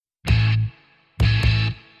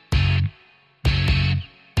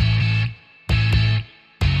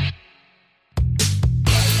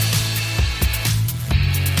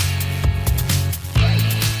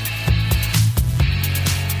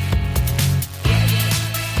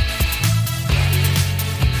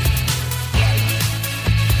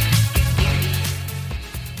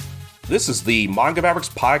This is the Manga Mavericks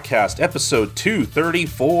Podcast, episode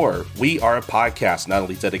 234. We are a podcast not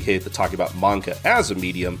only dedicated to talking about manga as a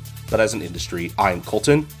medium, but as an industry. I'm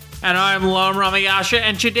Colton. And I'm Lom Ramayasha,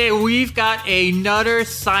 and today we've got another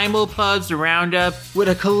Simulpubs Roundup with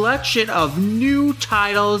a collection of new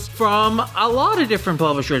titles from a lot of different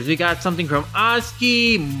publishers. We got something from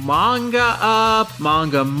ASCII, Manga Up,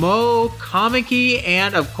 Manga Mo, Comic-E,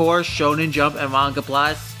 and of course Shonen Jump and Manga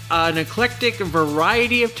Plus. An eclectic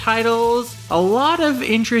variety of titles, a lot of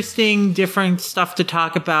interesting different stuff to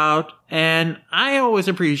talk about, and I always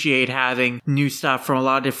appreciate having new stuff from a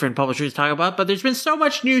lot of different publishers to talk about, but there's been so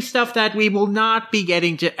much new stuff that we will not be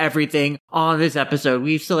getting to everything on this episode.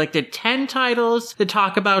 We've selected 10 titles to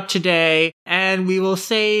talk about today, and we will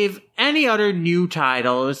save any other new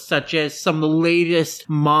titles, such as some of the latest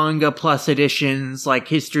Manga Plus editions, like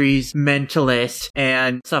History's Mentalist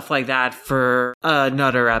and stuff like that, for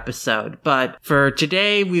another episode. But for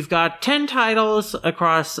today, we've got 10 titles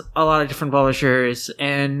across a lot of different publishers,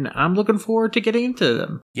 and I'm looking forward to getting into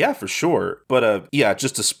them. Yeah, for sure. But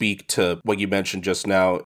just to speak to what you mentioned just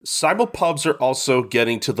now, Simulpubs are also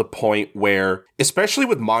getting to the point where, especially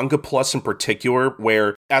with Manga Plus in particular,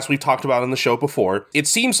 where, as we've talked about in the show before, it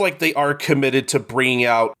seems like they are committed to bringing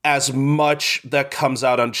out as much that comes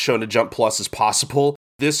out on Shonen Jump Plus as possible.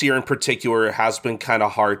 This year in particular has been kind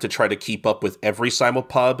of hard to try to keep up with every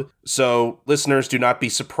Simulpub, so listeners, do not be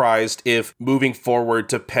surprised if moving forward,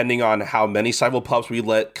 depending on how many Simulpubs we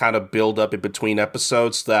let kind of build up in between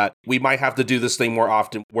episodes, that we might have to do this thing more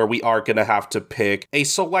often, where we are going to have to pick a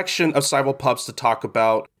selection of Simulpubs to talk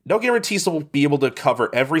about. No guarantees that we'll be able to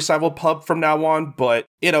cover every Simulpub from now on, but,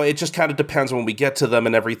 it just kind of depends when we get to them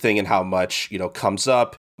and everything and how much, comes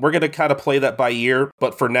up. We're going to kind of play that by ear,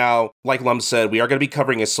 but for now, like Lum said, we are going to be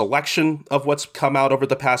covering a selection of what's come out over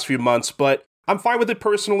the past few months, but I'm fine with it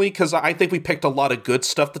personally because I think we picked a lot of good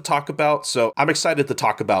stuff to talk about, so I'm excited to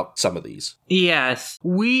talk about some of these. Yes,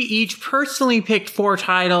 we each personally picked 4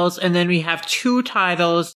 titles, and then we have 2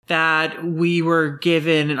 titles that we were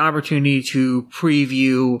given an opportunity to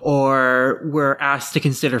preview or were asked to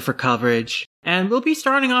consider for coverage. And we'll be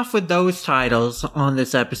starting off with those titles on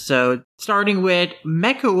this episode, starting with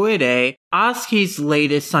Mekuide, ASCII's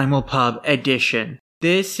latest Simulpub edition.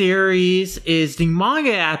 This series is the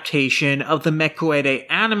manga adaptation of the Mekuide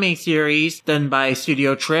anime series done by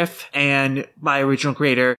Studio Trif and by original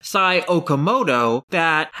creator Sai Okamoto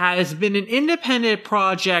that has been an independent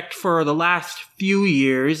project for the last few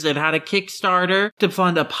years. It had a Kickstarter to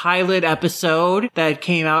fund a pilot episode that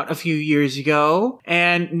came out a few years ago,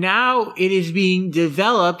 and now it is being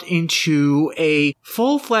developed into a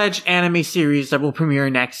full-fledged anime series that will premiere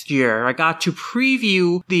next year. I got to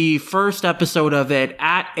preview the first episode of it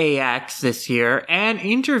at AX this year and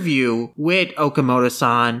interview with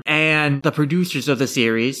Okamoto-san and the producers of the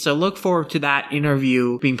series, so look forward to that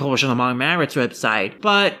interview being published on the Manga Mavericks website.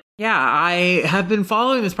 But yeah, I have been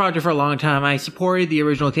following this project for a long time. I supported the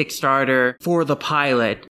original Kickstarter for the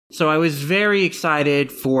pilot, so I was very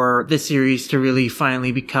excited for this series to really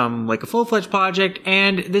finally become like a full-fledged project,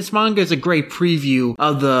 and this manga is a great preview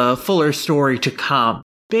of the fuller story to come.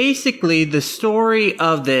 Basically, the story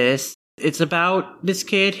of this, it's about this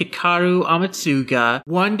kid, Hikaru Amatsuga.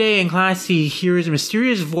 One day in class, he hears a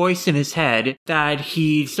mysterious voice in his head that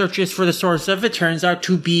he searches for the source of. It turns out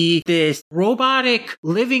to be this robotic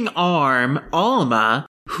living arm, Alma,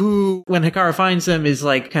 who, when Hikaru finds him, is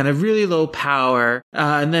like kind of really low power.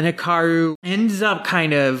 And then Hikaru ends up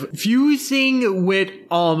kind of fusing with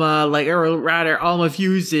Alma, or rather, Alma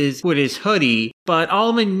fuses with his hoodie. But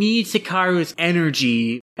Alma needs Hikaru's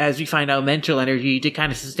energy, as we find out mental energy, to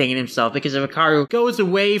kind of sustain himself. Because if Hikaru goes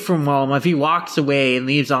away from Alma, if he walks away and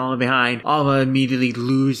leaves Alma behind, Alma immediately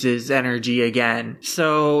loses energy again.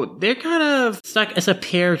 So they're kind of stuck as a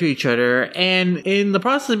pair to each other. And in the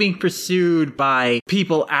process of being pursued by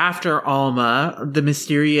people after Alma, the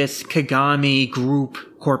mysterious Kagami group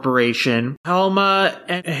corporation, Alma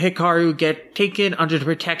and Hikaru get taken under the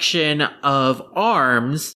protection of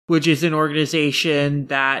ARMS, which is an organization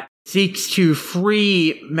that seeks to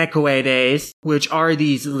free Mekuides, which are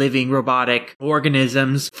these living robotic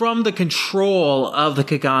organisms, from the control of the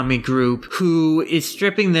Kagami group, who is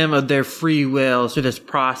stripping them of their free will through this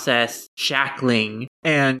process, shackling,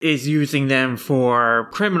 and is using them for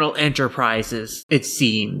criminal enterprises, it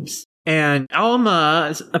seems. And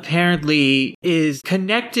Alma apparently is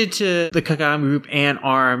connected to the Kagami group and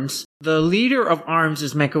ARMS. The leader of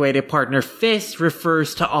ARMS' Mechawade partner Fist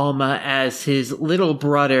refers to Alma as his little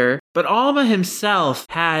brother, but Alma himself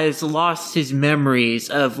has lost his memories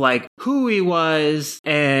of like who he was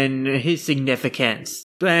and his significance.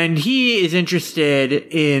 And he is interested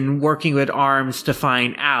in working with ARMS to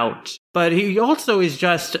find out. But he also is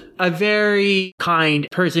just a very kind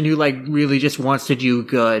person who like really just wants to do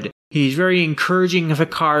good. He's very encouraging of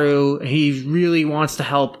Hikaru. He really wants to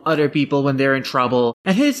help other people when they're in trouble.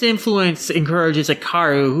 And his influence encourages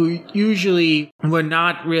Hikaru, who usually would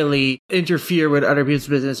not really interfere with other people's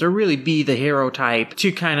business or really be the hero type,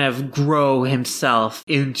 to kind of grow himself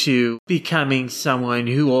into becoming someone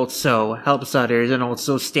who also helps others and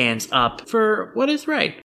also stands up for what is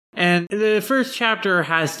right. And the first chapter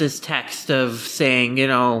has this text of saying,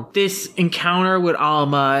 this encounter with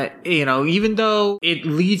Alma, even though it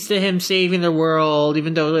leads to him saving the world,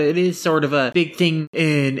 even though it is sort of a big thing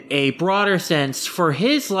in a broader sense, for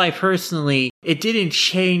his life personally, it didn't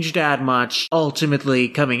change that much ultimately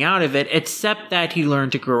coming out of it, except that he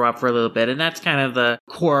learned to grow up for a little bit. And that's kind of the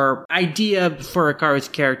core idea for Hikaru's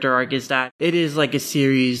character arc, is that it is like a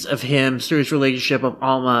series of him through his relationship of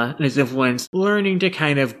Alma and his influence, learning to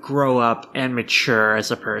kind of grow up and mature as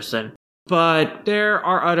a person. But there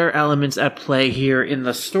are other elements at play here in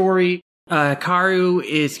the story. Hikaru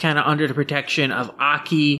is kind of under the protection of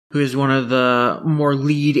Aki, who is one of the more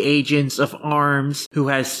lead agents of ARMS, who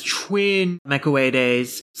has twin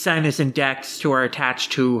Mechawades, Sinus and Dex, who are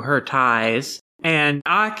attached to her ties. And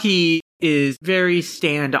Aki is very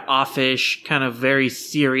standoffish, kind of very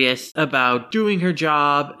serious about doing her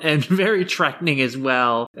job, and very threatening as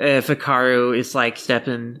well if Hikaru is like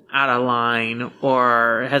stepping out of line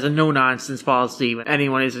or has a no-nonsense policy when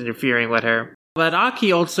anyone is interfering with her. But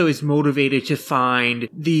Aki also is motivated to find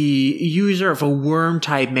the user of a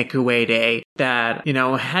worm-type Mechawade that,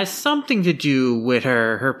 has something to do with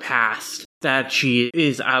her past, that she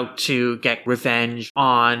is out to get revenge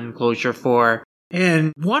on, closure for.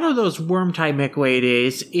 And one of those worm-type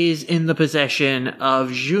Mechawades is in the possession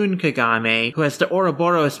of Jun Kagame, who has the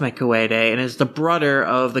Ouroboros Mechawade and is the brother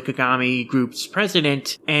of the Kagami group's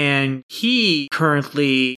president. And he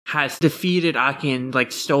currently has defeated Aki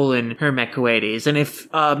and stolen her Mechawades. And if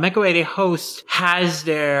a Mechawade host has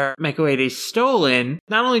their Mechawades stolen,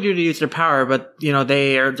 not only do they use their power, but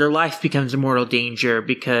their life becomes in mortal danger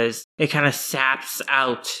because it kind of saps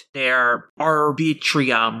out their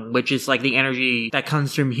arbitrium, which is like the energy that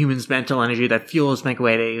comes from humans' mental energy that fuels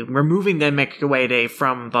Mechawade. Removing the Mechawade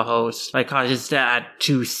from the host causes that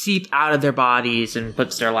to seep out of their bodies and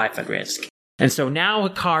puts their life at risk. And so now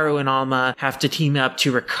Hikaru and Alma have to team up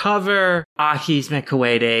to recover Aki's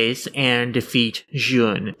Mechawades and defeat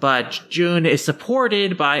Jun. But Jun is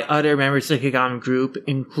supported by other members of the Kagami group,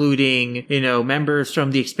 including, members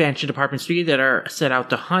from the Expansion Department 3 that are set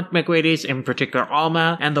out to hunt Mechawades, in particular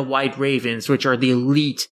Alma, and the White Ravens, which are the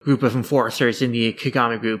elite group of enforcers in the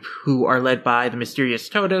Kagami group, who are led by the mysterious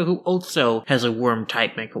Toto, who also has a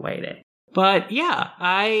worm-type Mechawade. But yeah,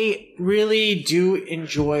 I really do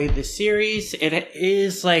enjoy the series. It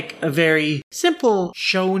is a very simple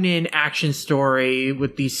shonen action story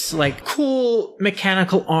with these cool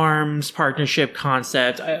mechanical arms partnership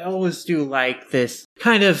concept. I always do like this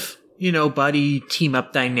kind of, buddy team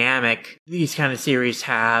up dynamic these kind of series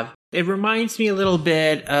have. It reminds me a little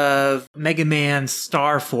bit of Mega Man's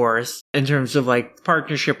Star Force in terms of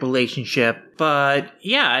partnership relationship. But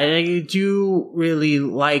yeah, I do really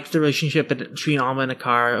like the relationship between Alma and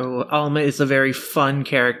Hikaru. Alma is a very fun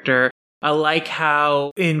character. I like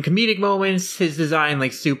how in comedic moments his design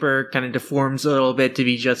super kind of deforms a little bit to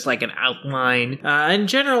be just an outline. In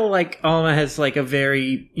general, Alma has a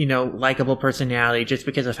very, likable personality just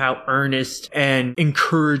because of how earnest and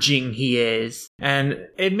encouraging he is. And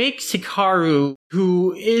it makes Hikaru,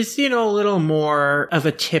 who is, a little more of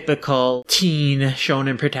a typical teen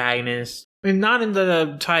shonen protagonist, and not in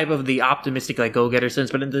the type of the optimistic, go-getter sense,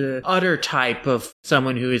 but in the other type of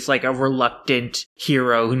someone who is a reluctant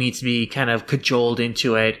hero who needs to be kind of cajoled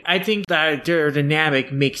into it. I think that their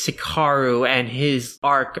dynamic makes Hikaru and his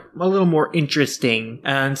arc a little more interesting.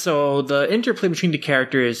 And so the interplay between the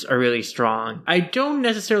characters are really strong. I don't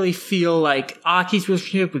necessarily feel like Aki's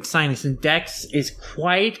relationship with Sinus and Dex is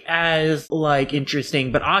quite as,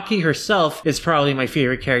 interesting, but Aki herself is probably my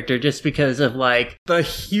favorite character just because of, the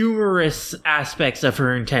humorous aspects of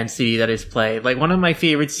her intensity that is played. One of my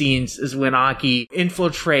favorite scenes is when Aki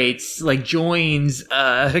infiltrates, like joins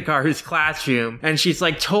Hikaru's classroom, and she's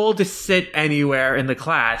like told to sit anywhere in the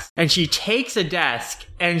class, and she takes a desk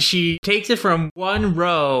and she takes it from one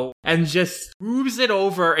row and just moves it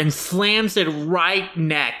over and slams it right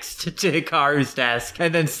next to Hikaru's desk,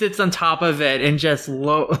 and then sits on top of it and just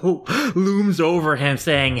looms over him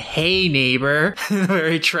saying, "Hey neighbor," in a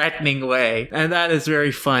very threatening way. And that is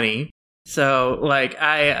very funny. So, like,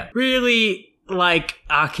 I really like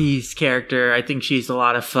Aki's character. I think she's a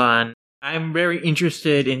lot of fun. I'm very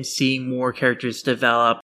interested in seeing more characters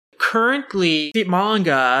develop. Currently, the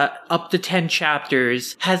manga, up to 10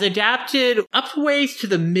 chapters, has adapted upways to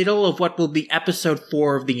the middle of what will be episode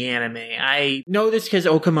 4 of the anime. I know this because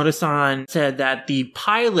Okamoto-san said that the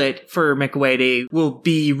pilot for Mekawede will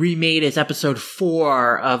be remade as episode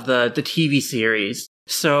 4 of the TV series.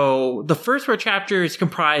 So the first 4 chapters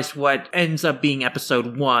comprise what ends up being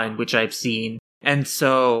episode 1, which I've seen. And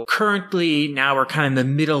so currently now we're kind of in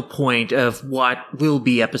the middle point of what will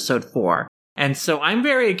be episode 4. And so I'm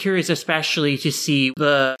very curious, especially to see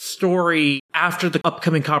the story after the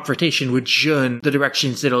upcoming confrontation with Jun, the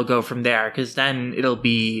directions it'll go from there, because then it'll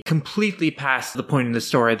be completely past the point in the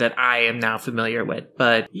story that I am now familiar with.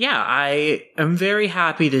 But yeah, I am very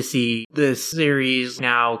happy to see this series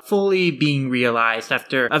now fully being realized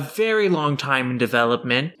after a very long time in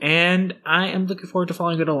development, and I am looking forward to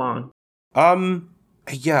following it along.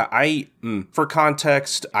 Yeah, for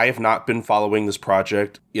context, I have not been following this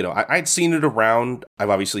project. You know, I'd seen it around. I've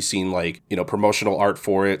obviously seen, like, you know, promotional art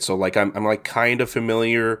for it. So, like, I'm like kind of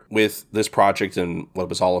familiar with this project and what it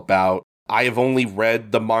was all about. I have only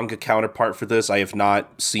read the manga counterpart for this. I have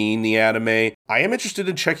not seen the anime. I am interested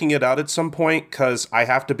in checking it out at some point because I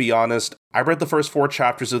have to be honest, I read the first 4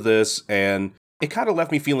 chapters of this and it kind of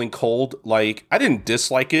left me feeling cold. Like, I didn't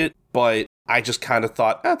dislike it, but I just kind of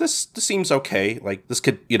thought, this seems okay. Like, this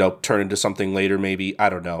could, you know, turn into something later, maybe. I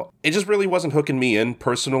don't know. It just really wasn't hooking me in,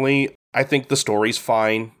 personally. I think the story's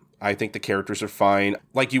fine. I think the characters are fine.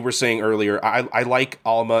 Like you were saying earlier, I like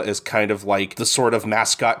Alma as kind of like the sort of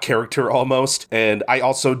mascot character almost. And I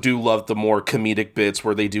also do love the more comedic bits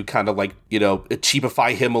where they do kind of like, you know,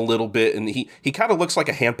 cheapify him a little bit. And he kind of looks like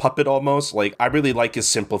a hand puppet almost. Like, I really like his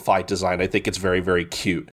simplified design. I think it's very, very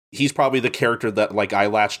cute. He's probably the character that, like, I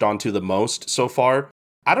latched onto the most so far.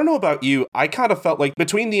 I don't know about you, I kind of felt like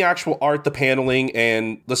between the actual art, the paneling,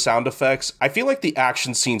 and the sound effects, I feel like the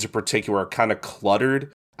action scenes in particular are kind of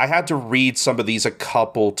cluttered. I had to read some of these a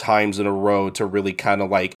couple times in a row to really kind of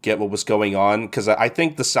like get what was going on, because I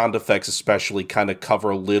think the sound effects especially kind of cover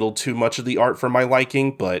a little too much of the art for my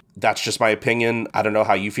liking, but that's just my opinion. I don't know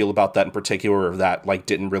how you feel about that in particular, or if that like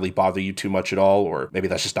didn't really bother you too much at all, or maybe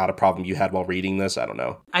that's just not a problem you had while reading this. I don't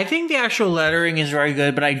know. I think the actual lettering is very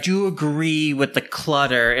good, but I do agree with the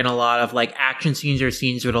clutter in a lot of like action scenes or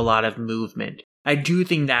scenes with a lot of movement. I do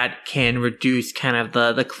think that can reduce kind of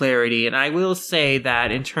the clarity. And I will say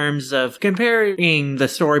that in terms of comparing the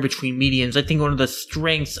story between mediums, I think one of the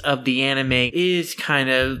strengths of the anime is kind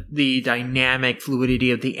of the dynamic fluidity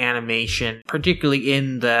of the animation, particularly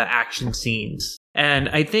in the action scenes. And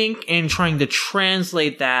I think in trying to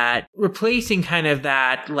translate that, replacing kind of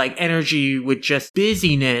that like energy with just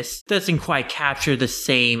busyness doesn't quite capture the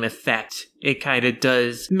same effect. It kind of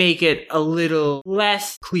does make it a little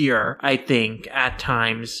less clear, I think, at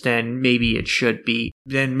times than maybe it should be.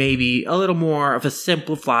 Then maybe a little more of a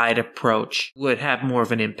simplified approach would have more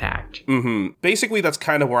of an impact. Basically, that's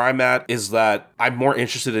kind of where I'm at, is that I'm more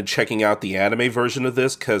interested in checking out the anime version of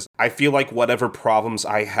this, because I feel like whatever problems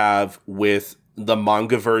I have with the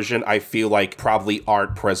manga version, I feel like probably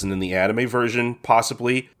aren't present in the anime version,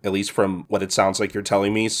 possibly, at least from what it sounds like you're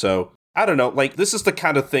telling me. So I don't know, like, this is the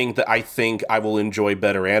kind of thing that I think I will enjoy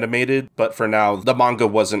better animated, but for now, the manga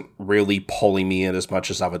wasn't really pulling me in as much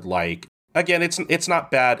as I would like. Again, it's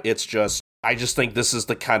not bad, it's just, I just think this is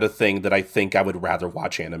the kind of thing that I think I would rather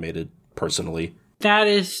watch animated, personally. That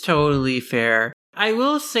is totally fair. I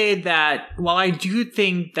will say that while I do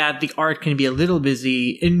think that the art can be a little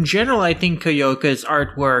busy, in general, I think Koyoka's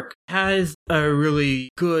artwork has a really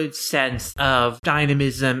good sense of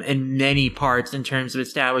dynamism in many parts in terms of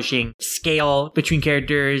establishing scale between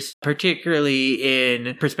characters, particularly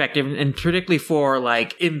in perspective and particularly for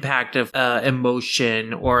like impact of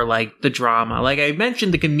emotion or like the drama. Like I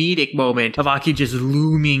mentioned the comedic moment of Aki just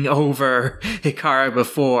looming over Hikaru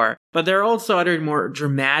before. But there are also other more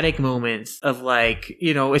dramatic moments of like,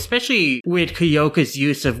 you know, especially with Koyoka's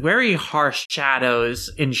use of very harsh shadows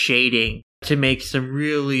and shading to make some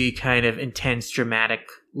really kind of intense, dramatic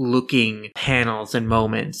looking panels and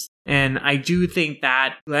moments. And I do think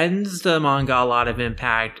that lends the manga a lot of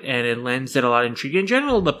impact and it lends it a lot of intrigue. In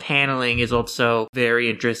general, the paneling is also very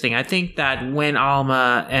interesting. I think that when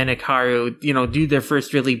Alma and Hikaru, do their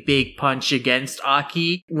first really big punch against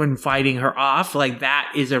Aki when fighting her off, like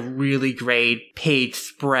that is a really great page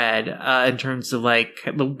spread in terms of like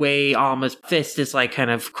the way Alma's fist is like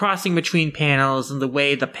kind of crossing between panels and the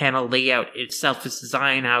way the panel layout itself is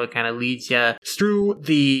designed, how it kind of leads you through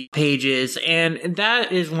the pages. And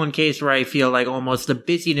that is one case where I feel like almost the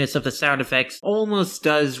busyness of the sound effects almost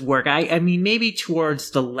does work. I mean, maybe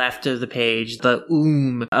towards the left of the page, the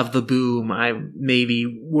of the boom, I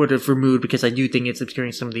maybe would have removed because I do think it's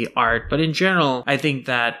obscuring some of the art. But in general, I think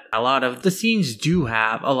that a lot of the scenes do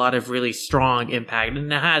have a lot of really strong impact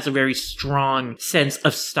and it has a very strong sense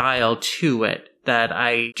of style to it that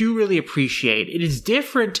I do really appreciate. It is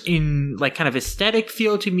different in like kind of aesthetic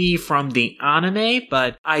feel to me from the anime,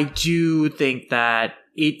 but I do think that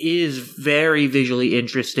it is very visually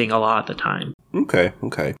interesting a lot of the time. Okay.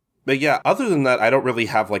 But yeah, other than that, I don't really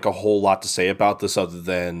have like a whole lot to say about this other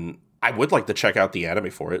than I would like to check out the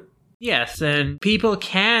anime for it. Yes, and people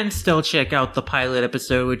can still check out the pilot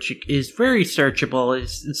episode, which is very searchable.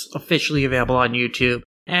 It's officially available on YouTube.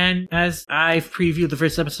 And as I've previewed the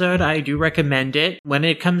first episode, I do recommend it when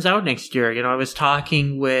it comes out next year. I was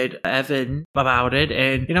talking with Evan about it,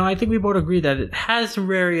 and, I think we both agree that it has a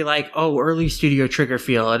very, early Studio Trigger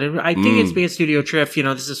feel. And I think it's because Studio Drift,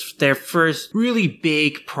 this is their first really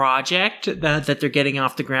big project that they're getting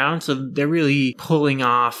off the ground. So they're really pulling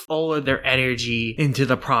off all of their energy into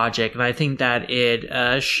the project. And I think that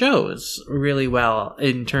it shows really well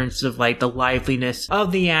in terms of, the liveliness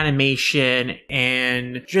of the animation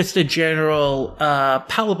and just a general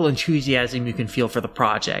palpable enthusiasm you can feel for the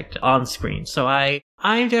project on screen. So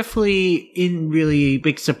I'm definitely really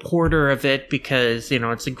big supporter of it because,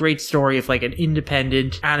 it's a great story of an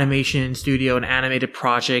independent animation studio, an animated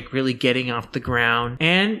project really getting off the ground.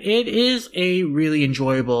 And it is a really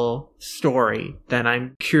enjoyable story that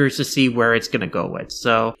I'm curious to see where it's going to go with.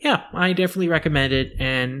 So yeah, I definitely recommend it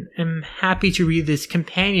and am happy to read this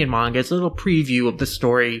companion manga as a little preview of the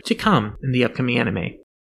story to come in the upcoming anime.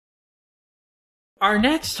 Our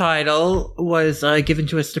next title was given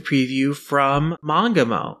to us to preview from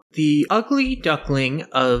Mangamo, The Ugly Duckling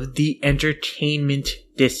of the Entertainment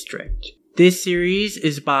District. This series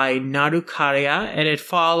is by Narukaya, and it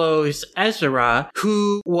follows Ezra,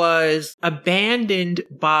 who was abandoned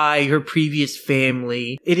by her previous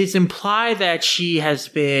family. It is implied that she has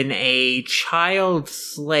been a child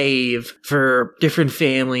slave for different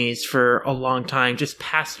families for a long time, just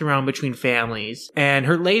passed around between families. And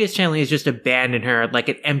her latest family has just abandoned her like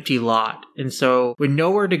an empty lot. And so, with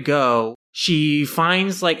nowhere to go, she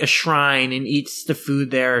finds a shrine and eats the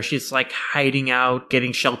food there. She's hiding out,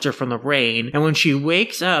 getting shelter from the rain. And when she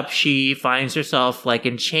wakes up, she finds herself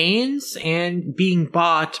in chains and being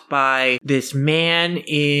bought by this man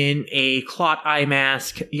in a cloth eye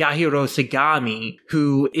mask, Yahiro Sagami,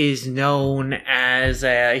 who is known as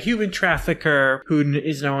a human trafficker, who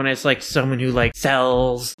is known as someone who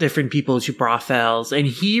sells different people to brothels. And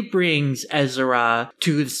he brings Ezra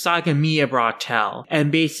to the Sagamiya brothel and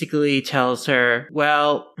basically tells her,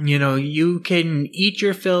 well, you can eat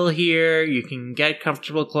your fill here, you can get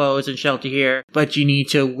comfortable clothes and shelter here, but you need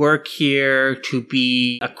to work here to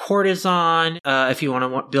be a courtesan if you want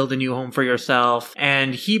to build a new home for yourself.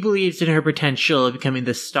 And he believes in her potential of becoming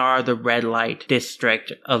the star of the red light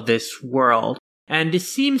district of this world. And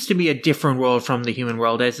this seems to be a different world from the human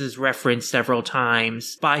world, as is referenced several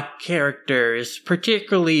times by characters,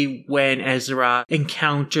 particularly when Ezra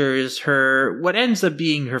encounters what ends up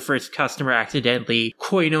being her first customer accidentally,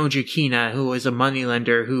 Koinoji Kina, who was a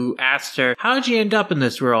moneylender who asked her, how'd you end up in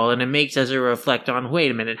this world? And it makes Ezra reflect on,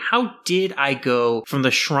 wait a minute, how did I go from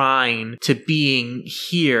the shrine to being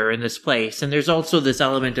here in this place? And there's also this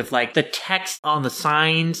element of the text on the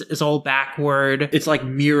signs is all backward. It's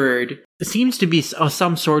mirrored. It seems to be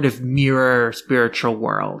some sort of mirror spiritual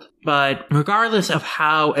world. But regardless of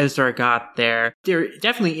how Ezra got there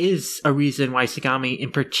definitely is a reason why Sagami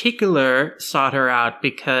in particular sought her out,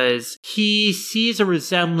 because he sees a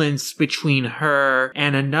resemblance between her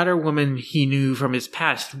and another woman he knew from his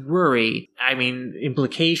past, Ruri. I mean,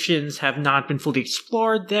 implications have not been fully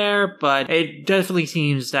explored there, but it definitely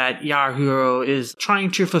seems that Yahiro is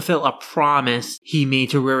trying to fulfill a promise he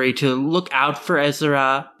made to Ruri to look out for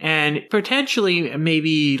Ezra, and potentially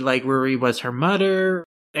maybe Ruri was her mother.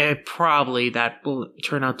 Probably that will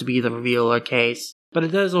turn out to be the reveal case. But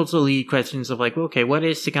it does also lead questions of like, okay, what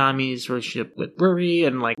is Sagami's relationship with Rory,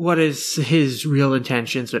 and like, what is his real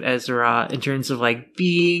intentions with Ezra in terms of like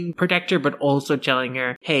being protector, but also telling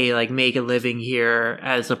her, hey, like make a living here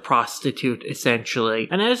as a prostitute, essentially.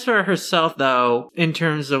 And as for herself, though, in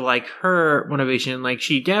terms of like her motivation, like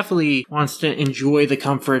she definitely wants to enjoy the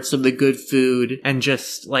comforts of the good food and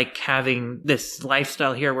just like having this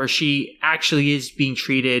lifestyle here where she actually is being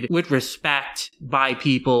treated with respect by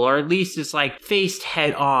people, or at least is like faced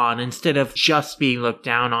head on instead of just being looked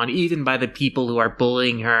down on, even by the people who are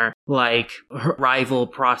bullying her, like her rival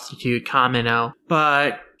prostitute Kamino.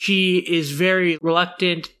 But she is very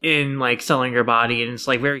reluctant in like selling her body, and it's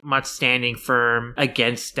like very much standing firm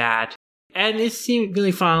against that. And is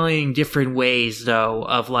seemingly following different ways, though,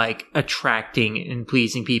 of like attracting and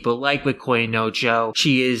pleasing people. Like with Koinojo,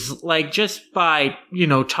 she is like, just by,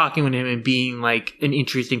 talking with him and being like an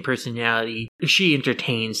interesting personality, she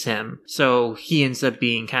entertains him. So he ends up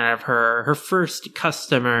being kind of her first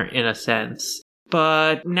customer in a sense.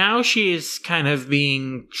 But now she is kind of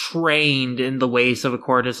being trained in the ways of a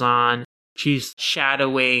courtesan. She's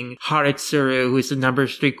shadowing Harutsuru, who's the number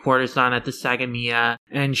 3 courtesan at the Sagamiya,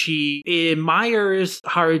 and she admires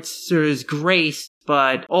Harutsuru's grace,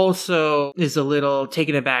 but also is a little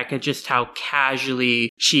taken aback at just how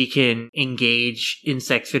casually she can engage in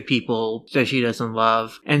sex with people that she doesn't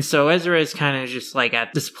love. And so Ezra is kind of just like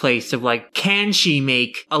at this place of like, can she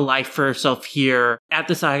make a life for herself here at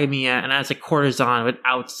the Sagamiya and as a courtesan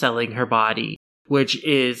without selling her body? Which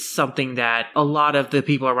is something that a lot of the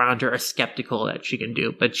people around her are skeptical that she can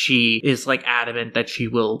do, but she is like adamant that she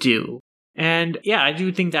will do. And yeah, I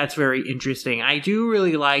do think that's very interesting. I do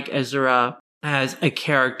really like Ezra as a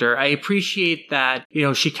character. I appreciate that,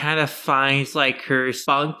 she kind of finds like her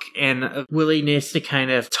spunk and a willingness to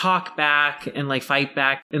kind of talk back and like fight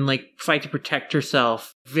to protect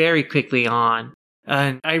herself very quickly on.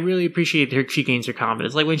 And I really appreciate her. She gains her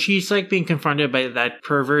confidence. Like when she's like being confronted by that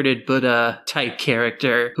perverted Buddha type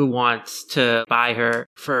character who wants to buy her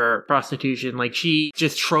for prostitution, like she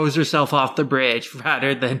just throws herself off the bridge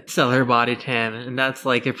rather than sell her body to him. And that's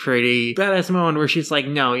like a pretty badass moment where she's like,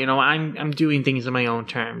 no, I'm doing things on my own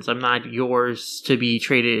terms. I'm not yours to be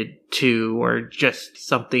traded to or just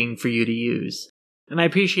something for you to use. And I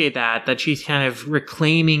appreciate that she's kind of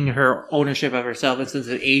reclaiming her ownership of herself and sense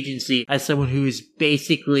of agency as someone who's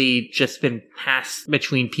basically just been passed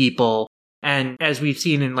between people. And as we've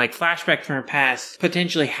seen in like flashbacks from her past,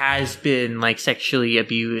 potentially has been like sexually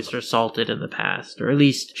abused or assaulted in the past, or at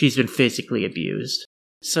least she's been physically abused.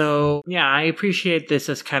 So yeah, I appreciate this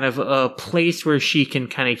as kind of a place where she can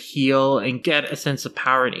kind of heal and get a sense of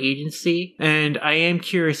power and agency. And I am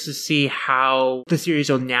curious to see how the series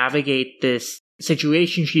will navigate this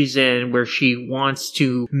situation she's in where she wants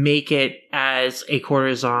to make it as a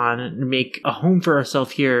courtesan and make a home for herself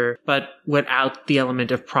here, but without the element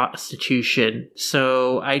of prostitution.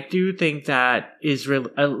 So I do think that is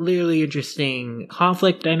a really interesting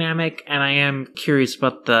conflict dynamic, and I am curious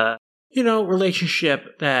about the,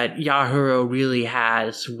 relationship that Yahuro really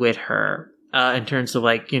has with her. In terms of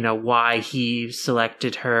like, why he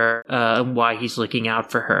selected her, and why he's looking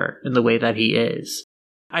out for her in the way that he is.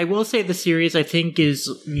 I will say the series, I think,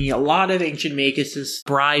 gives me a lot of Ancient Magus'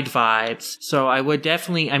 Bride vibes. So I would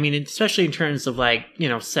definitely, especially in terms of like,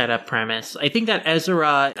 setup premise. I think that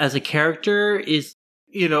Ezra as a character is,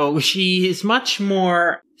 she is much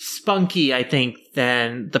more spunky, I think,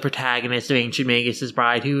 than the protagonist of Ancient Magus'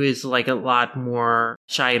 Bride, who is like a lot more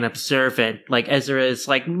shy and observant. Like Ezra is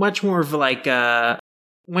like much more of like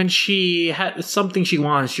when she has something she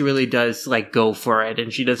wants, she really does like go for it,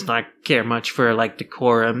 and she does not care much for like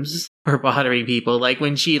decorums or bothering people. Like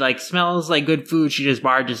when she like smells like good food, she just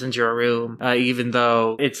barges into her room, even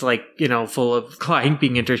though it's like, full of client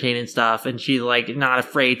being entertained and stuff. And she's like not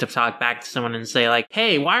afraid to talk back to someone and say like,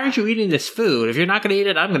 hey, why aren't you eating this food? If you're not going to eat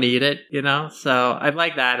it, I'm going to eat it, So I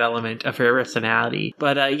like that element of her personality.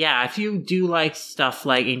 But yeah, if you do like stuff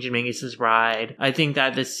like Ancient Magus' Bride, I think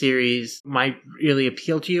that this series might really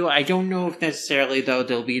appeal to you. I don't know if necessarily though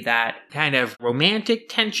there'll be that kind of romantic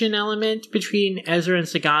tension element between Ezra and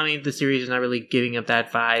Sagami. The series is not really giving up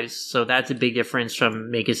that vibes, so that's a big difference from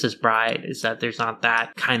Magus' Bride, is that there's not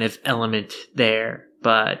that kind of element there.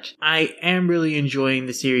 But I am really enjoying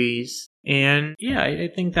the series, and yeah, I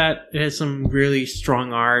think that it has some really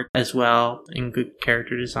strong art as well and good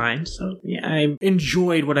character design. So yeah, I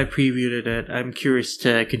enjoyed what I previewed it. I'm curious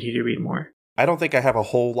to continue to read more. I don't think I have a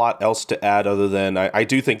whole lot else to add other than I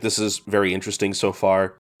do think this is very interesting so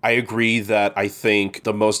far. I agree that I think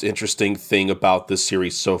the most interesting thing about this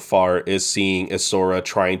series so far is seeing Isora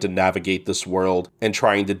trying to navigate this world and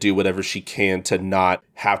trying to do whatever she can to not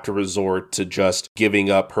have to resort to just giving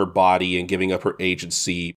up her body and giving up her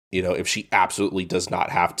agency, if she absolutely does not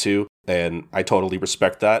have to. And I totally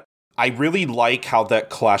respect that. I really like how that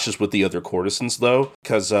clashes with the other courtesans, though,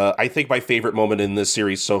 because I think my favorite moment in this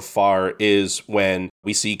series so far is when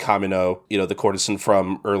we see Kamino, the courtesan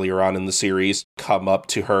from earlier on in the series, come up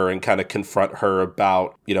to her and kind of confront her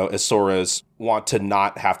about, Isora's want to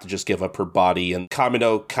not have to just give up her body. And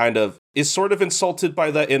Kamino kind of is sort of insulted by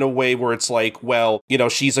that in a way where it's like, well,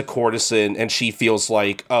 she's a courtesan and she feels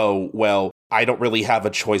like, oh, well, I don't really have a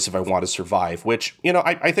choice if I want to survive, which,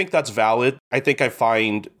 I think that's valid. I think I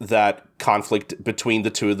find that conflict between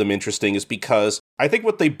the two of them interesting is because I think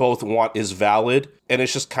what they both want is valid. And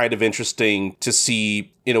it's just kind of interesting to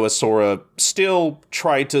see, Isora still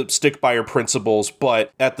try to stick by her principles,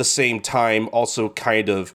 but at the same time also kind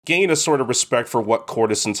of gain a sort of respect for what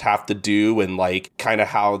courtesans have to do and like kind of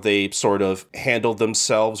how they sort of handle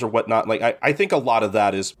themselves or whatnot. Like, I think a lot of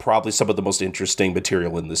that is probably some of the most interesting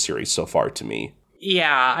material in this series so far to me.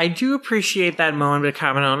 Yeah, I do appreciate that moment with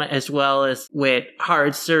Kamino as well as with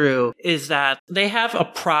Harutsuru, is that they have a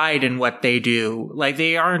pride in what they do. Like,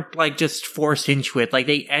 they aren't, like, just forced into it. Like,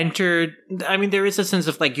 they entered... I mean, there is a sense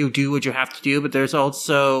of, like, you do what you have to do, but there's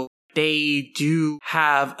also... They do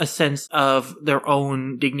have a sense of their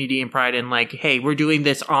own dignity and pride in like, hey, we're doing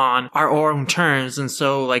this on our own terms. And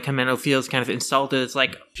so like Kamino feels kind of insulted. It's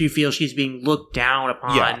like she feels she's being looked down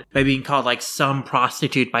upon by being called like some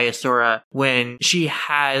prostitute by Isora when she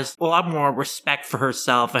has a lot more respect for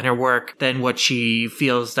herself and her work than what she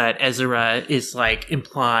feels that Ezra is like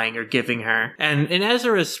implying or giving her. And in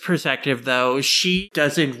Ezra's perspective, though, she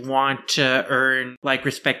doesn't want to earn like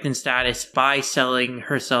respect and status by selling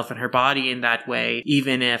herself and her body in that way,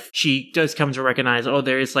 even if she does come to recognize, oh,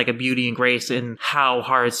 there is like a beauty and grace in how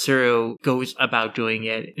Harutsuru goes about doing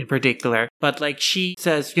it in particular. But like she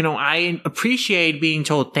says, I appreciate being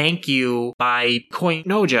told thank you by Koi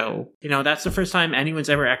Nojo. That's the first time anyone's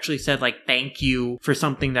ever actually said like thank you for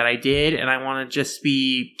something that I did, and I want to just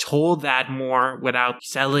be told that more without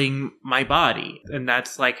selling my body. And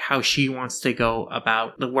that's like how she wants to go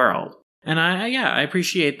about the world. And I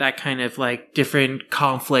appreciate that kind of like different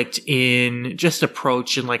conflict in just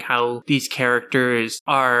approach and like how these characters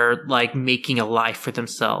are like making a life for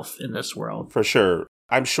themselves in this world. For sure.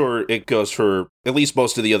 I'm sure it goes for at least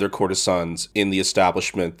most of the other courtesans in the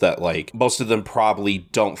establishment that like most of them probably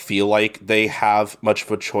don't feel like they have much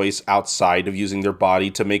of a choice outside of using their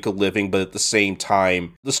body to make a living. But at the same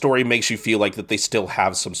time, the story makes you feel like that they still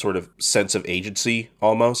have some sort of sense of agency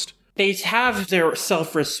almost. They have their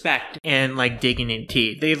self-respect and, like,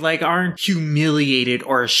 dignity. They, like, aren't humiliated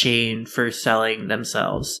or ashamed for selling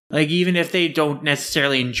themselves. Like, even if they don't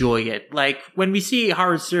necessarily enjoy it. Like, when we see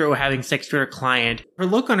Harutsuru having sex with her client, her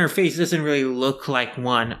look on her face doesn't really look like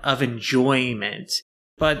one of enjoyment.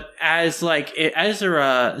 But as, like,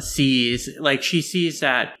 Ezra sees, like, she sees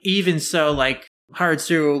that even so, like,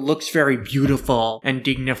 Harutsuru looks very beautiful and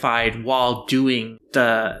dignified while doing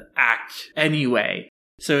the act anyway.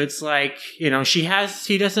 So it's like,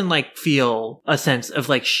 she doesn't like feel a sense of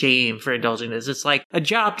like shame for indulging this. It's like a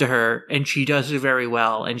job to her and she does it very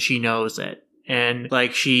well and she knows it. And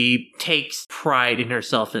like she takes pride in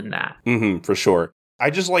herself in that. For sure.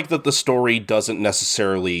 I just like that the story doesn't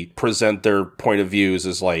necessarily present their point of views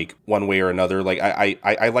as like one way or another. Like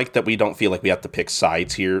I like that we don't feel like we have to pick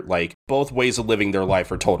sides here. Like both ways of living their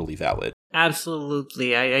life are totally valid.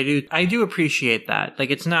 Absolutely. I do appreciate that.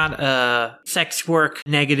 Like, it's not a sex work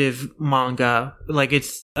negative manga. Like,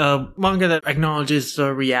 it's a manga that acknowledges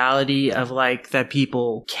the reality of, like, that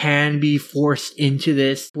people can be forced into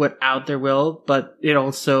this without their will, but it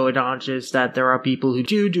also acknowledges that there are people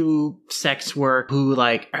who do sex work who,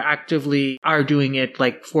 like, actively are doing it,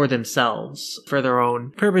 like, for themselves, for their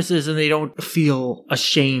own purposes, and they don't feel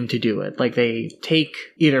ashamed to do it. Like, they take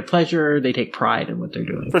either pleasure or they take pride in what they're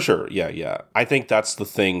doing. For sure. Yeah. I think that's the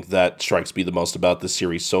thing that strikes me the most about this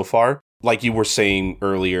series so far. Like you were saying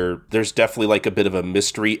earlier, there's definitely like a bit of a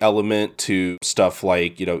mystery element to stuff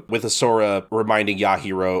like, with Isora reminding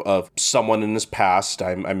Yahiro of someone in his past.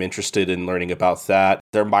 I'm interested in learning about that.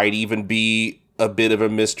 There might even be a bit of a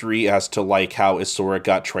mystery as to like how Isora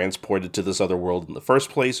got transported to this other world in the first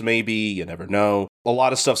place, maybe. You never know. A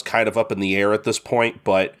lot of stuff's kind of up in the air at this point,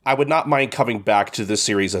 but I would not mind coming back to this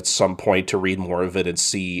series at some point to read more of it and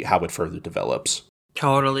see how it further develops.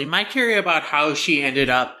 Totally. My theory about how she ended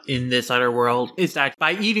up in this other world is that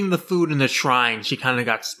by eating the food in the shrine, she kind of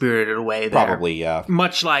got spirited away there. Probably, yeah.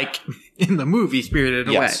 Much like in the movie Spirited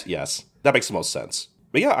Away. Yes. That makes the most sense.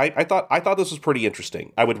 But yeah, I thought this was pretty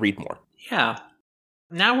interesting. I would read more. Yeah.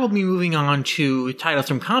 Now we'll be moving on to titles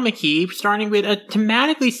from Comic Keep, starting with a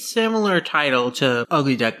thematically similar title to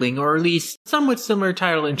Ugly Duckling, or at least somewhat similar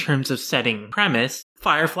title in terms of setting premise,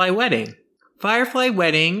 Firefly Wedding. Firefly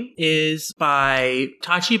Wedding is by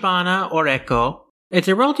Tachibana Oreko. It's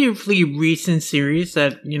a relatively recent series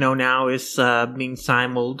that, now is being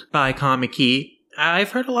simuled by Comic Keep.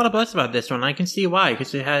 I've heard a lot of buzz about this one. I can see why,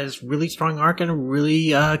 because it has really strong arc and a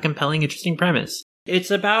really compelling, interesting premise.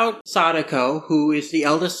 It's about Sadako, who is the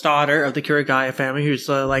eldest daughter of the Kuragaya family, who's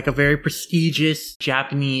like a very prestigious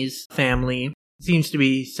Japanese family. Seems to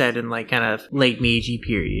be set in like kind of late Meiji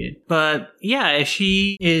period. But yeah,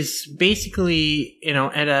 she is basically,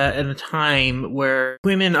 at a time where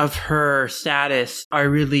women of her status are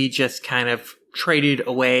really just kind of traded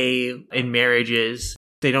away in marriages.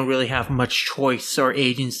 They don't really have much choice or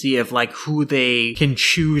agency of like who they can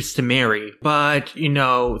choose to marry. But,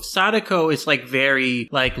 Sadako is like very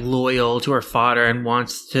like loyal to her father and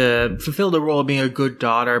wants to fulfill the role of being a good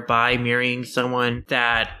daughter by marrying someone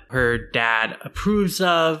that her dad approves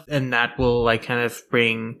of, and that will like kind of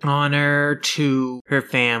bring honor to her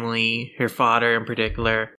family, her father in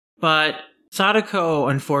particular. But Sadako,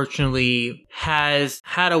 unfortunately, has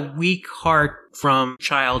had a weak heart from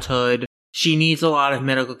childhood. She needs a lot of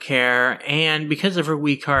medical care, and because of her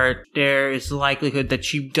weak heart, there is the likelihood that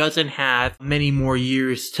she doesn't have many more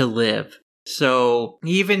years to live. So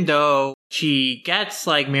even though she gets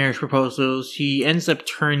like marriage proposals, she ends up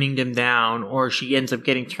turning them down, or she ends up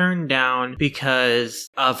getting turned down because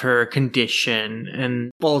of her condition,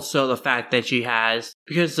 and also the fact that she has,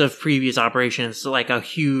 because of previous operations, like a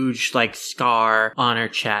huge like scar on her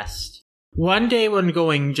chest. One day when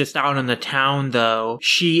going just out in the town, though,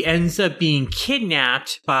 she ends up being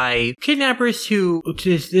kidnapped by kidnappers who,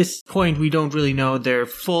 to this point, we don't really know their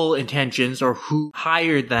full intentions or who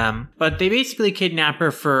hired them. But they basically kidnap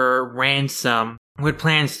her for ransom, with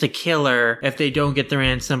plans to kill her if they don't get the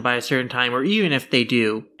ransom by a certain time, or even if they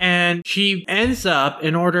do. And she ends up,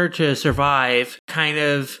 in order to survive, kind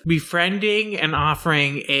of befriending and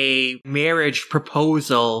offering a marriage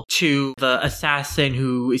proposal to the assassin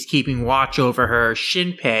who is keeping watch over her,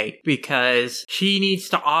 Shinpei, because she needs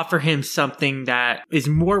to offer him something that is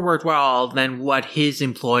more worthwhile than what his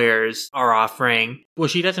employers are offering. Well,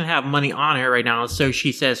 she doesn't have money on her right now, so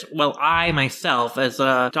she says, well, I myself, as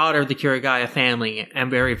a daughter of the Kuragaya family, am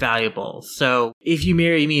very valuable. So if you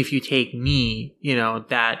marry me, if you take me,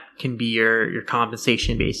 that can be your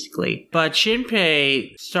compensation, basically. But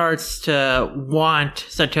Shinpei starts to want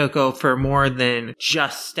Satoko for more than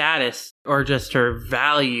just status or just her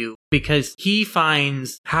value, because he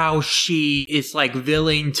finds how she is like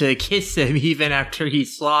willing to kiss him even after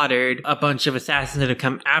he's slaughtered a bunch of assassins that have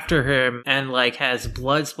come after him, and like has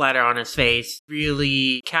blood splatter on his face.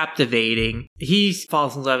 Really captivating. He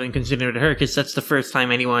falls in love and considered her because that's the first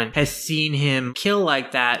time anyone has seen him kill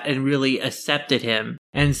like that and really accepted him.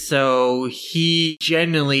 And so he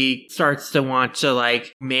genuinely starts to want to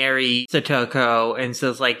like marry Satoko and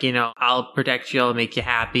says like, I'll protect you, I'll make you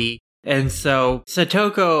happy. And so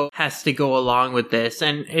Satoko has to go along with this,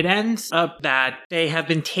 and it ends up that they have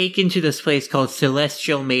been taken to this place called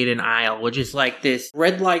Celestial Maiden Isle, which is like this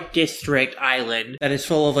red light district island that is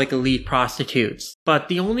full of like elite prostitutes. But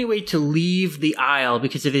the only way to leave the isle,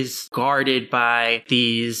 because it is guarded by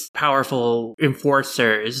these powerful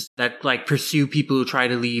enforcers that like pursue people who try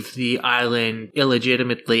to leave the island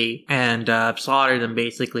illegitimately and slaughter them,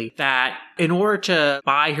 basically, that in order to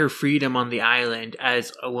buy her freedom on the island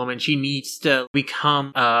as a woman, she needs to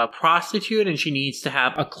become a prostitute, and she needs to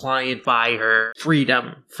have a client buy her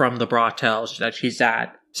freedom from the brothel that she's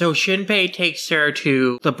at. So Shinpei takes her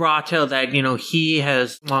to the brothel that, he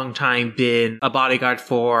has long time been a bodyguard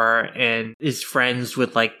for and is friends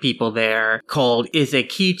with like people there, called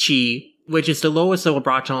Izekichi, which is the lowest level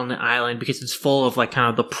brothel on the island because it's full of like kind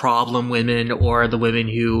of the problem women, or the women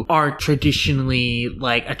who aren't traditionally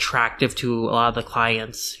like attractive to a lot of the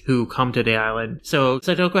clients who come to the island. So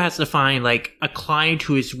Satoko has to find like a client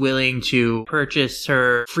who is willing to purchase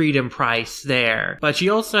her freedom price there. But she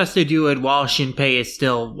also has to do it while Shinpei is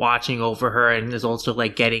still watching over her and is also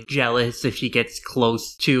like getting jealous if she gets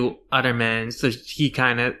close to other men. So he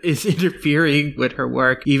kind of is interfering with her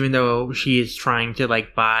work, even though she is trying to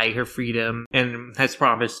like buy her freedom and has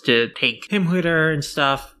promised to take him with her and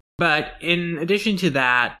stuff. But in addition to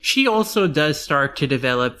that, she also does start to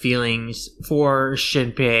develop feelings for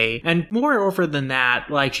Shinpei. And moreover than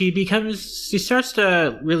that, like she starts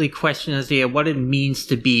to really question the idea of what it means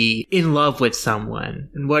to be in love with someone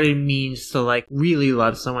and what it means to like really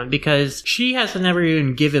love someone, because she has never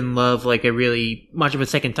even given love like a really much of a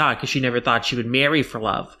second thought because she never thought she would marry for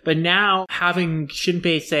love. But now having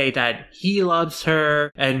Shinpei say that he loves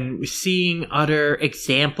her and seeing other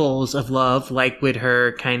examples of love, like with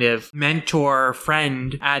her kind of mentor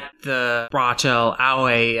friend at the brothel,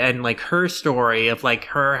 Aoi, and like her story of like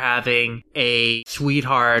her having a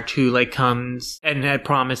sweetheart who like comes and had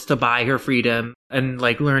promised to buy her freedom, and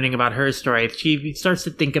like learning about her story, she starts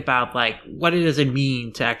to think about like what does it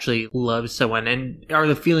mean to actually love someone, and are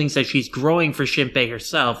the feelings that she's growing for Shinpei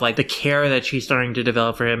herself, like the care that she's starting to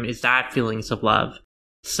develop for him, is that feelings of love?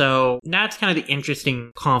 So that's kind of the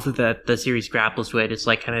interesting conflict that the series grapples with. It's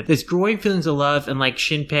like kind of this growing feelings of love, and like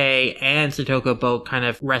Shinpei and Satoko both kind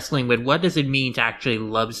of wrestling with what does it mean to actually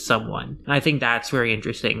love someone. And I think that's very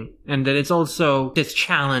interesting. And then it's also this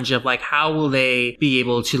challenge of like how will they be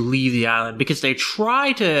able to leave the island, because they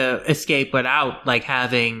try to escape without like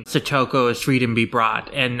having Satoko's freedom be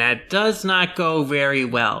brought. And that does not go very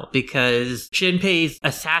well, because Shinpei's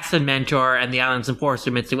assassin mentor and the island's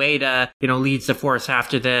enforcer Mitsueda, leads the force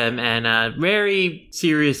after them and very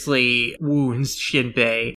seriously wounds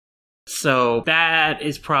Shinpei. So that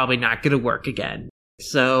is probably not going to work again.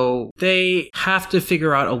 So they have to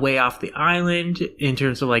figure out a way off the island in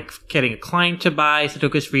terms of like getting a client to buy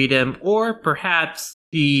Satoko's freedom, or perhaps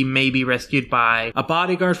she may be rescued by a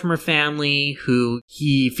bodyguard from her family who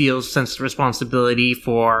he feels sense of responsibility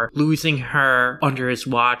for losing her under his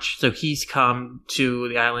watch. So he's come to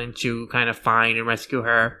the island to kind of find and rescue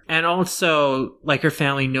her. And also, like, her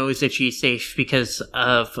family knows that she's safe because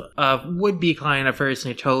of a would-be client of hers,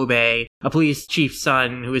 Nitobe, a police chief's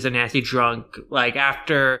son who is a nasty drunk. Like,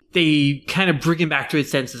 after they kind of bring him back to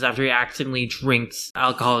his senses after he accidentally drinks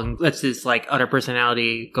alcohol and lets his, like, other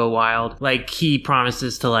personality go wild. Like, he promises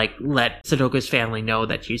to like let Satoko's family know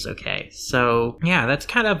that she's okay. So yeah, that's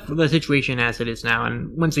kind of the situation as it is now.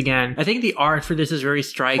 And once again, I think the art for this is very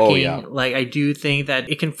striking. Oh, yeah. Like, I do think that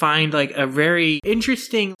it can find like a very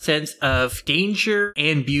interesting sense of danger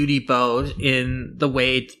and beauty both in the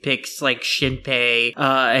way it depicts like Shinpei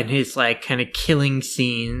and his like kind of killing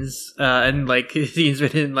scenes and like scenes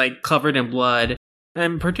with him like covered in blood.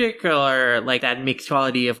 In particular, like that mixed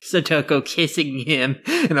quality of Satoko kissing him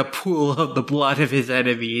in a pool of the blood of his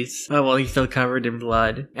enemies while he's still covered in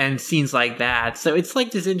blood, and scenes like that. So it's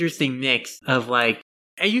like this interesting mix of like,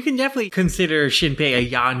 and you can definitely consider Shinpei a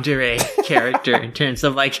yandere character in terms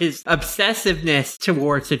of like his obsessiveness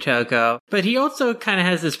towards Satoko, but he also kind of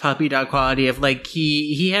has this puppy dog quality of like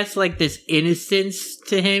he has like this innocence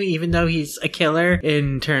to him, even though he's a killer,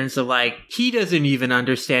 in terms of like he doesn't even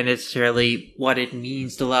understand necessarily what it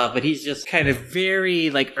means to love, but he's just kind of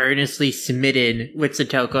very like earnestly smitten with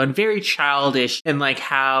Satoko and very childish in like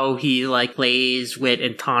how he like plays with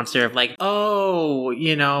and taunts her of like, oh,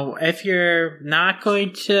 if you're not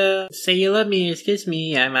going to say you love me, excuse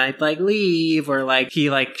me, I might like leave, or like he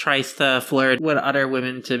like tries to flirt with other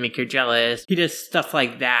women to make her jealous. He does stuff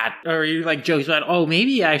like that, or he like jokes about, oh,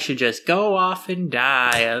 maybe I should just go off and die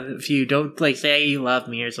if you don't like say you love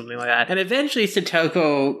me or something like that. And eventually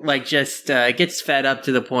Satoko like just gets fed up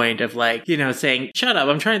to the point of like, saying, shut up,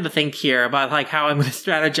 I'm trying to think here about like how I'm going to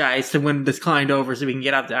strategize to win this client over so we can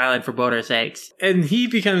get off the island for both our sakes. And he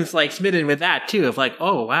becomes like smitten with that too, of like,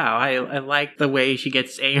 oh wow, I like the way she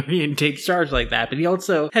gets angry and takes charge like that. But he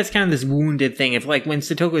also has kind of this wounded thing of like when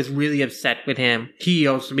Satoko is really upset with him, he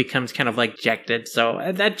also becomes kind of like dejected.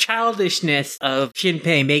 So that childishness of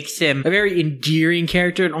Shinpei makes him a very endearing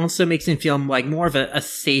character, and also makes him feel like more of a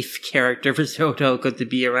safe character for Satoko to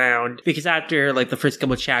be around, because after like the first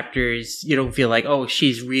couple chapters you don't feel like, oh,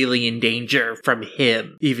 she's really in danger from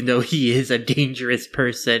him, even though he is a dangerous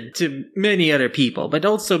person to many other people. But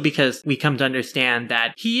also because we come to understand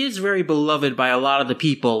that he is very beloved by a lot of the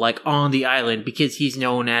people like on the island, because he's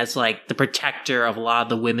known as like the protector of a lot of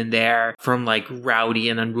the women there from like rowdy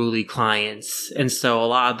and unruly clients. And so a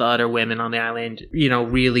lot of the other women on the island,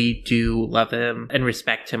 really do love him and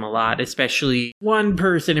respect him a lot, especially one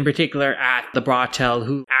person in particular at the brothel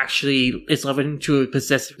who actually is loving him to a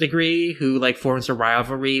possessive degree, who like forms a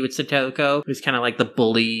rivalry with Satoko, who's kind of like the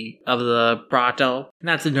bully of the brothel. And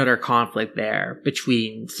that's another conflict there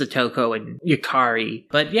between Satoko and Yukari.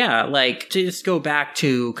 But yeah, like, to just go back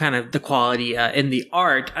to kind of the quality in the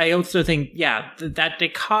art, I also think, yeah, that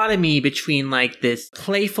dichotomy between like this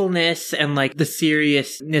playfulness and like the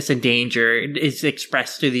seriousness and danger is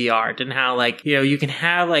expressed through the art, and how like, you know, you can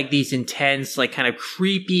have like these intense, like kind of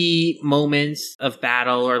creepy moments of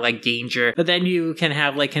battle or like danger, but then you can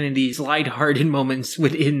have like kind of these lighthearted moments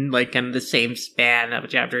within like kind of the same span of a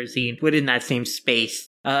chapter or scene within that same space.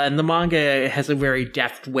 And the manga has a very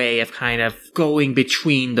deft way of kind of going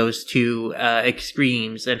between those two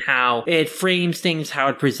extremes, and how it frames things, how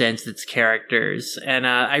it presents its characters. And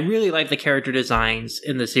I really like the character designs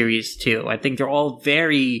in the series too. I think they're all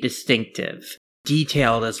very distinctive,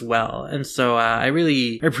 detailed as well. And so I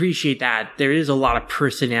really appreciate that. There is a lot of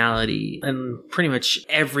personality in pretty much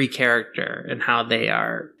every character and how they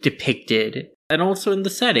are depicted. And also in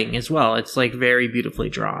the setting as well. It's like very beautifully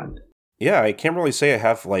drawn. Yeah, I can't really say I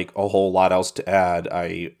have like a whole lot else to add.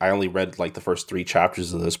 I only read like the first 3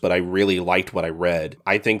 chapters of this, but I really liked what I read.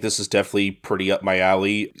 I think this is definitely pretty up my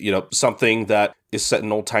alley. You know, something that is set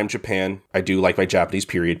in old time Japan. I do like my Japanese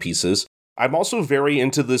period pieces. I'm also very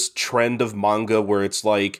into this trend of manga where it's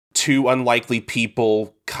like 2 unlikely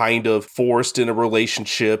people kind of forced in a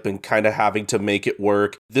relationship and kind of having to make it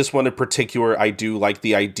work. This one in particular, I do like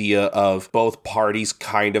the idea of both parties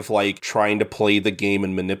kind of like trying to play the game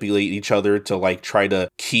and manipulate each other to like try to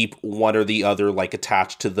keep one or the other like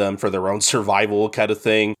attached to them for their own survival kind of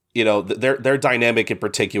thing. You know, their dynamic in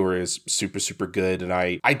particular is super, super good. And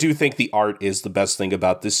I do think the art is the best thing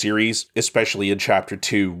about this series, especially in chapter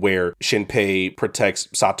 2, where Shinpei protects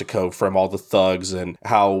Satoko from all the thugs and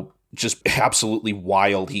how just absolutely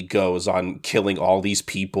wild he goes on killing all these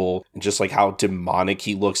people, and just like how demonic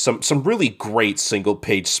he looks. Some really great single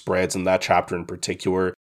page spreads in that chapter in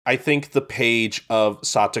particular. I think the page of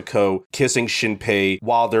Satoko kissing Shinpei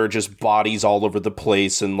while there are just bodies all over the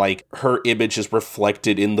place and like her image is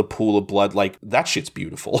reflected in the pool of blood, like that shit's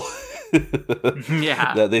beautiful.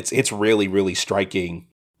 Yeah. It's really, really striking.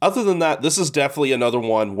 Other than that, this is definitely another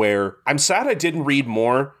one where I'm sad I didn't read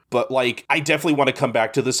more, but like I definitely want to come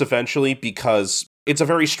back to this eventually because it's a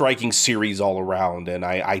very striking series all around, and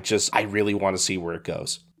I really want to see where it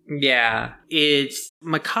goes. Yeah, it's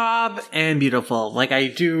macabre and beautiful. Like, I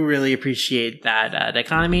do really appreciate that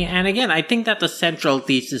dichotomy. And again, I think that the central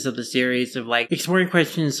thesis of the series of like exploring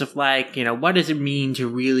questions of like, you know, what does it mean to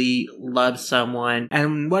really love someone?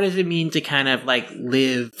 And what does it mean to kind of like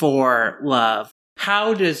live for love?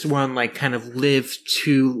 How does one like kind of live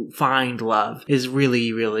to find love is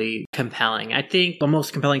really, really compelling. I think the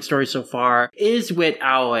most compelling story so far is with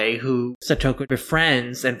Aoi, who Satoko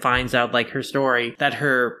befriends and finds out like her story, that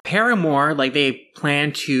her paramour, like they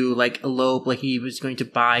planned to like elope, like he was going to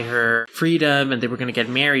buy her freedom and they were going to get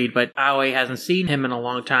married, but Aoi hasn't seen him in a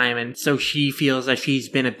long time, and so she feels that she's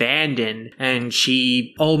been abandoned and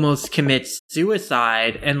she almost commits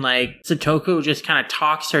suicide, and like Satoko just kind of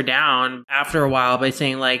talks her down after a while by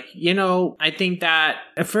saying like, you know, I think that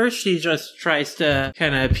at first she just tries to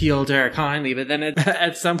kind of appeal to her kindly, but then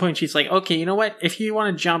at some point she's like, okay, you know what, if you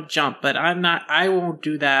want to jump, but I won't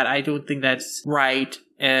do that. I don't think that's right.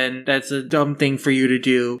 And that's a dumb thing for you to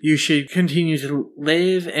do. You should continue to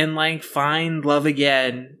live and like find love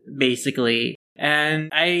again, basically. And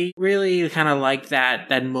I really kind of like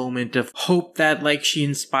that moment of hope that like she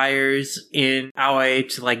inspires in Aoi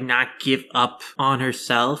to like not give up on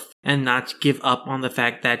herself and not give up on the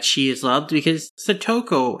fact that she is loved, because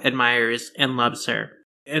Satoko admires and loves her.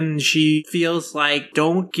 And she feels like,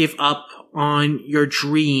 don't give up on your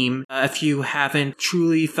dream if you haven't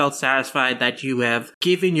truly felt satisfied that you have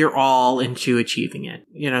given your all into achieving it,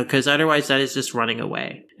 you know, because otherwise that is just running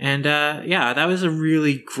away. And yeah, that was a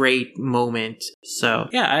really great moment. So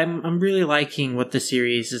yeah, I'm really liking what the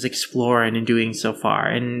series is exploring and doing so far,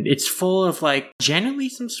 and it's full of like genuinely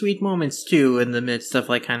some sweet moments too in the midst of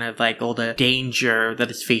like kind of like all the danger that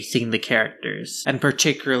is facing the characters, and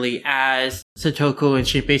particularly as Satoko and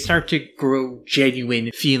Shinpei start to grow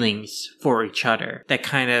genuine feelings for each other that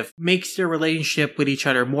kind of makes their relationship with each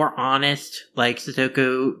other more honest. Like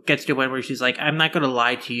Satoko gets to a point where she's like, I'm not going to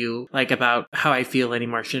lie to you like about how I feel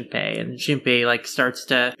anymore, Shinpei. And Shinpei like starts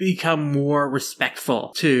to become more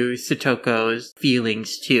respectful to Satoko's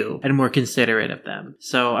feelings too, and more considerate of them.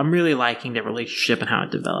 So I'm really liking the relationship and how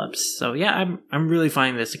it develops. So yeah, I'm really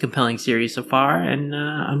finding this a compelling series so far, and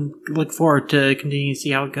I'm looking forward to continuing to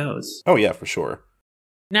see how it goes. Oh yeah, for sure.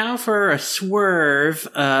 Now for a swerve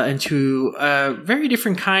into a very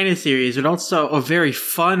different kind of series, but also a very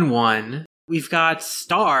fun one. We've got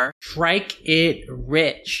Strike It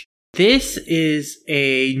Rich. This is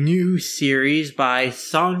a new series by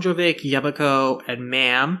Sandrovic, Yabako, and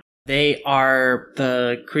Mam. They are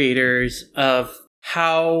the creators of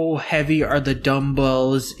How Heavy Are the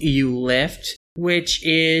Dumbbells You Lift, which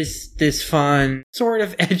is this fun sort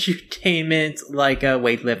of edutainment, like a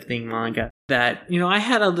weightlifting manga that, I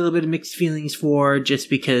had a little bit of mixed feelings for just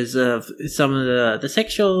because of some of the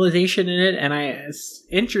sexualization in it. And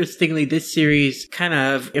interestingly, this series kind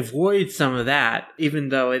of avoids some of that, even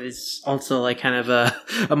though it is also like kind of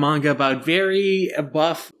a manga about very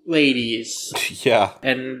buff ladies. Yeah.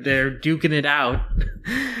 And they're duking it out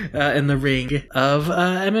in the ring of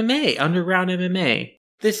MMA, underground MMA.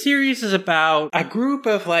 This series is about a group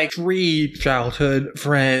of 3 childhood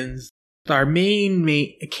friends. Our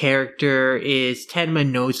main character is Tenma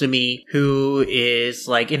Nozomi, who is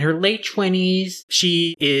in her late 20s.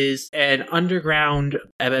 She is an underground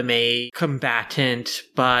MMA combatant,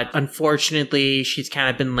 but unfortunately she's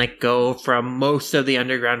kind of been let go from most of the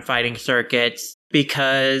underground fighting circuits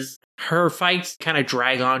because her fights kind of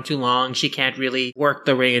drag on too long. She can't really work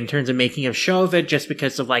the ring in terms of making a show of it just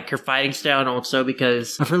because of her fighting style, and also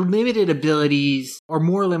because of her limited abilities, or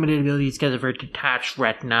more limited abilities because of her detached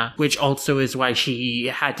retina, which also is why she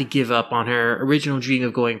had to give up on her original dream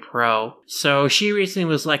of going pro. So she recently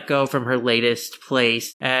was let go from her latest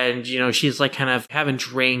place, and she's kind of having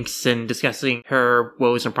drinks and discussing her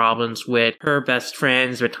woes and problems with her best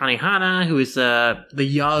friends, with Tanihana, who is the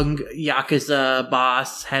young Yakuza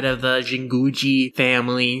boss, head of the Jinguji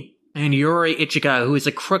family, and Yori Ichika, who is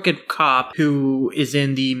a crooked cop who is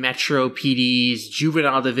in the Metro PD's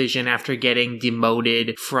juvenile division after getting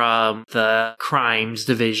demoted from the crimes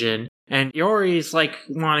division. And Yori's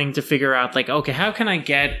wanting to figure out okay, how can I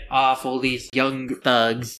get off all these young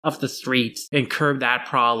thugs off the streets and curb that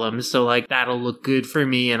problem so that'll look good for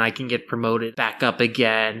me and I can get promoted back up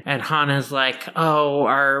again. And Hana's oh,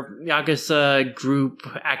 our Yakuza group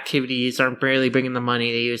activities aren't barely bringing the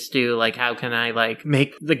money they used to. How can I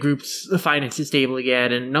make the group's finances stable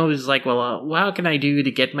again? And Noah's well, how can I do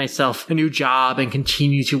to get myself a new job and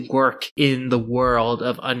continue to work in the world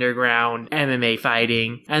of underground MMA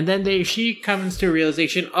fighting? And then she comes to a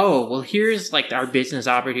realization, oh, well, here's our business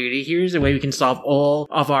opportunity. Here's a way we can solve all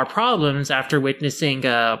of our problems after witnessing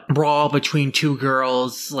a brawl between 2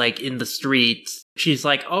 girls, in the streets. She's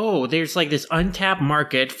oh, there's this untapped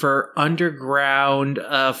market for underground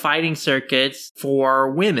fighting circuits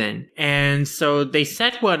for women. And so they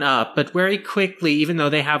set one up, but very quickly, even though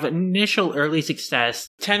they have initial early success,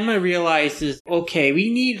 Tenma realizes, okay,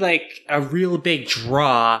 we need a real big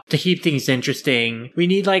draw to keep things interesting. We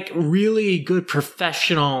need really good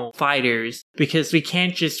professional fighters, because we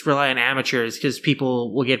can't just rely on amateurs, because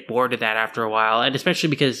people will get bored of that after a while. And especially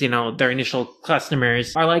because, their initial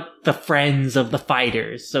customers are the friends of the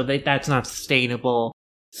fighters, so that's not sustainable.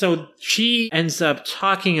 So she ends up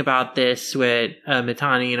talking about this with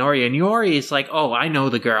Mitani and Ori, and Yori is oh, I know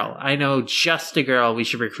the girl. I know just the girl we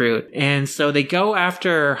should recruit. And so they go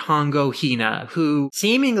after Hongo Hina, who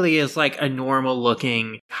seemingly is a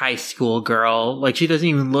normal-looking high school girl. She doesn't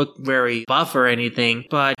even look very buff or anything,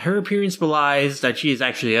 but her appearance belies that she is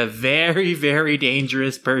actually a very, very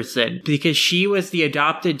dangerous person, because she was the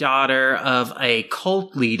adopted daughter of a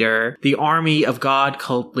cult leader, the Army of God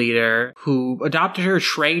cult leader, who adopted her,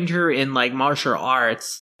 trained her in martial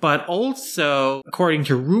arts, but also, according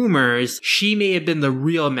to rumors, she may have been the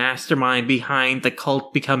real mastermind behind the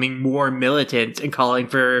cult becoming more militant and calling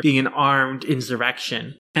for being an armed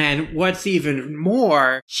insurrection. And what's even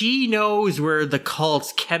more, she knows where the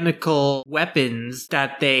cult's chemical weapons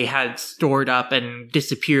that they had stored up and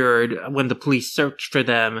disappeared when the police searched for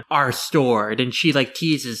them are stored. And she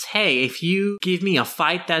teases, hey, if you give me a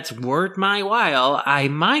fight that's worth my while, I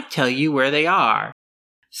might tell you where they are.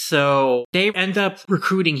 So they end up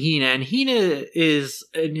recruiting Hina, and Hina is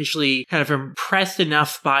initially kind of impressed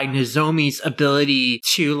enough by Nozomi's ability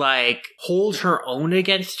to hold her own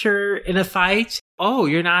against her in a fight. Oh,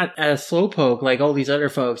 you're not a slowpoke like all these other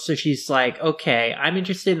folks. So she's okay, I'm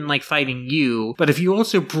interested in fighting you, but if you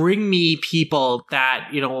also bring me people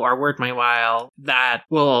that, are worth my while, that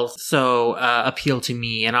will also appeal to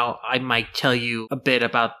me, and I might tell you a bit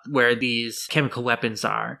about where these chemical weapons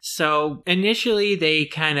are. So initially they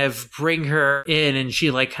kind of bring her in, and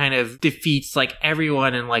she kind of defeats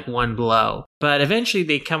everyone in one blow. But eventually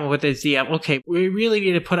they come up with this idea, okay, we really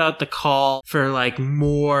need to put out the call for like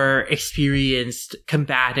more experienced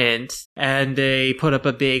combatants. And they put up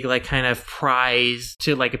a big like kind of prize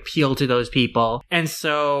to like appeal to those people. And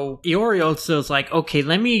so Iori also is like, okay,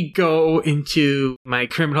 let me go into my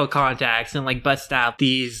criminal contacts and like bust out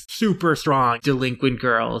these super strong delinquent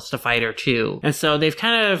girls to fight her too. And so they've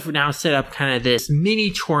kind of now set up kind of this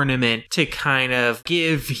mini tournament to kind of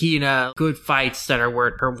give Hina good fights that are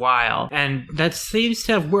worth her while. And that seems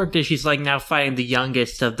to have worked as she's like now fighting the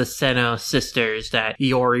youngest of the Seno sisters that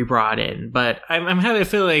Iori brought in. But I'm having a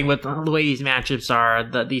feeling with the way these matchups are,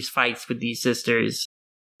 that these fights with these sisters,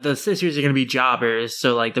 the sisters are going to be jobbers,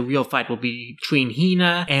 so like the real fight will be between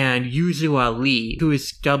Hina and Yuzua Lee, who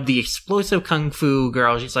is dubbed the explosive kung fu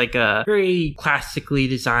girl. She's like a very classically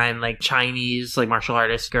designed like Chinese like martial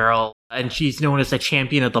artist girl. And she's known as the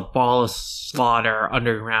champion of the Ball of Slaughter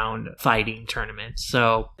underground fighting tournament.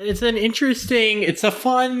 So it's a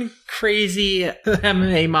fun, crazy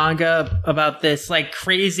MMA manga about this like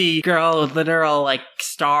crazy girl with literal like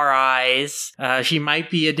star eyes. She might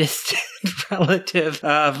be a distant relative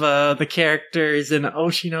of the characters in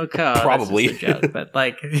Oshinoko. Probably. That's just a joke, but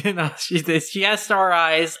like, you know, she has star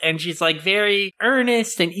eyes and she's like very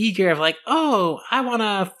earnest and eager of like, oh, I want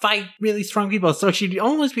to fight really strong people. So she'd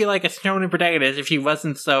almost be like a shonen protagonist if she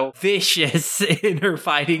wasn't so vicious in her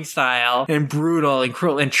fighting style and brutal and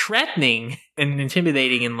cruel and threatening and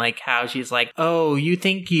intimidating, and like how she's like, oh, you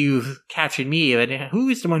think you've captured me, but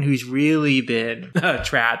who's the one who's really been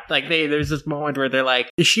trapped? Like there's this moment where they're like,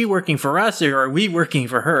 is she working for us or are we working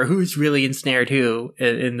for her? Who's really ensnared who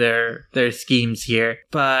in their schemes here?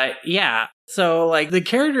 But yeah. So, like, the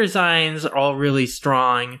character designs are all really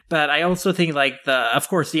strong, but I also think, like, of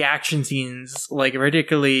course, the action scenes, like,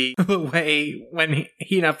 particularly the way when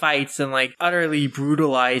Hina fights and, like, utterly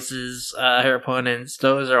brutalizes her opponents,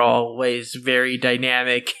 those are always very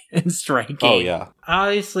dynamic and striking. Oh, yeah.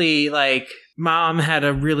 Obviously, like, Mom had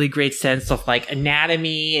a really great sense of like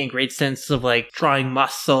anatomy and great sense of like drawing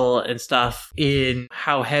muscle and stuff in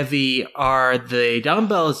how heavy are the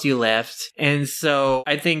dumbbells you lift. And so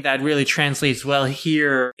I think that really translates well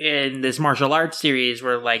here in this martial arts series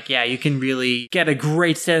where like, yeah, you can really get a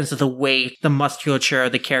great sense of the weight, the musculature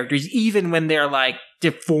of the characters, even when they're like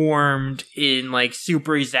deformed in like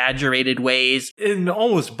super exaggerated ways, in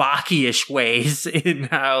almost Baki-ish ways, in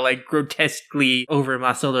how like grotesquely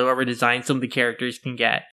over-muscled or over-designed some of the characters can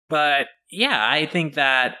get. But yeah, I think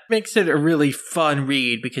that makes it a really fun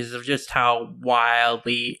read because of just how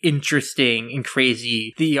wildly interesting and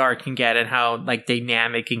crazy the art can get and how like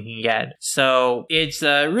dynamic it can get. So it's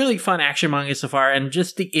a really fun action manga so far, and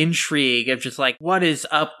just the intrigue of just like what is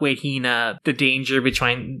up with Hina, the danger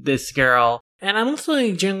between this girl. And I'm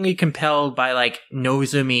also generally compelled by, like,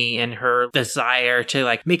 Nozomi and her desire to,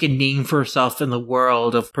 like, make a name for herself in the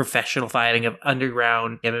world of professional fighting, of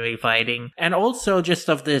underground MMA fighting. And also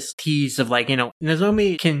just of this tease of, like, you know,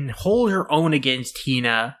 Nozomi can hold her own against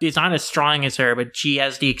Hina. She's not as strong as her, but she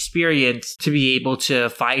has the experience to be able to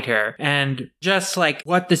fight her. And just, like,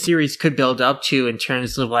 what the series could build up to in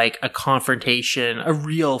terms of, like, a confrontation, a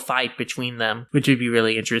real fight between them, which would be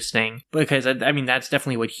really interesting. Because, I mean, that's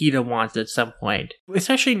definitely what Hina wants at some point.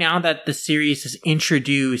 Especially now that the series has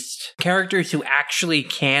introduced characters who actually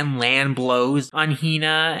can land blows on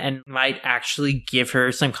Hina and might actually give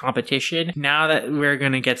her some competition. Now that we're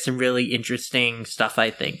going to get some really interesting stuff,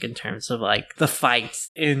 I think, in terms of like the fights,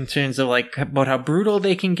 in terms of like about how brutal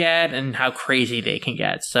they can get and how crazy they can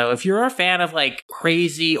get. So if you're a fan of like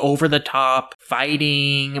crazy, over the top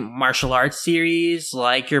fighting martial arts series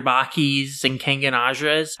like your Bakis and Kengan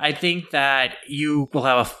Ajras, I think that you will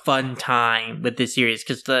have a fun time with this series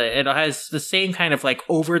because it has the same kind of like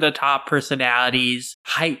over the top personalities,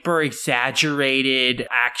 hyper exaggerated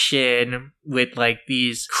action with like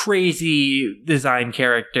these crazy design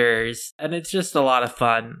characters, and it's just a lot of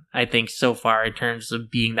fun, I think, so far in terms of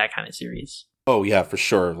being that kind of series. Oh yeah, for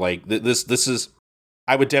sure. Like this is,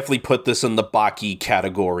 I would definitely put this in the Baki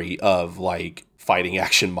category of like fighting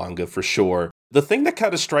action manga for sure. The thing that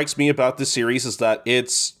kind of strikes me about this series is that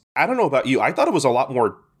I don't know about you, I thought it was a lot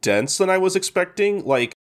more dense than I was expecting,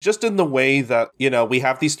 like just in the way that, you know, we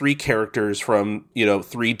have these three characters from, you know,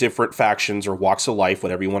 three different factions or walks of life,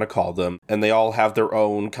 whatever you want to call them, and they all have their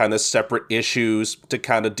own kind of separate issues to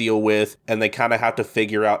kind of deal with, and they kind of have to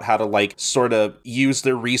figure out how to like sort of use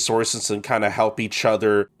their resources and kind of help each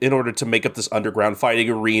other in order to make up this underground fighting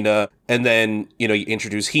arena. And then, you know, you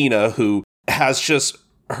introduce Hina, who has just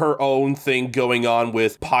her own thing going on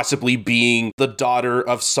with possibly being the daughter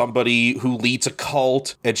of somebody who leads a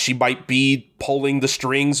cult, and she might be pulling the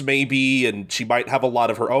strings maybe, and she might have a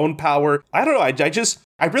lot of her own power. I don't know.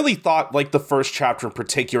 I really thought, like, the first chapter in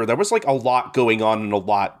particular, there was, like, a lot going on and a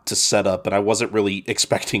lot to set up, and I wasn't really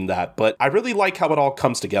expecting that. But I really like how it all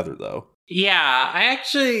comes together, though. Yeah,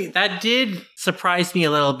 that did surprise me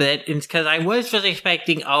a little bit, because I was just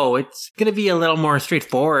expecting, it's going to be a little more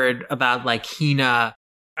straightforward about, like, Hina.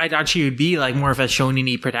 I thought she would be, like, more of a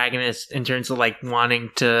shonen-y protagonist in terms of, like, wanting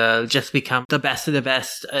to just become the best of the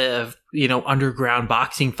best of, underground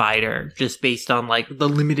boxing fighter, just based on, like, the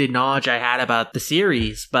limited knowledge I had about the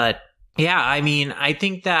series. But yeah, I mean, I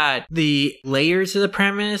think that the layers of the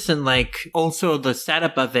premise and, like, also the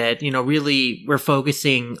setup of it, really we're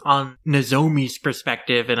focusing on Nozomi's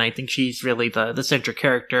perspective, and I think she's really the central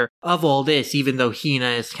character of all this, even though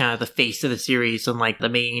Hina is kind of the face of the series and, like, the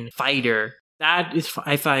main fighter. That is,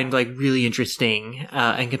 I find, like, really interesting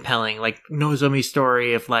and compelling. Like, Nozomi's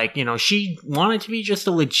story of, like, she wanted to be just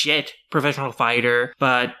a legit professional fighter,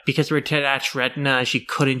 but because of her detached retina, she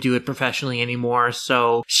couldn't do it professionally anymore.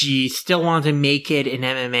 So she still wanted to make it in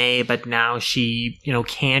MMA, but now she,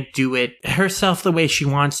 can't do it herself the way she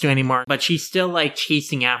wants to anymore. But she's still, like,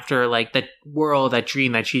 chasing after, like, that world, that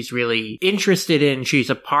dream that she's really interested in. She's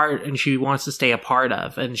a part, and she wants to stay a part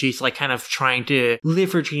of. And she's, like, kind of trying to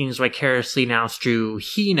live her dreams vicariously now through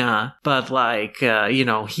Hina. But, like,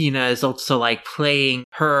 Hina is also, like, playing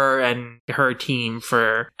her and her team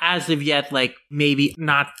for, as of yet, like, maybe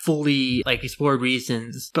not fully, like, explored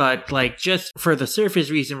reasons, but, like, just for the surface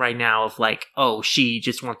reason right now of, like, she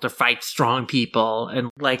just wants to fight strong people and,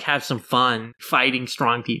 like, have some fun fighting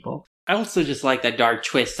strong people. I also just like that dark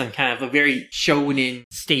twist on kind of a very shonen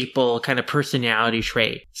staple kind of personality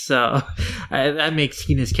trait. So that makes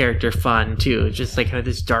Hina's character fun too. Just like kind of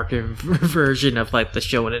this darker version of like the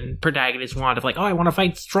shonen protagonist want of like, I want to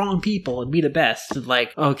fight strong people and be the best. And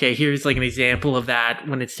like, okay, here's like an example of that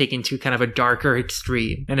when it's taken to kind of a darker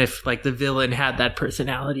extreme. And if like the villain had that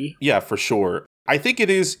personality. Yeah, for sure. I think it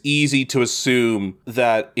is easy to assume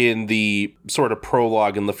that in the sort of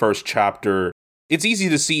prologue in the first chapter, it's easy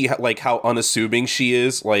to see like how unassuming she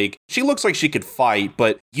is. Like, she looks like she could fight,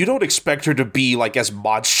 but you don't expect her to be like as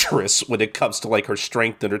monstrous when it comes to like her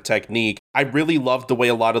strength and her technique. I really love the way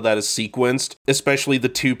a lot of that is sequenced, especially the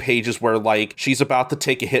 2 pages where like she's about to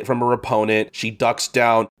take a hit from her opponent. She ducks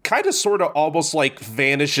down, kind of sort of almost like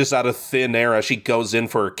vanishes out of thin air as she goes in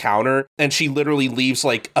for a counter. And she literally leaves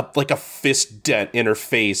like a fist dent in her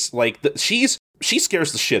face. Like she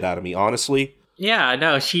scares the shit out of me, honestly. Yeah,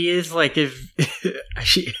 no, she is like, he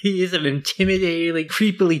is an intimidatingly,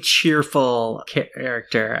 creepily cheerful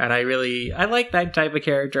character, and I like that type of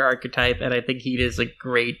character archetype, and I think he is a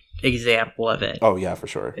great example of it. Oh, yeah, for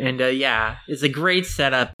sure. And yeah, it's a great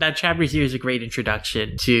setup. That chapter series is a great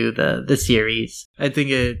introduction to the series. I think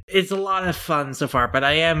it's a lot of fun so far, but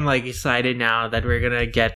I am like excited now that we're gonna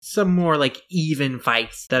get some more like even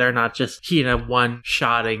fights that are not just Hina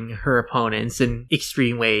one-shotting her opponents in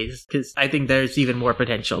extreme ways, because I think there's even more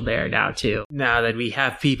potential there now too, now that we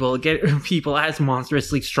have people as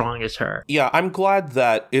monstrously strong as her. Yeah, I'm glad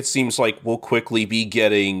that it seems like we'll quickly be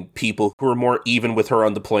getting people who are more even with her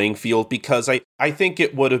on the playing field, because I think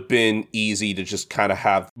it would have been easy to just kind of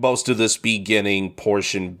have most of this beginning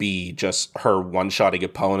portion be just her one-shotting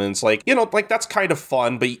opponents. Like, like that's kind of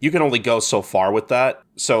fun, but you can only go so far with that.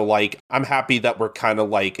 So like, I'm happy that we're kind of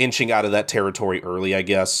like inching out of that territory early, I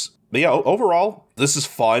guess. But yeah, overall, this is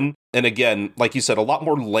fun. And again, like you said, a lot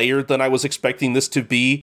more layered than I was expecting this to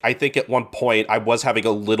be. I think at one point I was having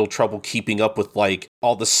a little trouble keeping up with like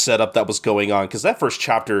all the setup that was going on, because that first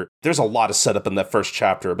chapter, there's a lot of setup in that first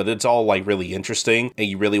chapter, but it's all like really interesting and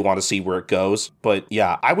you really want to see where it goes. But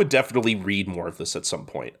yeah, I would definitely read more of this at some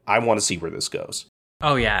point. I want to see where this goes.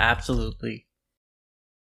 Oh yeah, absolutely.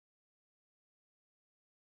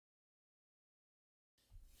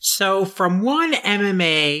 So from one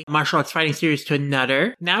MMA martial arts fighting series to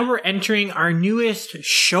another, now we're entering our newest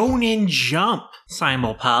Shonen Jump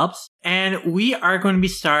Simulpubs, and we are going to be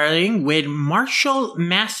starting with Martial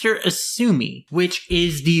Master Asumi, which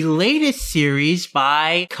is the latest series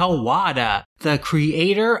by Kawada, the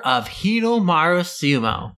creator of Hitomaru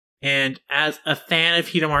Sumo. And as a fan of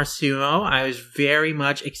Hitomaru Sumo, I was very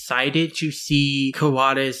much excited to see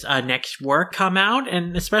Kawada's next work come out,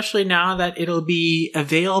 and especially now that it'll be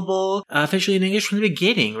available officially in English from the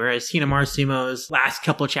beginning, whereas Hitomaru Sumo's last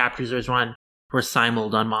couple of chapters was run were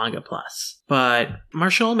simuled on Manga Plus. But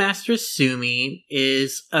Martial Master Sumi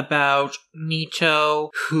is about Nito,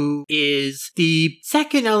 who is the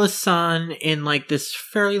second eldest son in like this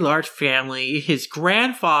fairly large family. His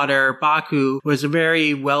grandfather, Baku, was a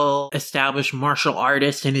very well-established martial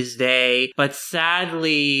artist in his day, but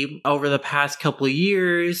sadly, over the past couple of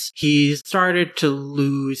years, he's started to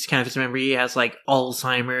lose kind of his memory. He has like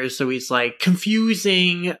Alzheimer's, so he's like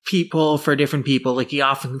confusing people for different people. Like he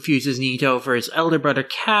often confuses Nito for his elder brother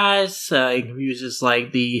Kaz, he confuses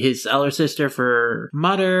like his elder sister for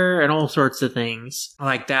Mother, and all sorts of things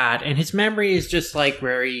like that. And his memory is just like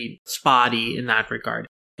very spotty in that regard,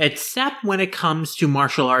 except when it comes to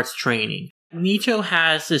martial arts training. Nito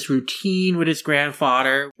has this routine with his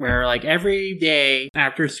grandfather where like every day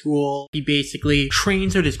after school, he basically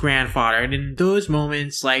trains with his grandfather. And in those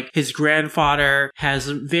moments, like his grandfather has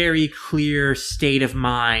a very clear state of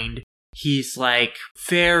mind. He's like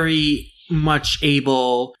very much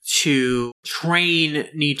able to train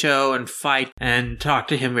Nito and fight and talk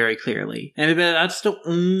to him very clearly. And that's the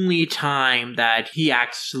only time that he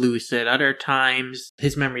acts lucid. Other times,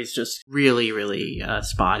 his memory is just really, really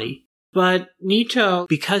spotty. But Nito,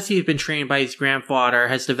 because he's been trained by his grandfather,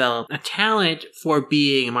 has developed a talent for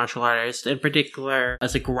being a martial artist, in particular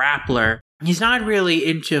as a grappler. He's not really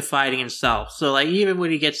into fighting himself. So like even when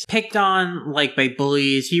he gets picked on like by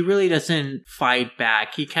bullies, he really doesn't fight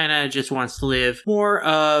back. He kind of just wants to live more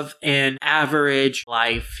of an average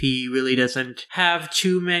life. He really doesn't have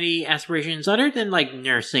too many aspirations other than like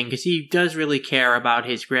nursing, because he does really care about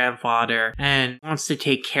his grandfather and wants to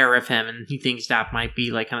take care of him, and he thinks that might be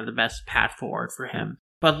like kind of the best path forward for him.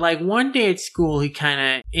 But like one day at school, he kind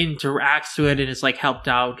of interacts with and is like helped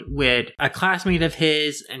out with a classmate of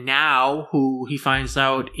his now, who he finds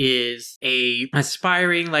out is a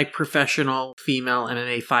aspiring like professional female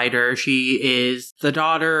MMA fighter. She is the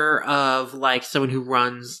daughter of like someone who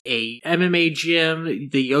runs a MMA gym,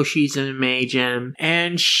 the Yoshi's MMA gym,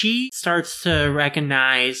 and she starts to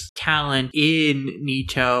recognize talent in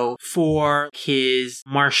Nito for his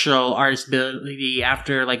martial arts ability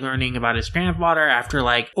after like learning about his grandfather, after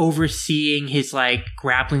like overseeing his like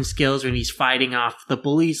grappling skills when he's fighting off the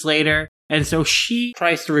bullies later. And so she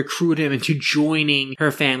tries to recruit him into joining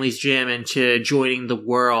her family's gym and to joining the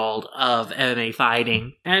world of MMA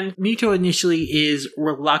fighting. And Nito initially is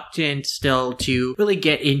reluctant still to really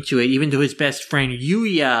get into it, even though his best friend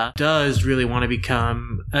Yuya does really want to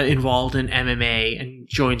become involved in MMA and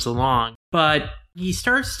joins along. But he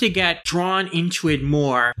starts to get drawn into it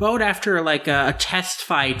more, about after like a test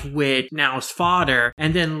fight with Nao's father,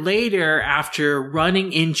 and then later after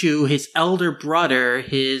running into his elder brother,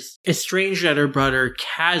 his estranged elder brother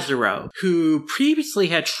Kazuro, who previously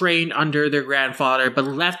had trained under their grandfather but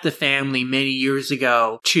left the family many years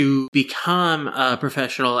ago to become a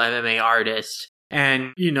professional MMA artist.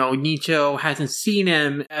 And, you know, Nito hasn't seen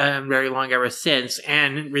him very long ever since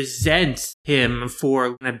and resents him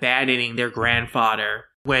for abandoning their grandfather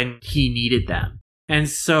when he needed them. And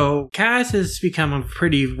so Kaz has become a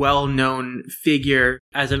pretty well-known figure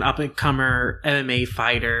as an up-and-comer MMA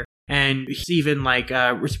fighter. And he's even like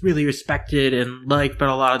really respected and liked by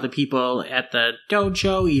a lot of the people at the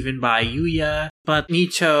dojo, even by Yuya. But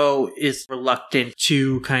Nito is reluctant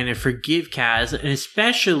to kind of forgive Kaz, and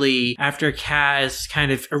especially after Kaz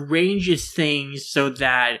kind of arranges things so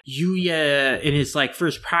that Yuya in his like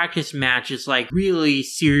first practice match is like really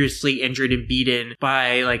seriously injured and beaten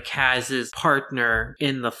by like Kaz's partner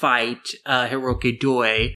in the fight, Hiroki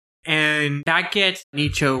Doi. And that gets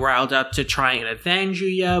Nito riled up to try and avenge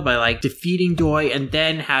Yuya by like defeating Doi and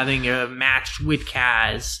then having a match with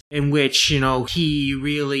Kaz in which, you know, he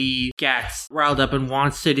really gets riled up and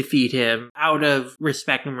wants to defeat him out of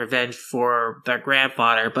respect and revenge for their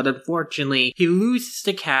grandfather. But unfortunately, he loses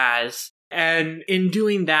to Kaz. And in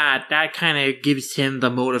doing that, that kind of gives him the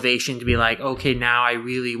motivation to be like, okay, now I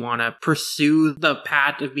really want to pursue the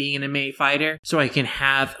path of being an MMA fighter so I can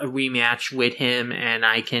have a rematch with him and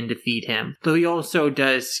I can defeat him. Though he also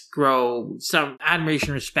does grow some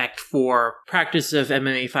admiration and respect for practice of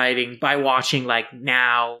MMA fighting by watching like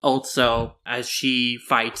now also as she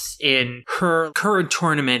fights in her current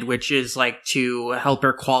tournament, which is like to help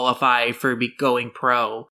her qualify for going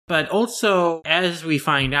pro. But also, as we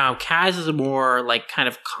find out, Kaz is a more, like, kind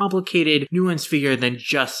of complicated, nuanced figure than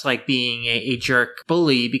just, like, being a jerk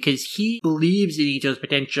bully, because he believes in Nito's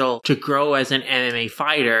potential to grow as an MMA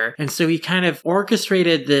fighter, and so he kind of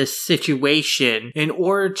orchestrated this situation in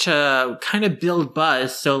order to kind of build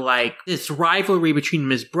buzz, so, like, this rivalry between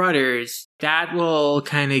his brothers that will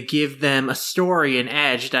kind of give them a story, an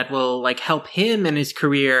edge that will like help him in his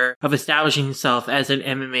career of establishing himself as an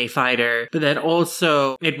MMA fighter. But then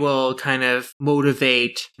also it will kind of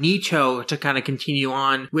motivate Nito to kind of continue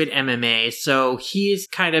on with MMA. So he's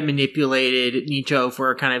kind of manipulated Nito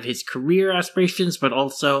for kind of his career aspirations, but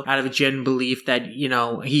also out of a genuine belief that, you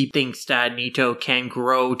know, he thinks that Nito can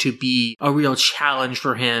grow to be a real challenge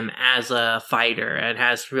for him as a fighter and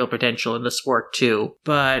has real potential in the sport too.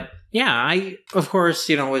 But yeah, I, of course,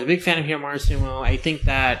 you know, was a big fan of Hiromaru Sumo. I think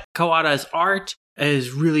that Kawada's art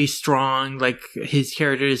is really strong, like his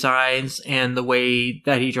character designs and the way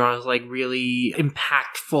that he draws like really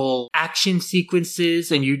impactful action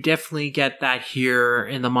sequences. And you definitely get that here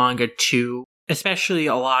in the manga too. Especially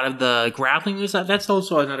a lot of the grappling moves. That's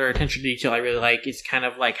also another attention to detail I really like. Is kind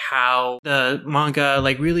of like how the manga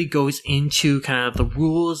like really goes into kind of the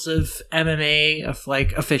rules of MMA, of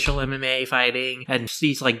like official MMA fighting, and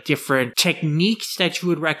these like different techniques that you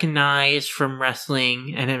would recognize from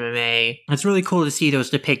wrestling and MMA. It's really cool to see those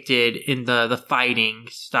depicted in the fighting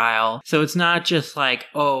style. So it's not just like,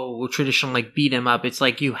 oh, traditional like beat 'em up. It's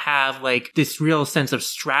like you have like this real sense of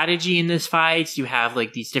strategy in this fights. You have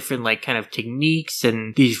like these different like kind of techniques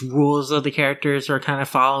and these rules that the characters are kind of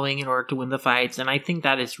following in order to win the fights. And I think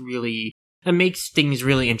that is really, that makes things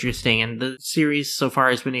really interesting. And the series so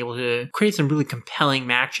far has been able to create some really compelling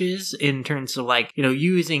matches in terms of like, you know,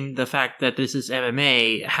 using the fact that this is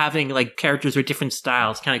MMA, having like characters with different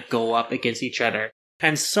styles kind of go up against each other.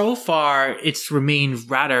 And so far, it's remained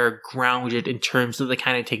rather grounded in terms of the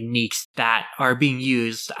kind of techniques that are being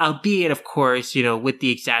used, albeit, of course, you know, with the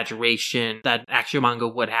exaggeration that actual manga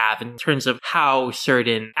would have in terms of how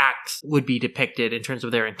certain acts would be depicted in terms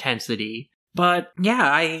of their intensity. But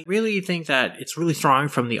yeah, I really think that it's really strong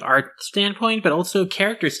from the art standpoint, but also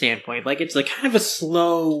character standpoint. Like it's like kind of a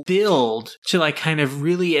slow build to like kind of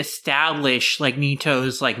really establish like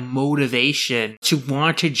Nito's like motivation to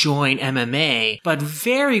want to join MMA. But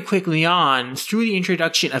very quickly on, through the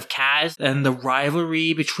introduction of Kaz and the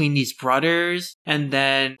rivalry between these brothers, and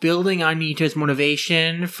then building on Nito's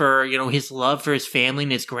motivation for, you know, his love for his family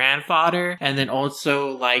and his grandfather, and then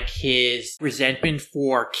also like his resentment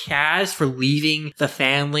for Kaz for leaving the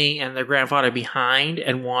family and their grandfather behind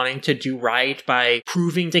and wanting to do right by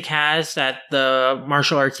proving to Kaz that the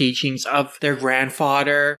martial arts teachings of their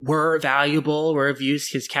grandfather were valuable, were of use,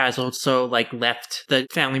 because Kaz also like left the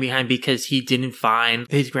family behind because he didn't find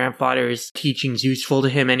his grandfather's teachings useful to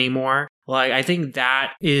him anymore. Like, I think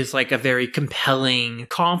that is like a very compelling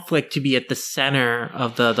conflict to be at the center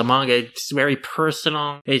of the manga. It's very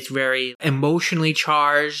personal. It's very emotionally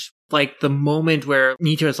charged. Like the moment where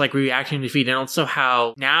Nito is like reacting to defeat, and also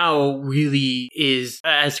how now really is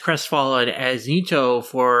as crestfallen as Nito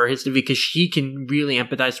for his defeat, because she can really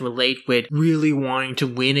empathize and relate with really wanting to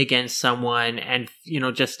win against someone, and, you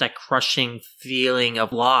know, just that crushing feeling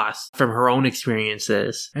of loss from her own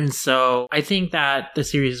experiences. And so I think that the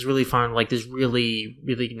series is really fun, like this really,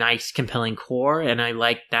 really nice, compelling core, and I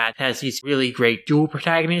like that it has these really great dual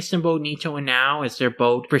protagonists in both Nito and Nao, as they're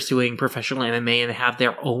both pursuing professional MMA and they have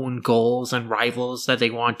their own goals and rivals that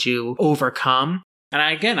they want to overcome.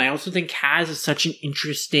 And I also think Kaz is such an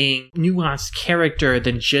interesting, nuanced character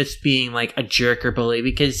than just being like a jerk or bully,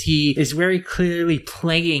 because he is very clearly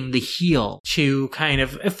playing the heel to kind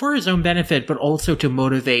of, for his own benefit, but also to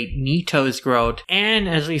motivate Nito's growth. And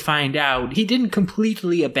as we find out, he didn't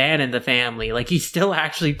completely abandon the family. Like, he still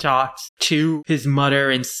actually talks to his mother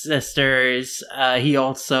and sisters. He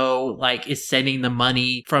also, like, is sending the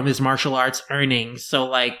money from his martial arts earnings. So,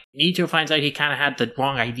 like, Nito finds out he kind of had the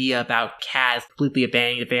wrong idea about Kaz completely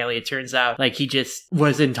abandoning the family. It turns out like he just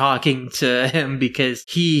wasn't talking to him because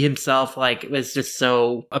he himself like was just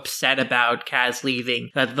so upset about Kaz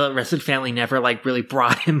leaving that the rest of the family never like really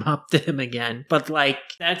brought him up to him again. But like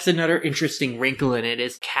that's another interesting wrinkle in it,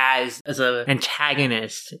 is Kaz as an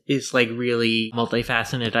antagonist is like really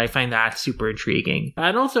multifaceted. I find that super intriguing.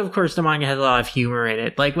 And also, of course, the manga has a lot of humor in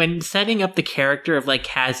it. Like when setting up the character of like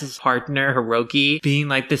Kaz's partner Hiroki being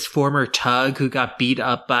like this former thug who got beat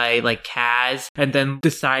up by like Kaz and then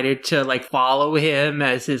decided to like follow him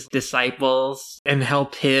as his disciples and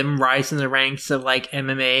help him rise in the ranks of like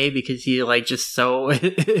MMA because he like just so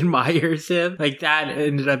admires him. Like that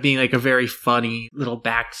ended up being like a very funny little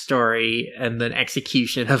backstory and then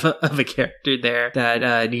execution of a character there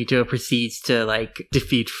that Nito proceeds to like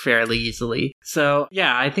defeat fairly easily. So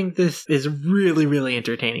yeah, I think this is really, really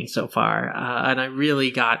entertaining so far. And I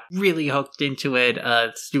really got really hooked into it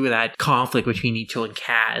through that conflict between Nito and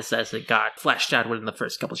Kaz as it got fleshed out within the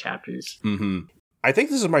first couple chapters. Mm-hmm. I think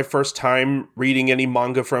this is my first time reading any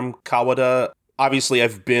manga from Kawada. obviously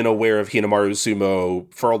I've been aware of Hinamaru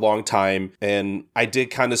Sumo for a long time, and I did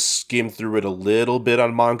kind of skim through it a little bit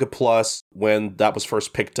on Manga Plus when that was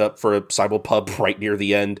first picked up for a Simulpub right near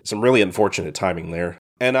the end. Some really unfortunate timing there.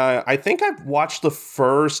 And I think I've watched the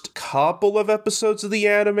first couple of episodes of the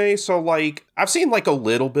anime, so, like, I've seen, like, a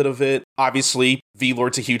little bit of it. Obviously,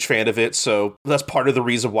 V-Lord's a huge fan of it, so that's part of the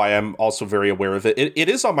reason why I'm also very aware of it. It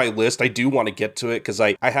is on my list. I do want to get to it, because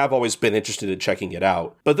I have always been interested in checking it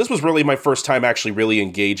out. But this was really my first time actually really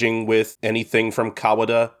engaging with anything from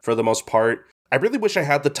Kawada, for the most part. I really wish I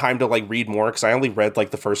had the time to, like, read more, because I only read,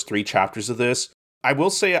 like, the first 3 chapters of this. I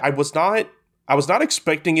will say I was not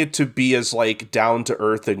expecting it to be as, like,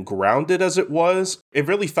 down-to-earth and grounded as it was. It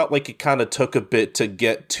really felt like it kind of took a bit to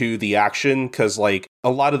get to the action, because, like, a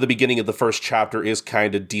lot of the beginning of the first chapter is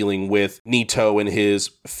kind of dealing with Nito and his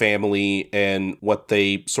family and what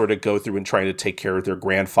they sort of go through in trying to take care of their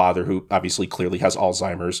grandfather, who obviously clearly has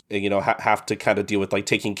Alzheimer's, and, you know, have to kind of deal with, like,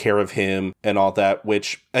 taking care of him and all that,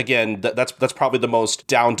 which, again, that's probably the most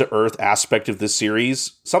down-to-earth aspect of this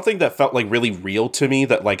series. Something that felt, like, really real to me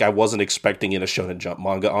that, like, I wasn't expecting in a Shonen Jump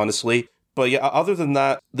manga, honestly. But yeah, other than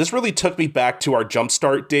that, this really took me back to our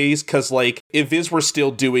Jumpstart days, because, like, if Viz were still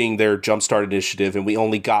doing their Jumpstart initiative and we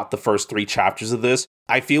only got the first 3 chapters of this,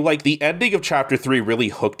 I feel like the ending of Chapter 3 really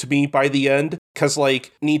hooked me by the end, because,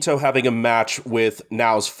 like, Nito having a match with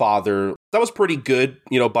Nao's father, that was pretty good,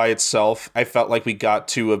 you know, by itself. I felt like we got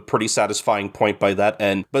to a pretty satisfying point by that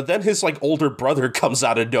end. But then his, like, older brother comes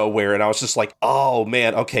out of nowhere, and I was just like, oh,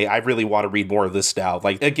 man, okay, I really want to read more of this now.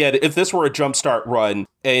 Like, again, if this were a Jumpstart run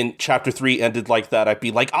and Chapter 3 ended like that, I'd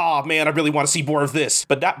be like, oh, man, I really want to see more of this.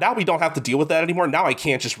 But now we don't have to deal with that anymore. Now I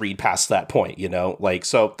can't just read past that point, you know? Like,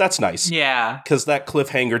 so that's nice. Yeah. Because that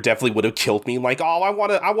cliffhanger definitely would have killed me. Like, oh, I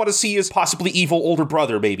want to see his possibly evil older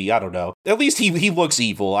brother, maybe. I don't know. At least he looks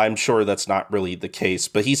evil. I'm sure that's not really the case,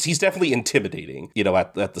 but he's definitely intimidating, you know,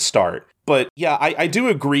 at the start. But yeah, I do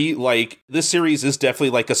agree, like, this series is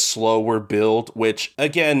definitely like a slower build, which,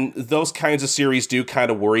 again, those kinds of series do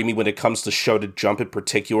kind of worry me when it comes to Shonen Jump in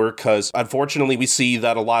particular, because unfortunately we see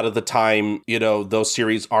that a lot of the time, you know, those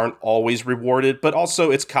series aren't always rewarded, but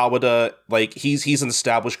also it's Kawada, like, he's an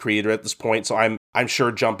established creator at this point, so I'm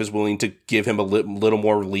sure Jump is willing to give him a little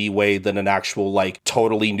more leeway than an actual, like,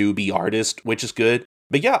 totally newbie artist, which is good.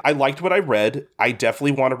 But yeah, I liked what I read. I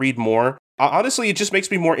definitely want to read more. Honestly, it just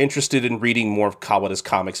makes me more interested in reading more of Kawada's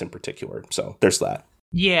comics in particular. So there's that.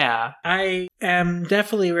 Yeah, I am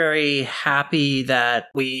definitely very happy that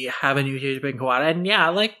we have a new series in Kawada. And yeah,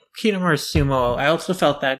 like Hinamaru Sumo, I also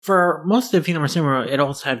felt that for most of Hinamaru Sumo, it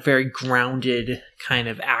also had very grounded kind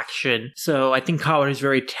of action. So I think Kawada is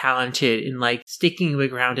very talented in, like, sticking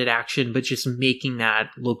with grounded action, but just making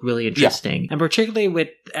that look really interesting. Yeah. And particularly with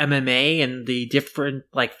MMA and the different,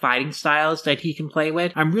 like, fighting styles that he can play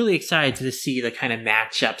with, I'm really excited to see the kind of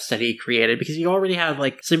matchups that he created, because he already had,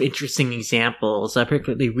 like, some interesting examples,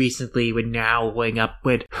 particularly recently with Now going up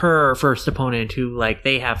with her first opponent, who, like,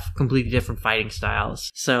 they have completely different fighting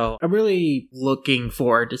styles. So I'm really looking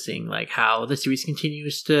forward to seeing, like, how the series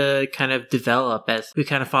continues to kind of develop as we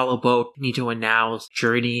kind of follow both Nito and Nao's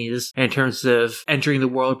journeys in terms of entering the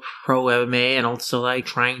world pro MMA and also, like,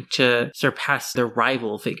 trying to surpass their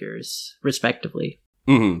rival figures, respectively.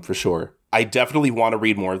 For sure. I definitely want to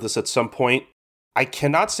read more of this at some point. I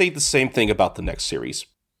cannot say the same thing about the next series.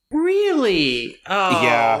 Really? Oh.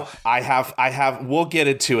 Yeah, I have, we'll get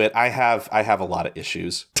into it. I have a lot of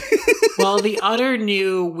issues. Well, the other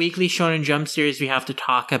new weekly Shonen Jump series we have to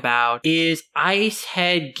talk about is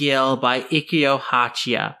Icehead Gil by Ikyo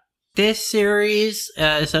Hachiya. This series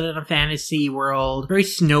is set in a fantasy world, very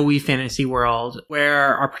snowy fantasy world,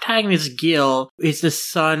 where our protagonist Gil is the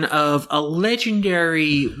son of a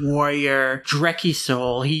legendary warrior,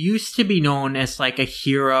 Drekisol. He used to be known as, like, a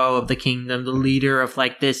hero of the kingdom, the leader of,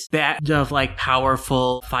 like, this band of, like,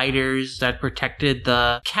 powerful fighters that protected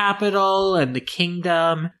the capital and the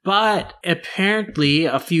kingdom. But apparently,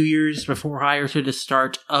 a few years prior to the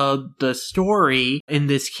start of the story in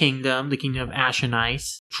this kingdom, the kingdom of Ash and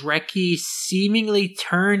Ice, Dreki seemingly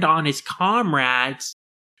turned on his comrades,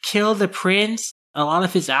 killed the prince, a lot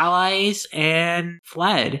of his allies, and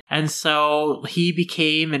fled. And so he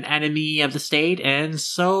became an enemy of the state, and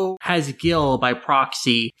so has Gil by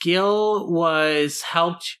proxy. Gil was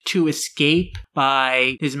helped to escape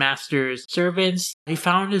by his master's servants. He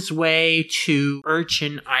found his way to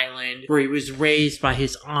Urchin Island, where he was raised by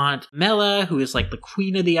his aunt Mela, who is, like, the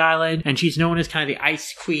queen of the island, and she's known as kind of the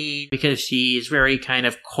ice queen because she's very kind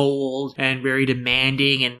of cold and very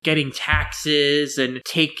demanding and getting taxes and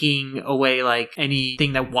taking away, like,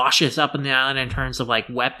 anything that washes up in the island in terms of, like,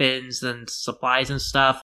 weapons and supplies and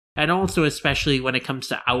stuff. And also, especially when it comes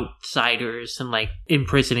to outsiders and like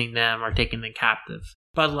imprisoning them or taking them captive.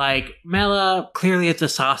 But like Mela clearly has a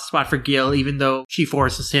soft spot for Gil, even though she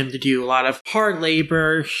forces him to do a lot of hard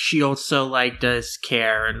labor. She also like does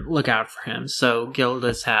care and look out for him. So Gil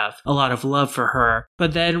does have a lot of love for her.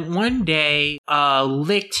 But then one day,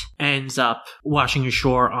 Licht ends up washing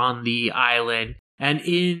ashore on the island. And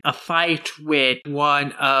in a fight with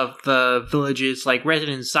one of the village's like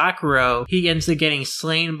resident Zakuro, he ends up getting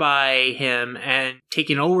slain by him and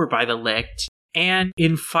taken over by the Licht. And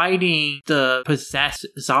in fighting the possessed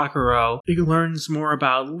Zakuro, he learns more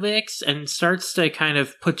about Lichts and starts to kind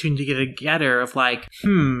of put two together of like,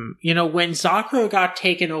 when Zakuro got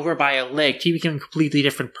taken over by a Licht, he became a completely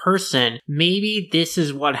different person. Maybe this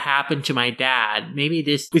is what happened to my dad. Maybe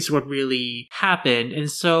this is what really happened. And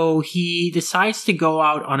so he decides to go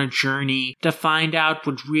out on a journey to find out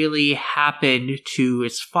what really happened to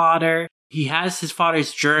his father. He has his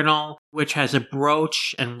father's journal, which has a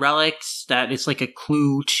brooch and relics that is like a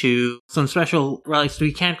clue to some special relics. So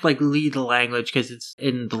he can't like read the language because it's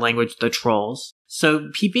in the language of the trolls. So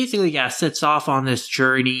he basically, sets off on this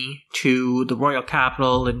journey to the royal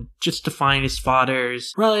capital and just to find his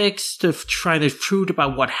father's relics, to try the truth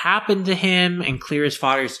about what happened to him and clear his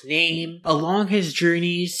father's name. Along his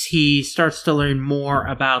journeys, he starts to learn more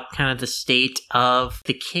about kind of the state of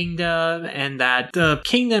the kingdom and that the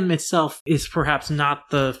kingdom itself is perhaps not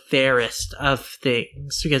the fairest of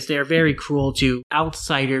things because they are very cruel to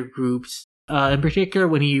outsider groups. In particular,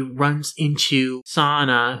 when he runs into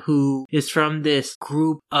Sana, who is from this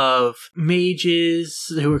group of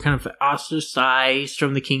mages who were kind of ostracized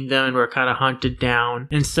from the kingdom and were kind of hunted down.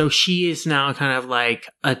 And so she is now kind of like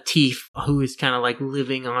a thief who is kind of like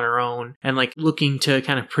living on her own and like looking to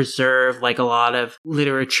kind of preserve like a lot of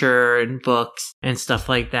literature and books and stuff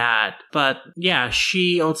like that. But yeah,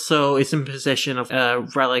 she also is in possession of a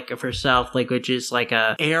relic of herself, like which is like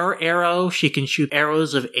a air arrow. She can shoot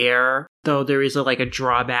arrows of air, though there is a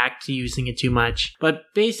drawback to using it too much. But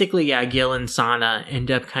basically, Gil and Sana end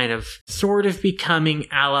up kind of sort of becoming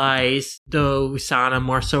allies, though Sana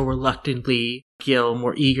more so reluctantly, Gil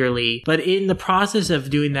more eagerly. But in the process of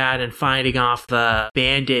doing that and fighting off the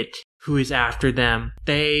bandit who is after them,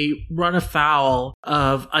 they run afoul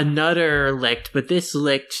of another Licht, but this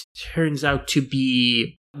Licht turns out to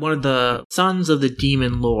be one of the sons of the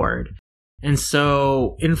Demon Lord. And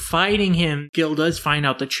so, in fighting him, Gil does find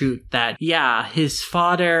out the truth that, his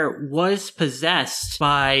father was possessed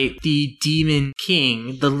by the Demon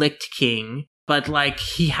King, the Licht King, but,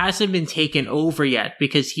 he hasn't been taken over yet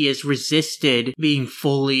because he has resisted being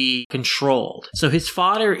fully controlled. So his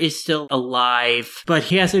father is still alive, but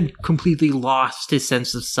he hasn't completely lost his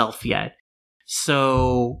sense of self yet.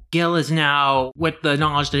 So Gil is now, with the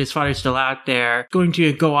knowledge that his father's still out there, going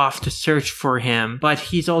to go off to search for him. But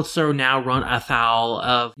he's also now run afoul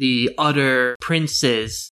of the other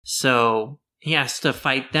princes. So he has to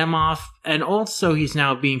fight them off. And also he's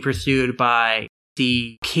now being pursued by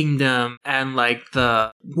the kingdom and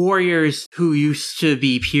the warriors who used to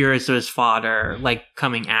be peers of his father,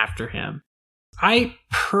 coming after him. I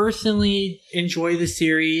personally enjoy the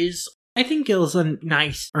series. I think Gil's a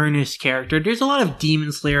nice, earnest character. There's a lot of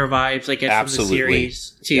Demon Slayer vibes, I guess, from the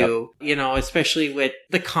series, too. Yep. Especially with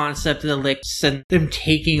the concept of the Lichts and them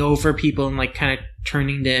taking over people and, kind of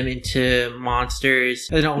turning them into monsters.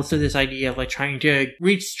 And also this idea of, trying to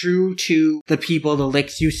reach through to the people the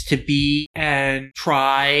Lichts used to be and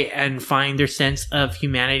try and find their sense of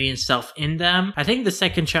humanity and self in them. I think the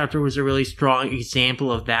second chapter was a really strong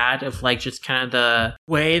example of that, of, just kind of the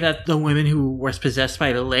way that the women who was possessed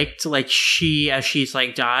by the Licht, as she's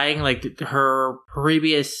dying, her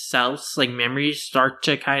previous selves, memories start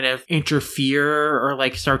to kind of interfere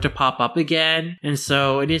or start to pop up again. And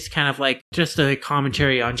so it is kind of just a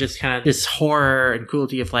commentary on just kind of this horror and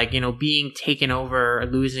cruelty of being taken over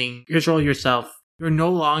and losing control of yourself. You're no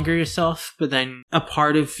longer yourself, but then a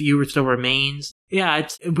part of you still remains. Yeah,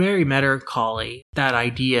 it's very melancholy, that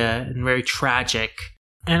idea, and very tragic.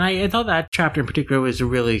 And I thought that chapter in particular was a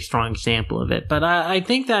really strong example of it. But I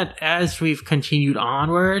think that as we've continued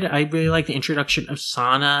onward, I really like the introduction of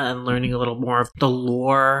Sana and learning a little more of the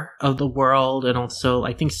lore of the world. And also,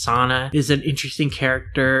 I think Sana is an interesting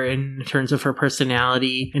character in terms of her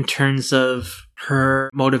personality, in terms of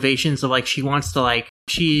her motivations of she wants to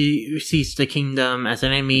she sees the kingdom as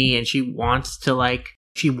an enemy and she wants to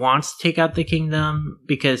she wants to take out the kingdom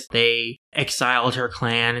because they exiled her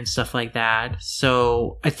clan and stuff like that.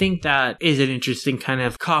 So I think that is an interesting kind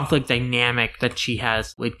of conflict dynamic that she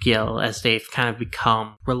has with Gil as they've kind of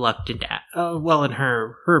become reluctant. Well, in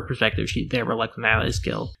her perspective, they're reluctant allies.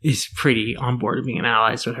 Gil is pretty on board with being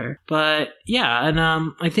allies with her. But yeah, and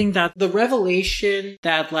I think that the revelation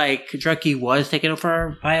that like Dreki was taken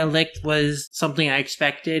over by a Licht was something I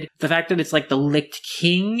expected. The fact that it's like the Licht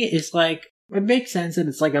King is like, it makes sense, and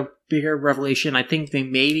it's like a bigger revelation. I think they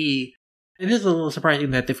maybe... It is a little surprising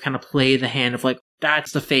that they've kind of played the hand of like,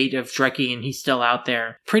 that's the fate of Dreki and he's still out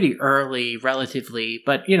there pretty early, relatively.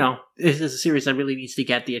 But, you know, this is a series that really needs to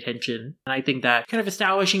get the attention. And I think that kind of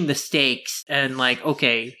establishing the stakes and like,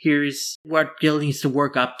 okay, here's what Gil needs to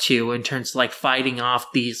work up to in terms of like fighting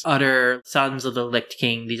off these other sons of the Licht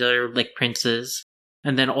King, these other Licht princes.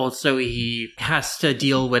 And then also he has to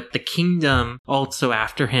deal with the kingdom also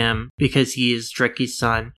after him because he is Dreki's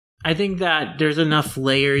son. I think that there's enough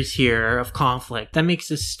layers here of conflict that makes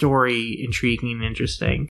this story intriguing and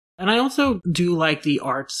interesting. And I also do like the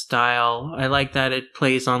art style. I like that it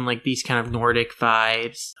plays on like these kind of Nordic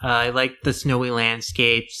vibes. I like the snowy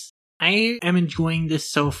landscapes. I am enjoying this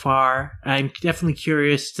so far. I'm definitely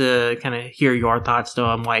curious to kind of hear your thoughts though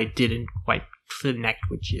on why it didn't quite connect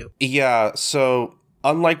with you. Yeah, so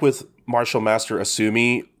unlike with Martial Master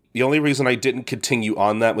Asumi, the only reason I didn't continue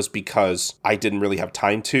on that was because I didn't really have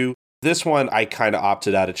time to. This one, I kind of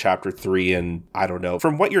opted out of chapter 3, and I don't know.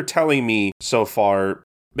 From what you're telling me so far,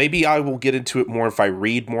 maybe I will get into it more if I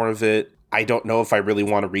read more of it. I don't know if I really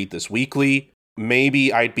want to read this weekly.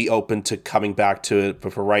 Maybe I'd be open to coming back to it,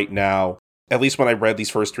 but for right now, at least when I read these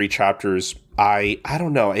first 3 chapters, I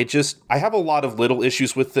don't know. I have a lot of little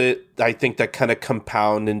issues with it. I think that kind of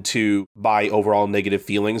compound into my overall negative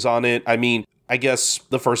feelings on it. I mean, I guess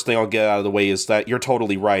the first thing I'll get out of the way is that you're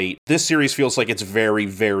totally right. This series feels like it's very,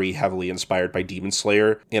 very heavily inspired by Demon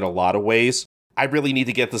Slayer in a lot of ways. I really need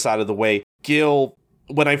to get this out of the way. Gil,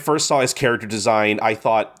 when I first saw his character design, I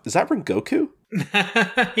thought, is that Rengoku?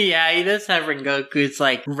 Yeah, he does have Rengoku's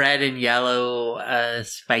like red and yellow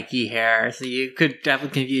spiky hair, so you could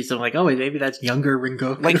definitely confuse him like, oh, maybe that's younger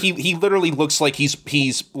Rengoku. Like he literally looks like he's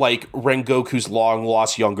like Rengoku's long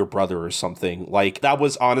lost younger brother or something. Like that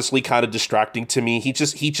was honestly kind of distracting to me. He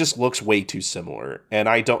just looks way too similar, and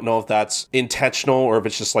I don't know if that's intentional or if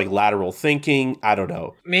it's just like lateral thinking. I don't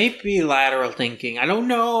know. Maybe lateral thinking. I don't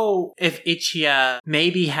know if Ichiya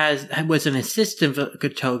maybe was an assistant of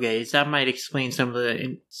Kotoge's. That might explain some of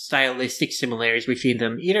the stylistic similarities between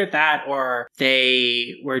them. Either that or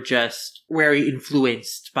they were just very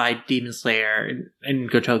influenced by Demon Slayer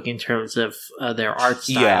and Kotoge in terms of their art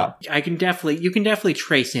style. Yeah. You can definitely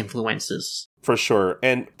trace influences. For sure.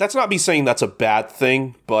 And that's not me saying that's a bad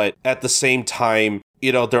thing, but at the same time,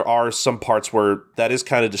 you know, there are some parts where that is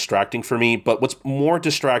kind of distracting for me. But what's more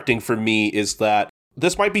distracting for me is that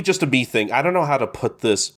this might be just a me thing. I don't know how to put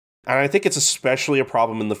this. And I think it's especially a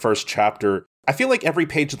problem in the first chapter. I feel like every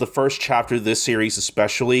page of the first chapter of this series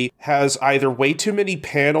especially has either way too many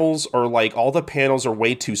panels or like all the panels are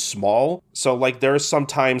way too small. So like there are some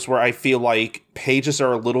times where I feel like pages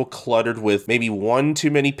are a little cluttered with maybe one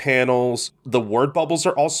too many panels. The word bubbles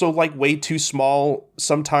are also like way too small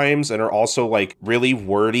sometimes and are also like really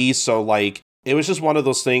wordy. So like it was just one of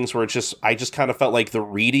those things where I just kind of felt like the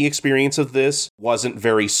reading experience of this wasn't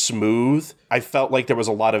very smooth. I felt like there was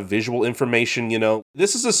a lot of visual information, you know.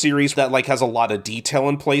 This is a series that like has a lot of detail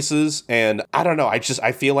in places, and I don't know, I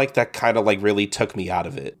feel like that kind of like really took me out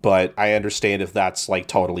of it. But I understand if that's like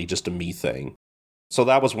totally just a me thing. So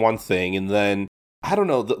that was one thing, and then I don't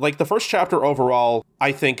know, like the first chapter overall,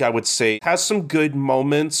 I think I would say has some good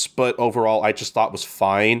moments, but overall I just thought was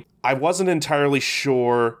fine. I wasn't entirely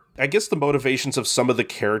sure. I guess the motivations of some of the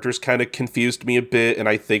characters kind of confused me a bit, and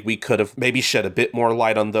I think we could have maybe shed a bit more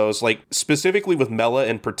light on those, like specifically with Mela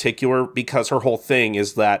in particular, because her whole thing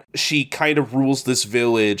is that she kind of rules this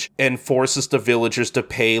village and forces the villagers to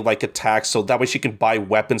pay like a tax so that way she can buy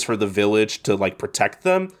weapons for the village to like protect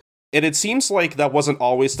them. And it seems like that wasn't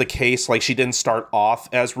always the case. Like, she didn't start off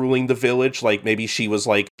as ruling the village. Like, maybe she was,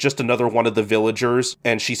 like, just another one of the villagers,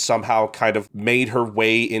 and she somehow kind of made her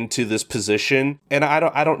way into this position. And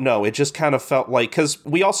I don't know. It just kind of felt like, because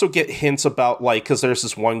we also get hints about, like, because there's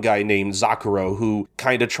this one guy named Zakuro who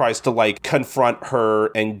kind of tries to, like, confront her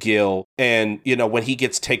and Gil. And, you know, when he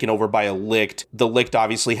gets taken over by a Licht, the Licht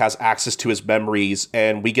obviously has access to his memories,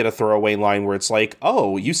 and we get a throwaway line where it's like,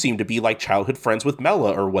 oh, you seem to be, like, childhood friends with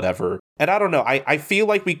Mela or whatever. And I don't know, I feel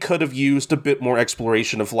like we could have used a bit more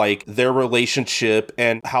exploration of like their relationship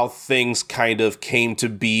and how things kind of came to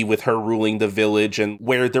be with her ruling the village and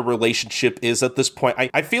where their relationship is at this point.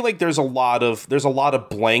 I feel like there's a lot of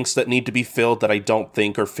blanks that need to be filled that I don't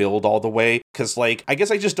think are filled all the way. Cause like, I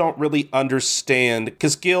guess I just don't really understand,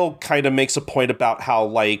 cause Gil kind of makes a point about how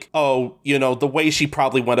like, oh, you know, the way she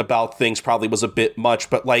probably went about things probably was a bit much,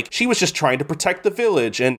 but like she was just trying to protect the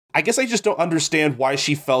village. And I guess I just don't understand why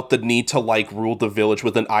she felt the need to like rule the village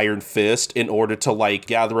with an iron fist in order to like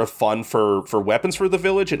gather a fund for weapons for the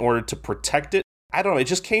village in order to protect it. I don't know, it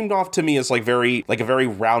just came off to me as like a very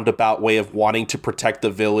roundabout way of wanting to protect the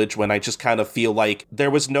village when I just kind of feel like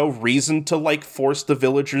there was no reason to like force the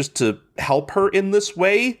villagers to help her in this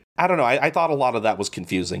way. I don't know, I thought a lot of that was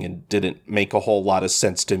confusing and didn't make a whole lot of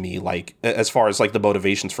sense to me, like as far as like the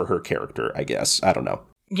motivations for her character, I guess. I don't know.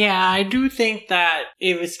 Yeah, I do think that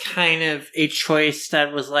it was kind of a choice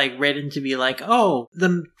that was like written to be like, oh,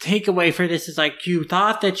 the takeaway for this is like you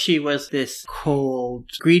thought that she was this cold,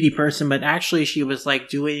 greedy person, but actually she was like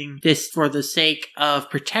doing this for the sake of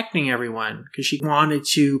protecting everyone because she wanted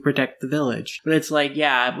to protect the village. But it's like,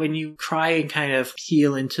 yeah, when you try and kind of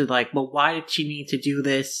peel into like, well, why did she need to do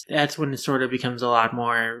this? That's when it sort of becomes a lot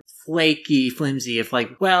more flaky, flimsy of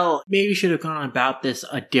like, well, maybe should have gone about this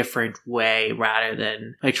a different way rather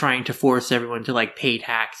than like trying to force everyone to like pay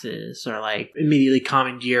taxes or like immediately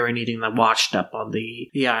commandeer anything that washed up on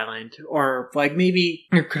the island. Or like maybe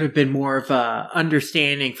there could have been more of a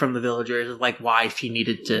understanding from the villagers of like why she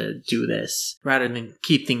needed to do this rather than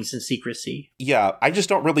keep things in secrecy. Yeah, I just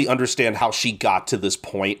don't really understand how she got to this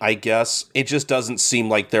point, I guess. It just doesn't seem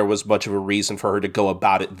like there was much of a reason for her to go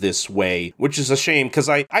about it this way, which is a shame because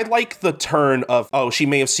I like the turn of, oh, she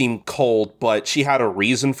may have seemed cold, but she had a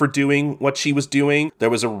reason for doing what she was doing.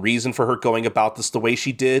 There was a reason for her going about this the way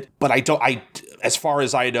she did, but as far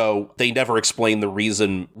as I know, they never explained the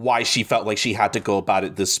reason why she felt like she had to go about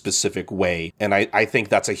it this specific way, and I think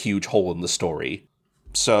that's a huge hole in the story.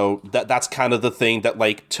 So that's kind of the thing that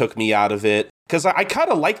like took me out of it. Because I kind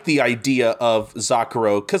of like the idea of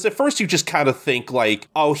Zakuro, because at first you just kind of think like,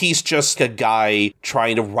 oh, he's just a guy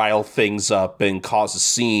trying to rile things up and cause a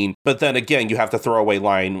scene. But then again, you have the throwaway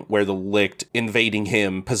line where the Licht invading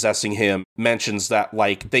him, possessing him, mentions that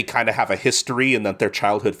like they kind of have a history and that they're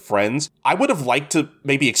childhood friends. I would have liked to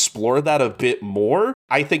maybe explore that a bit more.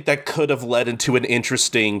 I think that could have led into an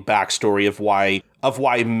interesting backstory of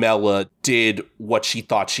why Mela did what she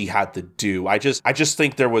thought she had to do. I just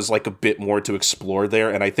think there was like a bit more to explore there,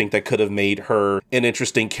 and I think that could have made her an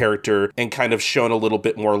interesting character and kind of shown a little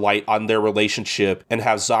bit more light on their relationship and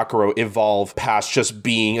have Zakuro evolve past just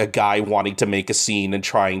being a guy wanting to make a scene and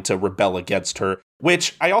trying to rebel against her.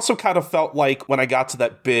 Which I also kind of felt like when I got to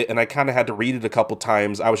that bit and I kind of had to read it a couple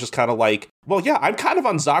times, I was just kind of like, well, yeah, I'm kind of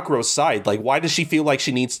on Zakuro's side. Like, why does she feel like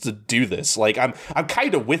she needs to do this? Like, I'm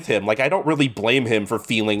kind of with him. Like, I don't really blame him for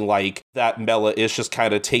feeling like that Mela is just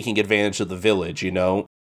kind of taking advantage of the village, you know?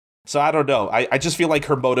 So I don't know. I just feel like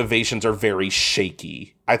her motivations are very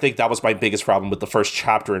shaky. I think that was my biggest problem with the first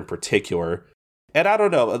chapter in particular. And I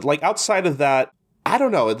don't know, like, outside of that, I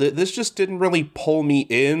don't know. This just didn't really pull me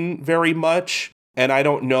in very much. And I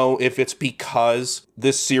don't know if it's because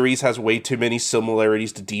this series has way too many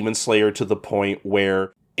similarities to Demon Slayer to the point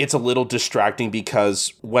where it's a little distracting,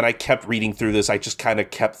 because when I kept reading through this, I just kind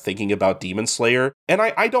of kept thinking about Demon Slayer. And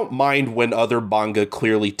I don't mind when other manga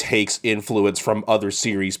clearly takes influence from other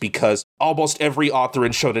series, because almost every author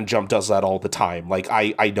in Shonen Jump does that all the time. Like,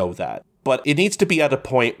 I know that. But it needs to be at a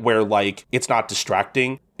point where, like, it's not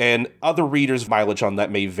distracting. And other readers' mileage on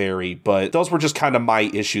that may vary, but those were just kind of my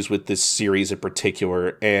issues with this series in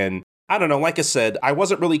particular. And I don't know, like I said, I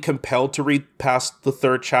wasn't really compelled to read past the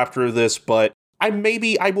third chapter of this, but I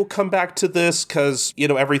will come back to this because, you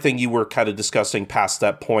know, everything you were kind of discussing past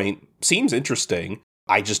that point seems interesting.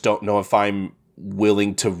 I just don't know if I'm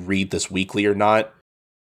willing to read this weekly or not.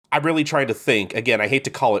 I'm really trying to think. Again, I hate to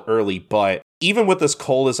call it early, but even with as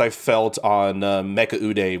cold as I felt on Mecha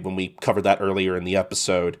Ude when we covered that earlier in the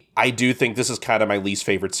episode, I do think this is kind of my least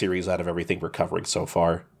favorite series out of everything we're covering so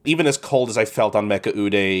far. Even as cold as I felt on Mecha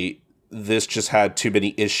Ude, this just had too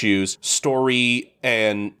many issues, story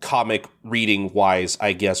and comic reading wise,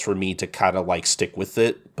 I guess, for me to kind of like stick with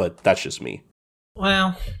it, but that's just me.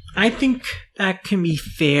 Well, I think that can be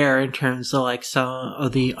fair in terms of like some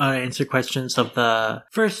of the unanswered questions of the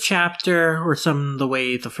first chapter or some of the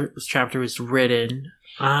way the first chapter was written.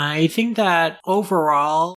 I think that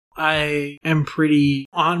overall, I am pretty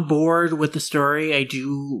on board with the story. I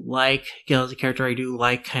do like Gil as a character. I do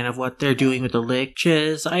like kind of what they're doing with the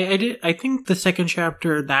liches. I think the second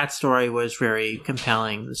chapter, that story was very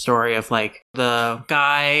compelling. The story of like the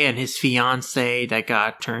guy and his fiance that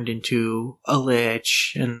got turned into a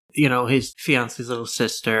lich, and his fiance's little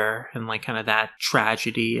sister, and like kind of that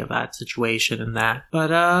tragedy of that situation and that.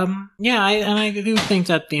 But I do think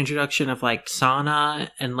that the introduction of like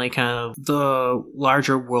Sana and like kind of the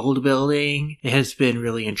larger world building has been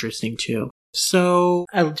really interesting too. So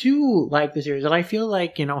I do like the series, and I feel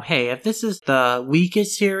like, hey, if this is the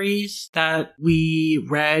weakest series that we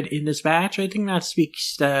read in this batch, I think that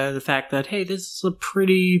speaks to the fact that, hey, this is a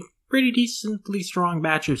pretty decently strong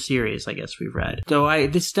batch of series, I guess we've read. Though I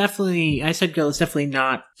said Gil is definitely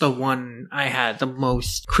not the one I had the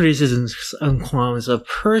most criticisms and qualms of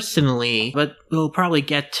personally, but we'll probably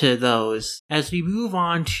get to those as we move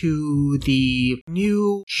on to the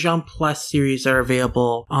new Jump Plus series that are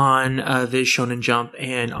available on Viz Shonen Jump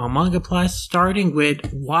and on Manga Plus, starting with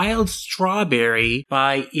Wild Strawberry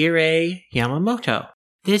by Ire Yamamoto.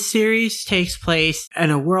 This series takes place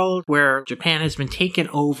in a world where Japan has been taken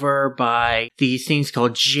over by these things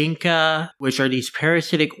called jinka, which are these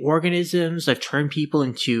parasitic organisms that turn people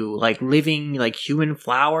into like living like human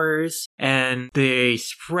flowers, and they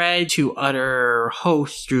spread to other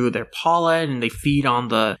hosts through their pollen, and they feed on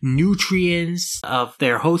the nutrients of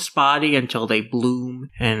their host body until they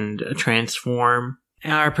bloom and transform.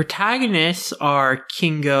 Our protagonists are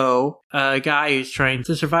Kingo, a guy who's trying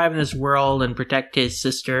to survive in this world and protect his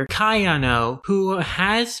sister, Kayano, who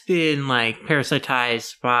has been,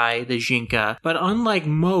 parasitized by the Jinka, but unlike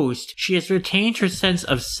most, she has retained her sense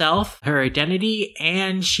of self, her identity,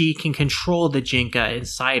 and she can control the Jinka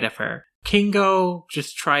inside of her. Kingo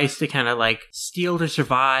just tries to kind of steal to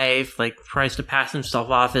survive, tries to pass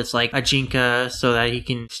himself off as a Jinka so that he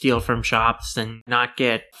can steal from shops and not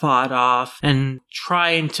get fought off, and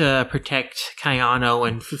trying to protect Kayano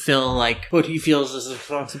and fulfill what he feels is a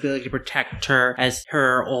responsibility to protect her as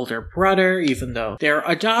her older brother, even though they're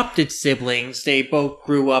adopted siblings. They both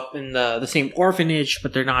grew up in the same orphanage,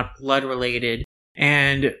 but they're not blood related.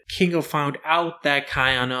 And Kingo found out that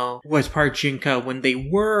Kayano was part Jinka when they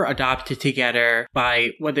were adopted together by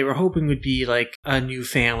what they were hoping would be a new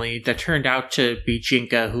family that turned out to be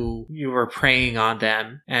Jinka who were preying on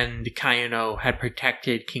them, and Kayano had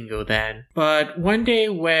protected Kingo then. But one day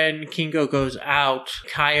when Kingo goes out,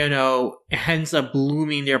 Kayano ends up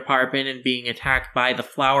blooming their apartment and being attacked by the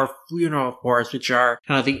Flower Funeral Force, which are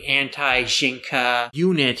kind of the anti-Jinka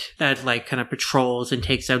unit that kind of patrols and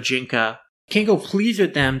takes out Jinka. Kingo pleads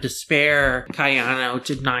with them to spare Kayano,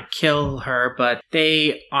 to not kill her, but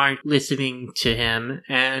they aren't listening to him,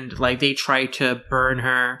 and they try to burn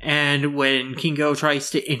her. And when Kingo tries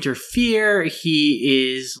to interfere,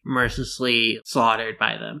 he is mercilessly slaughtered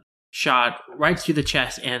by them. Shot right through the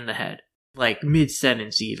chest and the head.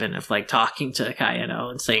 Mid-sentence even, of talking to Kayano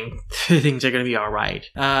and saying things are going to be alright.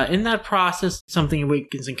 In that process, something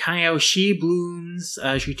awakens in Kayano. She blooms.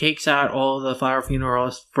 She takes out all the Flower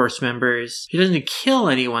Funeral Force members. She doesn't kill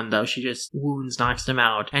anyone, though. She just wounds, knocks them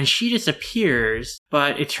out. And she disappears,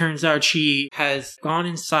 but it turns out she has gone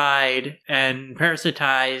inside and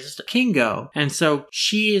parasitized Kingo. And so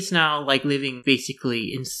she is now, living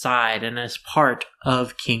basically inside and as part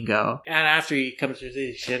of Kingo. And after he comes to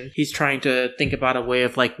the decision, he's trying to think about a way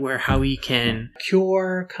of how he can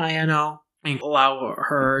cure Kayano and allow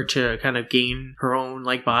her to kind of gain her own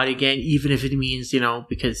body again, even if it means,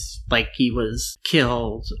 because he was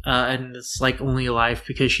killed and it's only alive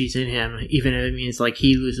because she's in him, even if it means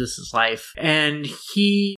he loses his life. And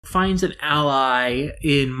he finds an ally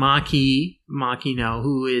in Makino,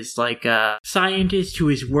 who is a scientist who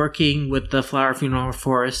is working with the Flower Funeral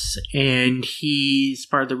Force, and he's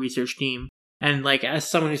part of the research team. And, as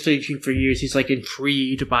someone who's studied Jin for years, he's,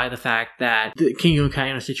 intrigued by the fact that the Kingo and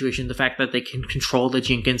Kayano situation, the fact that they can control the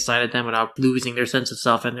Jinka inside of them without losing their sense of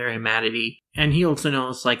self and their humanity. And he also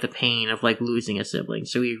knows, the pain of, losing a sibling.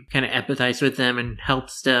 So he kind of empathizes with them and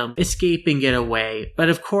helps them escape and get away. But,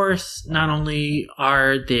 of course, not only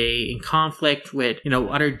are they in conflict with,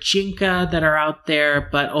 other Jinka that are out there,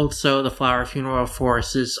 but also the Flower Funeral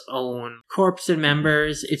Force's own corps and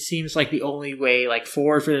members. It seems like the only way,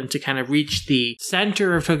 forward for them to kind of reach the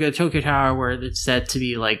center of Tokyo Tower, where it's said to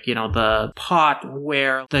be, the pot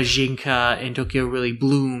where the Jinka in Tokyo really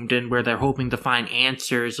bloomed, and where they're hoping to find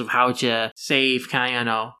answers of how to save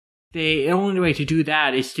Kayano. The only way to do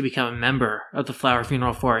that is to become a member of the Flower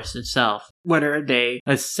Funeral Force itself. Whether they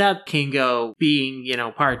accept Kingo being,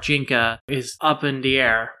 part Jinka is up in the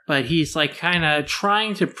air. But he's like kind of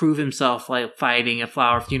trying to prove himself, like fighting a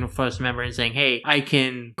Flower of the Universe member and saying, hey, I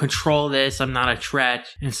can control this. I'm not a threat.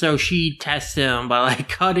 And so she tests him by like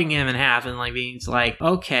cutting him in half and like being like,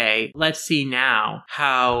 okay, let's see now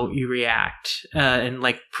how you react, and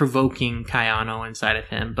like provoking Kayano inside of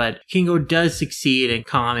him. But Kingo does succeed in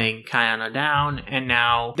calming Kayano down. And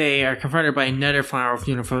now they are confronted by another Flower of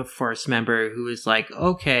the Universe member who is like,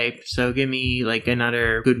 okay, so give me like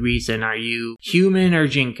another good reason. Are you human or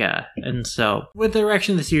Jinka? And so with the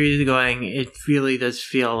direction the series is going, it really does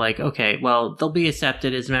feel like, okay, well, they'll be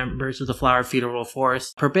accepted as members of the Flower Funeral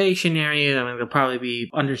Force. Probationary, I mean, they'll probably be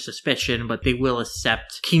under suspicion, but they will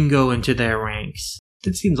accept Kingo into their ranks.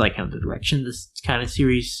 It seems like kind of the direction this kind of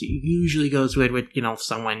series usually goes with, if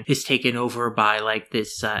someone is taken over by like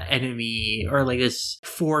this enemy or like this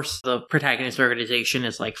force the protagonist organization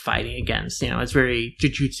is like fighting against. It's very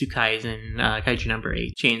Jujutsu Kaisen, Kaiju number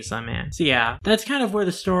 8, Chainsaw Man. So yeah, that's kind of where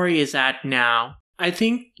the story is at now. I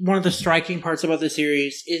think one of the striking parts about the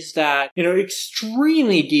series is that,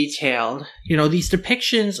 extremely detailed, these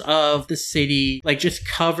depictions of the city, like just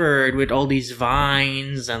covered with all these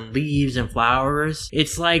vines and leaves and flowers.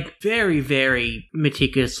 It's like very, very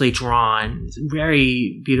meticulously drawn,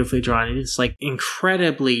 very beautifully drawn. It's like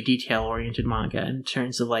incredibly detail-oriented manga in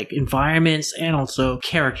terms of like environments and also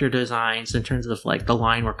character designs in terms of like the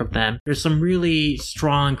line work of them. There's some really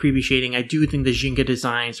strong creepy shading. I do think the Jinka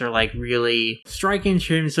designs are like really striking in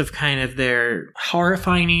terms of kind of their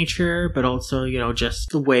horrifying nature, but also, just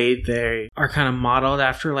the way they are kind of modeled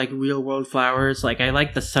after like real world flowers. Like I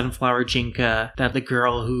like the sunflower Jinka that the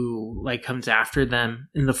girl who like comes after them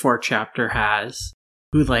in the 4th chapter has.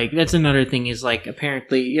 Who, like, that's another thing is, like,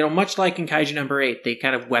 apparently, much like in Kaiju number 8, they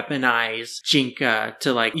kind of weaponize Jinka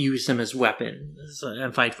to, like, use them as weapons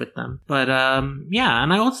and fight with them. But, yeah,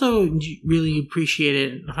 and I also really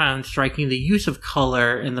appreciated and found striking the use of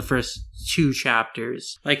color in the first 2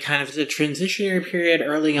 chapters. Like, kind of the transitionary period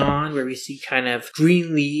early on where we see kind of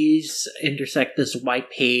green leaves intersect this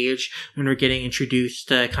white page when we're getting introduced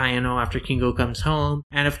to Kayano after Kingo comes home.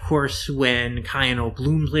 And, of course, when Kayano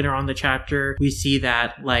blooms later on in the chapter, we see that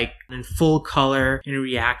like in full color in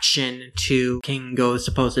reaction to Kingo's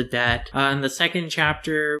supposed death. In the 2nd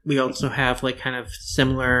chapter, we also have like kind of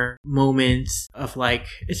similar moments of like,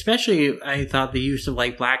 especially I thought the use of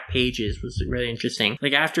like black pages was really interesting.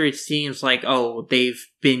 Like after it seems like, oh, they've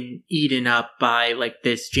been eaten up by like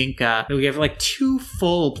this Jinka, we have like 2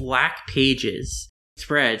 full black pages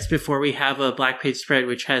spreads before we have a black page spread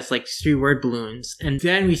which has like 3 word balloons, and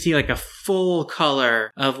then we see like a full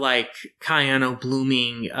color of like Kayano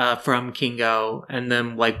blooming from Kingo and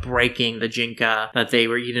them like breaking the Jinka that they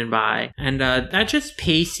were eaten by. And that just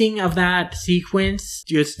pacing of that sequence,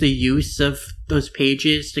 just the use of those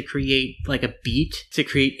pages to create like a beat, to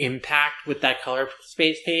create impact with that color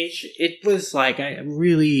space page, it was like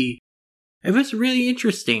it was really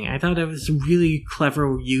interesting. I thought it was a really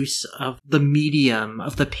clever use of the medium,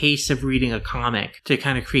 of the pace of reading a comic to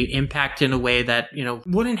kind of create impact in a way that,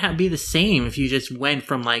 wouldn't be the same if you just went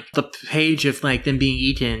from like the page of like them being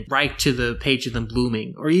eaten right to the page of them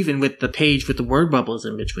blooming, or even with the page with the word bubbles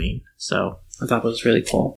in between. So I thought it was really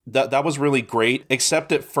cool. That was really great,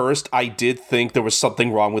 except at first I did think there was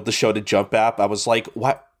something wrong with the Show to Jump app. I was like,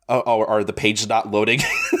 what? Oh, are the pages not loading?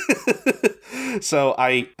 So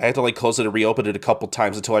I had to like close it and reopen it a couple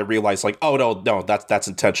times until I realized like, oh no, that's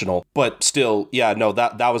intentional. But still, yeah, no,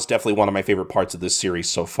 that was definitely one of my favorite parts of this series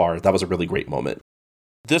so far. That was a really great moment.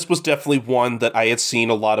 This was definitely one that I had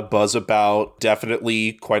seen a lot of buzz about.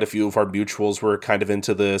 Definitely quite a few of our mutuals were kind of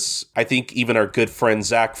into this. I think even our good friend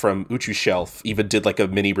Zach from Uchu Shelf even did like a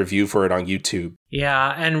mini review for it on YouTube.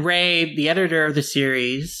 Yeah, and Ray, the editor of the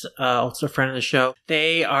series, also a friend of the show,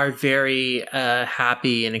 they are very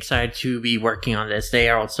happy and excited to be working on this. They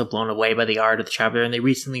are also blown away by the art of the chapter, and they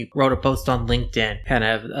recently wrote a post on LinkedIn kind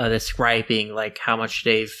of describing like how much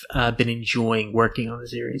they've been enjoying working on the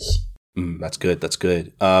series. That's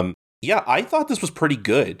good. Yeah, I thought this was pretty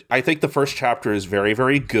good. I think the first chapter is very,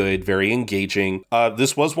 very good, very engaging.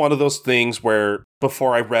 This was one of those things where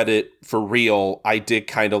before I read it for real, I did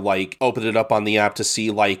kind of like open it up on the app to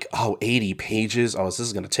see like, 80 pages. Oh, this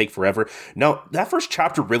is going to take forever. No, that first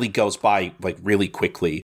chapter really goes by like really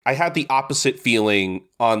quickly. I had the opposite feeling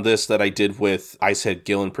on this that I did with Icehead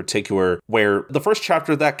Gill in particular, where the first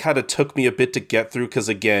chapter, that kind of took me a bit to get through because,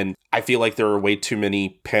 again, I feel like there are way too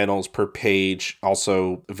many panels per page,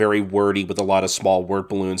 also very wordy with a lot of small word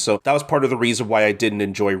balloons. So that was part of the reason why I didn't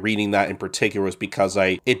enjoy reading that in particular, was because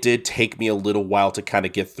it did take me a little while to kind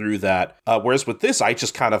of get through that. Whereas with this, I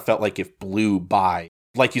just kind of felt like it blew by.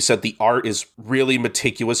 Like you said, the art is really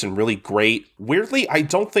meticulous and really great. Weirdly, I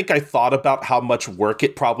don't think I thought about how much work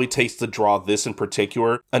it probably takes to draw this in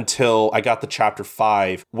particular until I got to chapter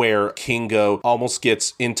 5, where Kingo almost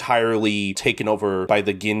gets entirely taken over by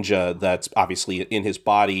the Ginja that's obviously in his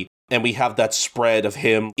body. And we have that spread of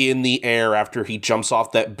him in the air after he jumps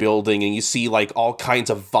off that building, and you see like all kinds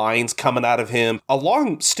of vines coming out of him,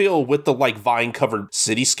 along still with the like vine-covered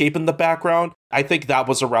cityscape in the background. I think that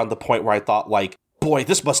was around the point where I thought like, boy,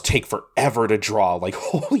 this must take forever to draw. Like,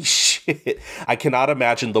 holy shit. I cannot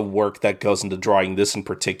imagine the work that goes into drawing this in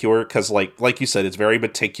particular, because like you said, it's very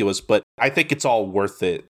meticulous, but I think it's all worth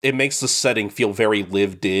it. It makes the setting feel very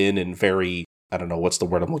lived in and very, I don't know, what's the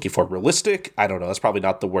word I'm looking for? Realistic? I don't know. That's probably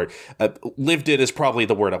not the word. Lived in is probably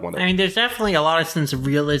the word I want to. I mean, there's definitely a lot of sense of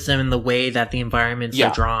realism in the way that the environments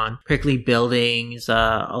are drawn. Prickly buildings,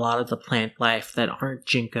 a lot of the plant life that aren't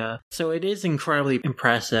Jinka. So it is incredibly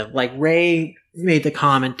impressive. Like, Ray made the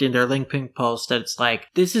comment in their LinkedIn post that it's like,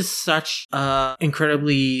 this is such a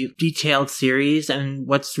incredibly detailed series, and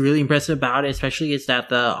what's really impressive about it especially is that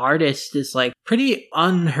the artist is like pretty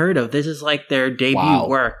unheard of. This is like their debut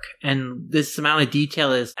work, and this amount of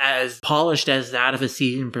detail is as polished as that of a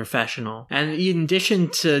seasoned professional. And in addition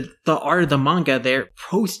to the art of the manga, they're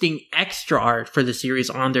posting extra art for the series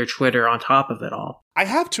on their Twitter on top of it all. I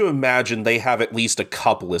have to imagine they have at least a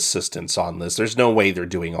couple assistants on this. There's no way they're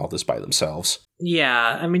doing all this by themselves.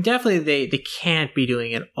 Yeah, I mean, definitely they can't be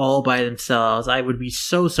doing it all by themselves. I would be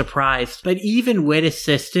so surprised. But even with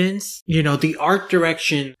assistance, you know, the art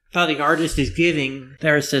direction how the artist is giving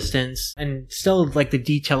their assistance and still like the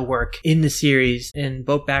detail work in the series in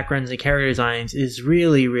both backgrounds and character designs is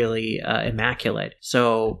really, really immaculate.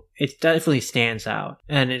 So it definitely stands out,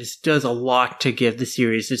 and it does a lot to give the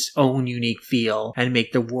series its own unique feel and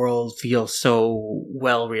make the world feel so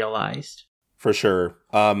well realized. For sure.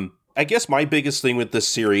 I guess my biggest thing with this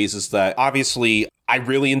series is that obviously I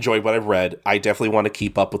really enjoyed what I've read. I definitely want to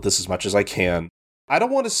keep up with this as much as I can. I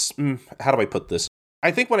don't want to, how do I put this? I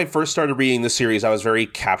think when I first started reading the series, I was very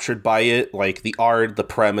captured by it, like the art, the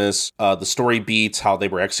premise, the story beats, how they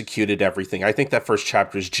were executed, everything. I think that first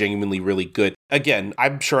chapter is genuinely really good. Again,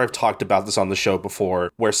 I'm sure I've talked about this on the show before,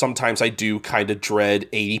 where sometimes I do kind of dread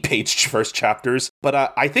 80-page first chapters, but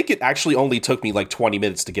I think it actually only took me like 20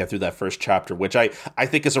 minutes to get through that first chapter, which I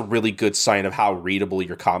think is a really good sign of how readable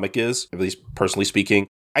your comic is, at least personally speaking.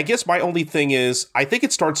 I guess my only thing is, I think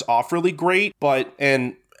it starts off really great,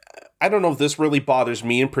 and I don't know if this really bothers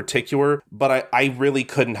me in particular, but I really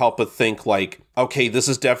couldn't help but think like, okay, this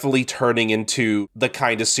is definitely turning into the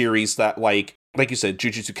kind of series that like you said,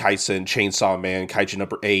 Jujutsu Kaisen, Chainsaw Man, Kaiju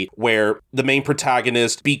number 8, where the main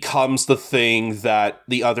protagonist becomes the thing that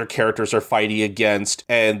the other characters are fighting against,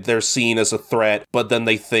 and they're seen as a threat, but then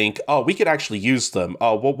they think, oh, we could actually use them.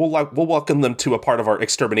 Oh, we'll welcome them to a part of our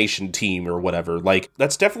extermination team or whatever. Like,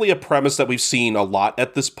 that's definitely a premise that we've seen a lot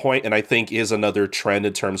at this point, and I think is another trend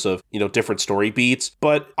in terms of, you know, different story beats.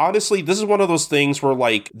 But honestly, this is one of those things where,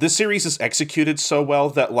 like, this series is executed so well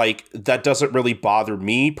that, like, that doesn't really bother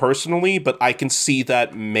me personally, but I can see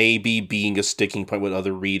that maybe being a sticking point with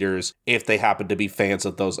other readers if they happen to be fans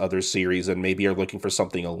of those other series and maybe are looking for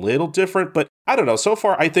something a little different. But I don't know. So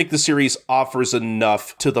far, I think the series offers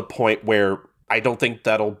enough to the point where I don't think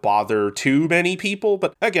that'll bother too many people.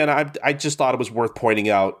 But again, I just thought it was worth pointing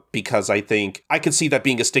out because I think I could see that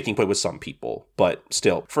being a sticking point with some people. But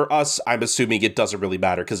still, for us, I'm assuming it doesn't really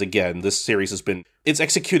matter because, again, this series it's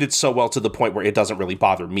executed so well to the point where it doesn't really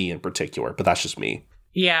bother me in particular. But that's just me.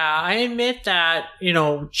 Yeah, I admit that, you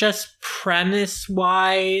know, just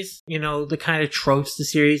premise-wise, you know, the kind of tropes the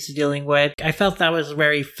series is dealing with, I felt that was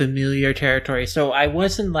very familiar territory, so I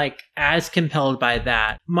wasn't, like, as compelled by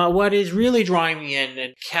that. What is really drawing me in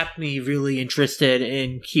and kept me really interested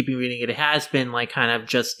in keeping reading it has been, like, kind of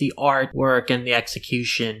just the artwork and the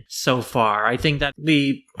execution so far. I think that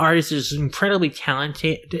the artist is incredibly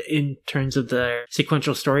talented in terms of their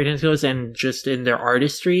sequential storytelling skills and just in their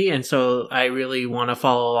artistry, and so I really want to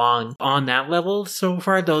follow along on that level so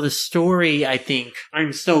far, though the story, I think,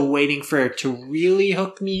 I'm still waiting for it to really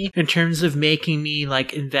hook me in terms of making me,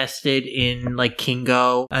 like, invested in, like,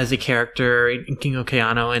 Kingo as a character in Kingo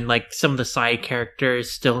Keano, and, like, some of the side characters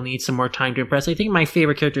still need some more time to impress. I think my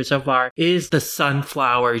favorite character so far is the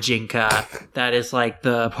Sunflower Jinka, that is, like,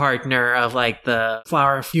 the partner of, like, the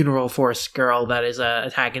Flower Funeral Force girl that is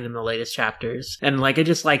attacking in the latest chapters. And, like, I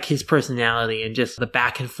just like his personality and just the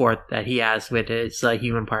back and forth that he has with his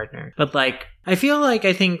human partner. But, like, I feel like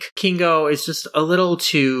I think Kingo is just a little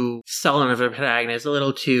too sullen of a protagonist, a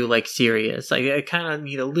little too, like, serious. Like, I kind of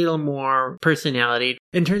need a little more personality.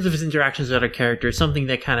 In terms of his interactions with other characters, something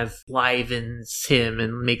that kind of livens him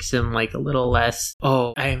and makes him, like, a little less,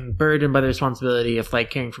 oh, I'm burdened by the responsibility of,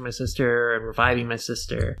 like, caring for my sister and reviving my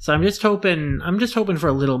sister. So I'm just hoping for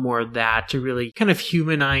a little more of that to really kind of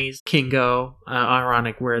humanize Kingo.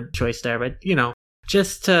 Ironic word choice there, but, you know,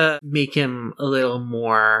 just to make him a little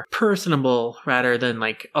more personable rather than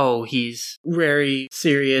like, oh, he's very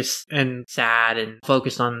serious and sad and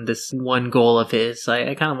focused on this one goal of his.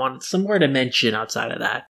 I kind of want some more dimension outside of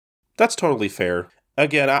that. That's totally fair.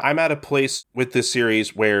 Again, I'm at a place with this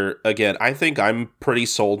series where, again, I think I'm pretty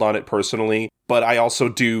sold on it personally, but I also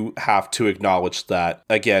do have to acknowledge that,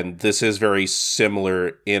 again, this is very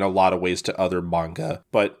similar in a lot of ways to other manga.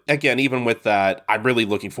 But again, even with that, I'm really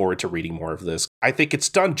looking forward to reading more of this. I think it's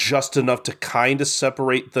done just enough to kind of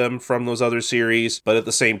separate them from those other series, but at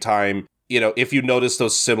the same time, you know, if you notice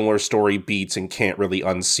those similar story beats and can't really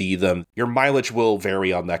unsee them, your mileage will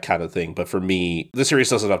vary on that kind of thing. But for me, the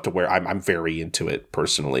series does enough to where I'm very into it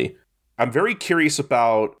personally. I'm very curious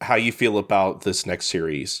about how you feel about this next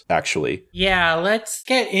series, actually. Yeah, let's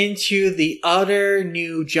get into the other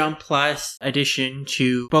new Jump Plus addition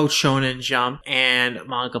to both Shonen Jump and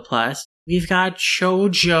Manga Plus. We've got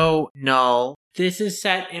Shoujo Null. This is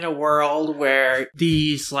set in a world where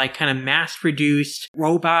these like kind of mass-produced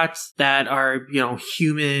robots that are, you know,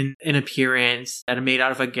 human in appearance, that are made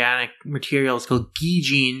out of organic materials called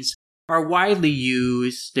Gijins, are widely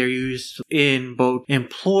used. They're used in both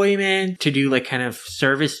employment to do like kind of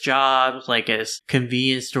service jobs, like as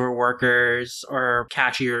convenience store workers or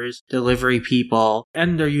cashiers, delivery people,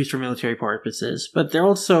 and they're used for military purposes. But they're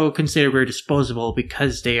also considered very disposable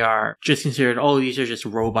because they are just considered, oh, these are just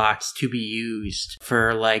robots to be used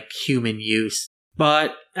for like human use.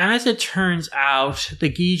 But as it turns out, the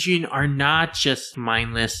Gijin are not just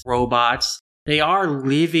mindless robots. They are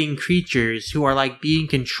living creatures who are like being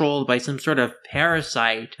controlled by some sort of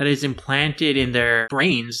parasite that is implanted in their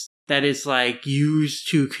brains that is like used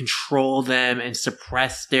to control them and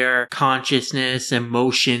suppress their consciousness,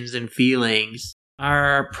 emotions, and feelings.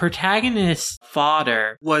 Our protagonist's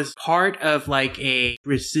father was part of like a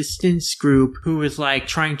resistance group who was like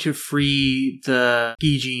trying to free the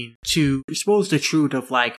Gijin to expose the truth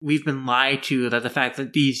of like, we've been lied to, that the fact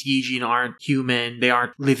that these Gijin aren't human, they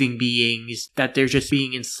aren't living beings, that they're just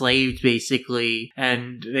being enslaved basically,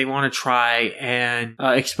 and they want to try and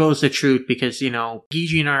expose the truth because, you know,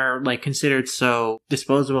 Gijin are like considered so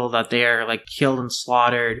disposable that they are like killed and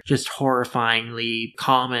slaughtered just horrifyingly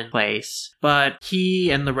commonplace. But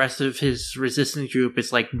he and the rest of his resistance group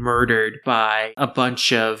is like murdered by a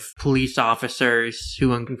bunch of police officers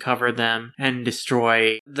who uncover them and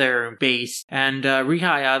destroy their base. And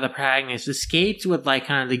Rihaya, the protagonist, escaped with like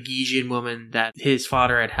kind of the Gijin woman that his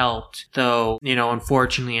father had helped. Though, you know,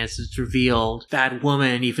 unfortunately, as it's revealed, that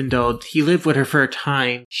woman, even though he lived with her for a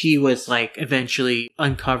time, she was like eventually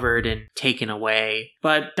uncovered and taken away.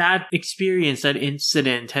 But that experience, that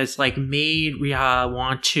incident has like made Rihaya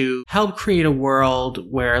want to help create a world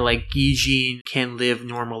where like Gijin can live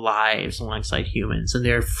normal lives alongside humans and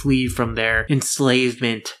they're freed from their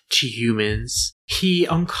enslavement to humans. He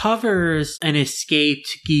uncovers an escaped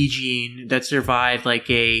Gijin that survived like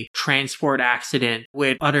a transport accident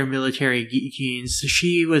with other military Gijins.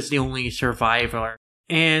 She was the only survivor.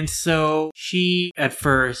 And so she, at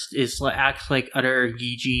first, acts like other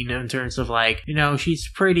Gijin in terms of like, you know,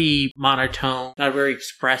 she's pretty monotone, not very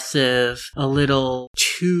expressive, a little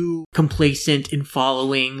too complacent in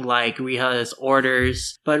following like Riha's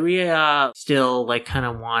orders. But Riha still like kind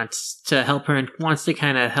of wants to help her and wants to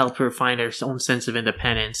kind of help her find her own sense of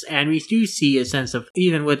independence. And we do see a sense of,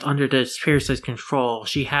 even with under the parasite's control,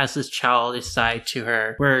 she has this childish side to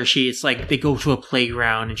her where she's like, they go to a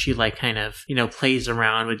playground and she like kind of, you know, plays around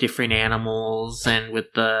with different animals and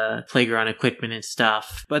with the playground equipment and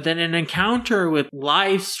stuff. But then an encounter with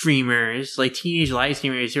live streamers, like teenage live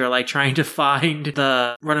streamers who are like trying to find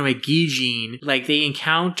the runaway Gijin, like they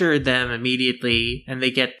encounter them immediately and they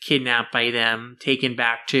get kidnapped by them, taken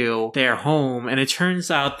back to their home. And it turns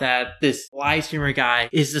out that this live streamer guy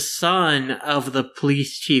is the son of the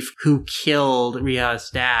police chief who killed Riha's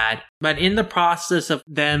dad. But in the process of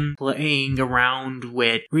them playing around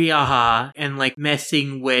with Riha and like messing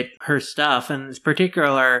messing with her stuff, and in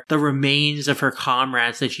particular, the remains of her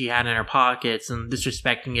comrades that she had in her pockets and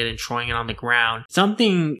disrespecting it and throwing it on the ground.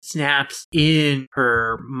 Something snaps in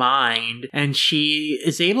her mind, and she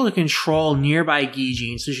is able to control nearby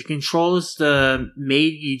Gijin. So she controls the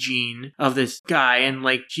maid Gijin of this guy, and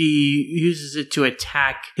like she uses it to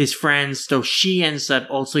attack his friends, so she ends up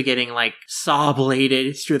also getting like saw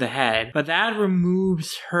bladed through the head. But that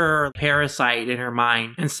removes her parasite in her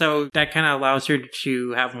mind, and so that kind of allows her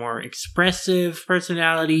to have more expressive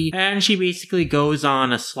personality, and she basically goes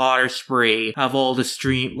on a slaughter spree of all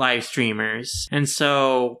the live streamers. And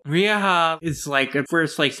so Ryaha is like at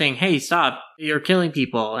first like saying, hey, stop, you're killing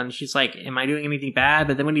people. And she's like, am I doing anything bad?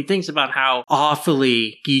 But then when he thinks about how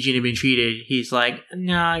awfully Gijin had been treated, he's like,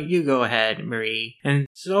 nah, you go ahead, Marie. And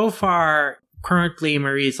so far, currently,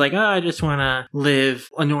 Marie's like, oh, I just want to live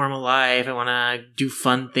a normal life. I want to do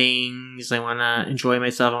fun things. I want to enjoy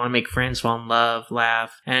myself. I want to make friends, fall in love,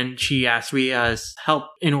 laugh. And she asks Rya's help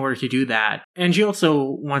in order to do that. And she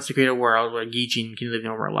also wants to create a world where Gijin can live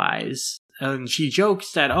normal lives. And she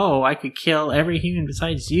jokes that, oh, I could kill every human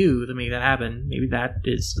besides you to make that happen. Maybe that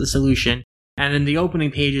is the solution. And in the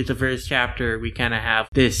opening pages of the first chapter, we kind of have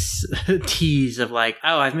this tease of like,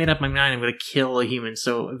 oh, I've made up my mind, I'm going to kill a human.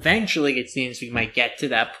 So eventually it seems we might get to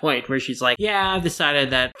that point where she's like, yeah, I've decided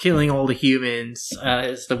that killing all the humans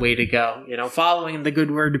is the way to go. You know, following the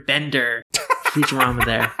good word Bender. Futurama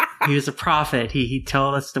there. He was a prophet. He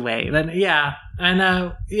told us the way. Then, yeah. And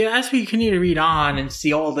as we continue to read on and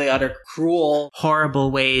see all the other cruel,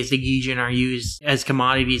 horrible ways the Gijin are used as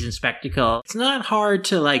commodities and spectacle, it's not hard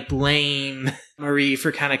to like blame Marie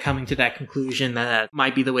for kind of coming to that conclusion that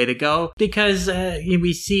might be the way to go, because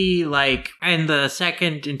we see like in the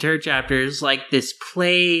second and third chapters like this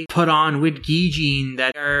play put on with Gijin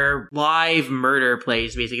that are live murder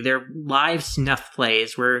plays. Basically, they're live snuff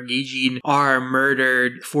plays where Gijin are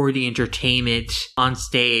murdered for the entertainment on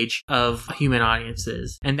stage of human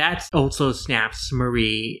audiences, and that also snaps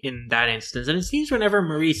Marie in that instance. And it seems whenever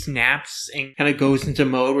Marie snaps and kind of goes into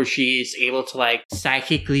mode where she's able to like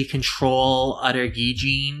psychically control other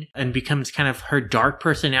Gijin and becomes kind of her dark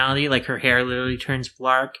personality, like her hair literally turns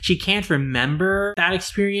black. She can't remember that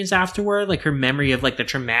experience afterward, like her memory of like the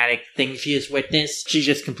traumatic thing she has witnessed. She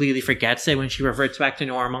just completely forgets it when she reverts back to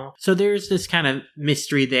normal. So there's this kind of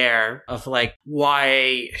mystery there of like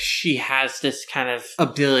why she has this kind of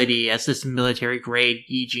ability as this military grade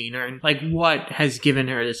Gijin, or like what has given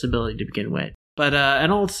her this ability to begin with. But,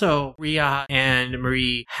 and also, Rhea and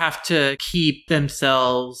Marie have to keep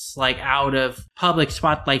themselves, like, out of public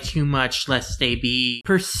spotlight too much, lest they be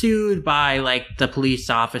pursued by, like, the police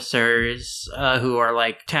officers, who are,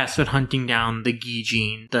 like, tasked with hunting down the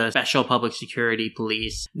Gijin, the special public security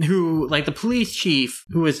police, who, like, the police chief,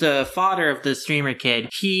 who is the father of the streamer kid,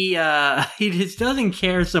 he just doesn't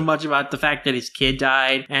care so much about the fact that his kid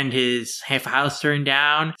died and his house turned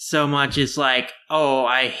down, so much as, like, oh,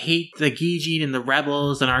 I hate the Gijin and the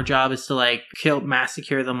rebels, and our job is to, like,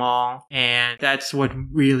 massacre them all. And that's what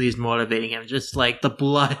really is motivating him. Just, like, the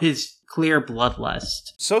blood is clear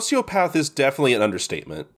bloodlust. Sociopath is definitely an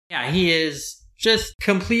understatement. Yeah, he is just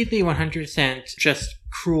completely 100% just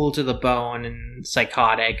cruel to the bone and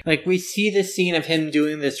psychotic. Like, we see this scene of him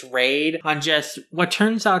doing this raid on just what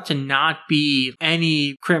turns out to not be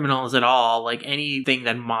any criminals at all, like anything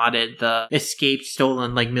that modded the escaped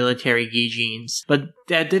stolen, like, military Gijins. But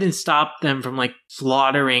that didn't stop them from, like,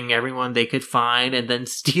 slaughtering everyone they could find and then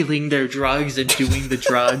stealing their drugs and doing the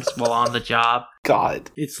drugs while on the job.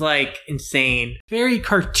 God. It's, like, insane. Very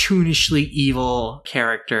cartoonishly evil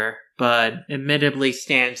character, but admittedly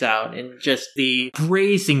stands out in just the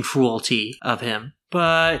brazen cruelty of him.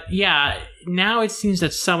 But yeah, now it seems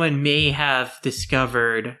that someone may have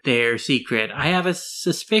discovered their secret. I have a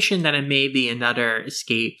suspicion that it may be another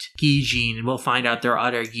escaped Gijin, and we'll find out there are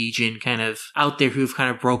other Gijin kind of out there who've kind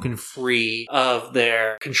of broken free of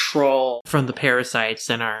their control from the parasites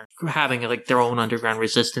and are having like their own underground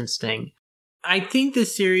resistance thing. I think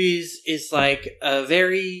this series is like a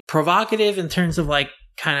very provocative in terms of like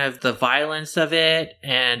kind of the violence of it,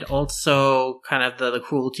 and also kind of the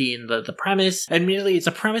cruelty and the premise. Admittedly, it's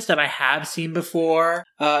a premise that I have seen before,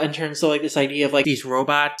 in terms of like this idea of like these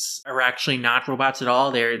robots are actually not robots at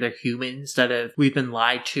all. They're humans that we've been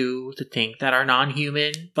lied to think that are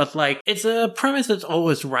non-human. But like, it's a premise that's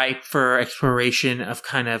always ripe for exploration of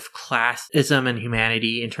kind of classism and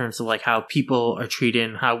humanity in terms of like how people are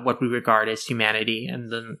treated and what we regard as humanity,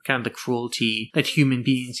 and then kind of the cruelty that human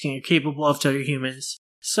beings are capable of to other humans.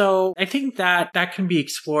 So I think that can be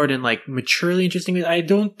explored in like maturely interesting ways. I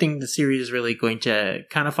don't think the series is really going to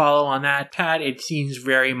kind of follow on that path. It seems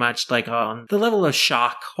very much like on the level of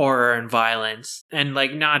shock, horror, and violence, and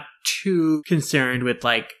like not too concerned with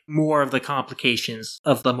like more of the complications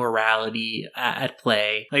of the morality at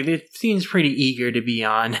play. Like it seems pretty eager to be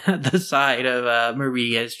on the side of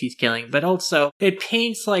Marie as she's killing, but also it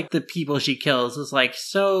paints like the people she kills as like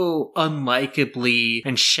so unlikably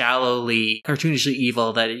and shallowly, cartoonishly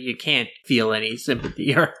evil that you can't feel any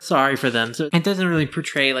sympathy or sorry for them. So it doesn't really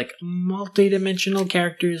portray like multi-dimensional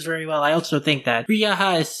characters very well. I also think that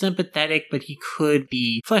Ryaha is sympathetic, but he could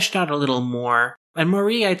be fleshed out a little more. And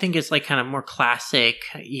Marie, I think, is like kind of more classic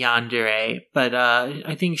yandere, but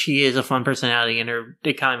I think she is a fun personality in her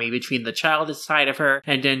dichotomy between the childish side of her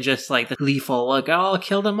and then just like the gleeful, like, oh, I'll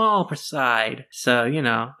kill them all side. So, you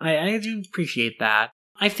know, I do appreciate that.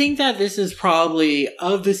 I think that this is probably,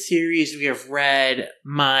 of the series we have read,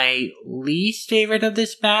 my least favorite of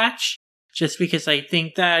this batch. Just because I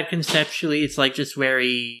think that conceptually it's like just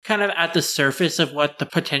very kind of at the surface of what the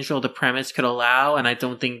potential of the premise could allow. And I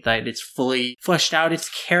don't think that it's fully fleshed out its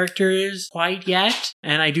characters quite yet.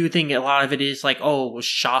 And I do think a lot of it is like, oh,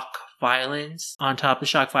 shock violence on top of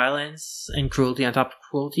shock violence and cruelty on top of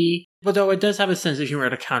cruelty. But though it does have a sense of humor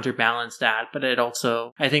to counterbalance that, but it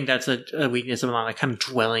also, I think that's a weakness of a lot of kind of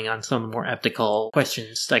dwelling on some more ethical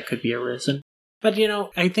questions that could be arisen. But, you know,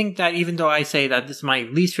 I think that even though I say that this is my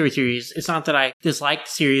least favorite series, it's not that I dislike the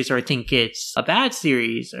series or I think it's a bad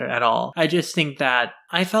series at all. I just think that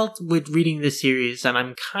I felt with reading this series that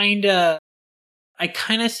I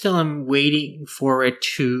kind of still am waiting for it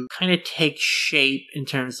to kind of take shape in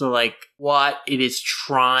terms of like what it is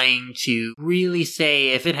trying to really say,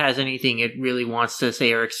 if it has anything it really wants to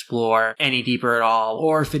say or explore any deeper at all,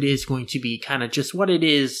 or if it is going to be kind of just what it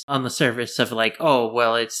is on the surface of like, oh,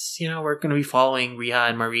 well, it's, you know, we're going to be following Rhea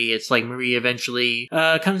and Marie. It's like Marie eventually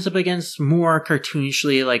comes up against more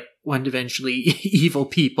cartoonishly like one-dimensionally evil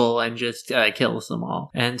people and just kills them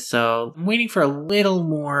all. And so I'm waiting for a little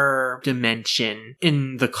more dimension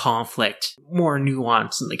in the conflict, more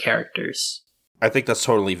nuance in the characters. I think that's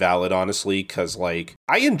totally valid, honestly, because, like,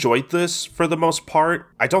 I enjoyed this for the most part.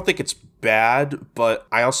 I don't think it's bad, but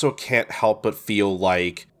I also can't help but feel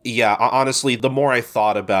like, yeah, honestly, the more I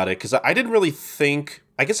thought about it, because I didn't really think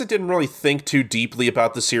too deeply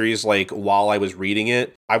about the series, like, while I was reading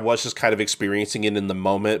it. I was just kind of experiencing it in the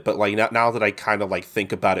moment, but, like, now that I kind of, like,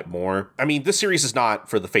 think about it more, I mean, this series is not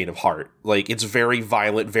for the faint of heart. Like, it's very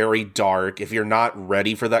violent, very dark. If you're not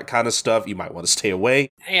ready for that kind of stuff, you might want to stay away.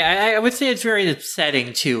 Yeah, I would say it's very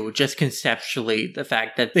upsetting, too, just conceptually, the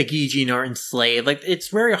fact that the Gijin are enslaved. Like, it's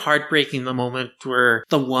very heartbreaking, the moment where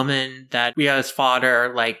the woman that Rhea's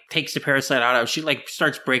father, like, takes the parasite out of, she, like,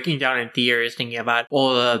 starts breaking down in tears, thinking about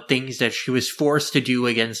all the things that she was forced to do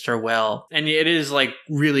against her will. And it is, like,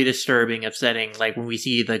 really disturbing, upsetting, like when we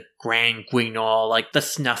see the Grand Guignol, like the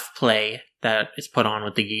snuff play that is put on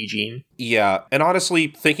with the Gijin. Yeah, and honestly,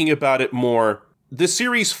 thinking about it more, this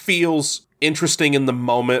series feels interesting in the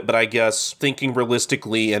moment, but I guess thinking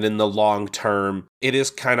realistically and in the long term, it is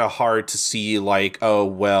kind of hard to see like, oh,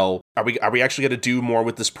 well, are we actually going to do more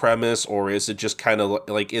with this premise, or is it just kind of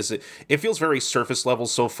like, it feels very surface level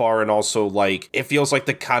so far, and also like, it feels like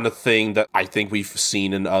the kind of thing that I think we've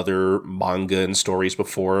seen in other manga and stories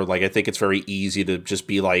before. Like, I think it's very easy to just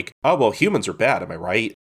be like, oh, well, humans are bad, am I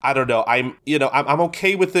right? I don't know. I'm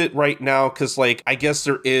okay with it right now, because like, I guess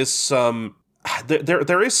there is some...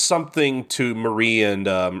 There is something to Marie and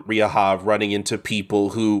Ryaha running into people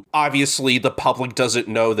who obviously the public doesn't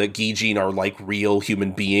know that Gijin are like real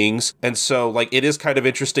human beings. And so like it is kind of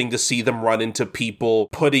interesting to see them run into people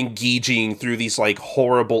putting Gijin through these like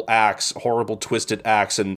horrible twisted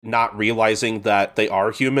acts and not realizing that they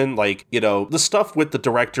are human. Like, you know, the stuff with the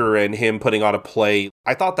director and him putting on a play,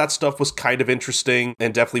 I thought that stuff was kind of interesting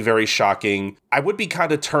and definitely very shocking. I would be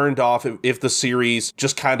kind of turned off if the series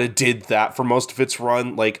just kind of did that for most of its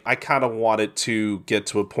run. Like, I kind of want it to get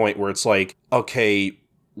to a point where it's like, okay,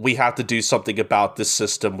 we have to do something about this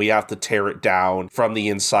system. We have to tear it down from the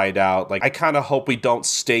inside out. Like, I kind of hope we don't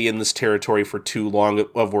stay in this territory for too long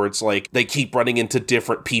of where it's like they keep running into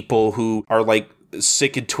different people who are like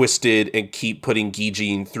sick and twisted and keep putting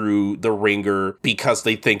Gijin through the ringer because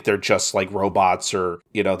they think they're just like robots, or,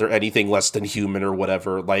 you know, they're anything less than human or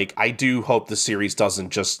whatever. Like, I do hope the series doesn't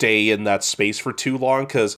just stay in that space for too long,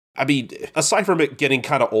 because I mean, aside from it getting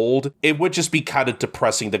kind of old, it would just be kind of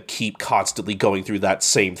depressing to keep constantly going through that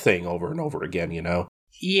same thing over and over again, you know?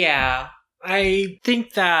 Yeah, I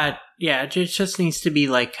think that Yeah, it just needs to be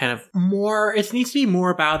like kind of more, it needs to be more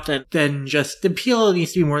about than just, the appeal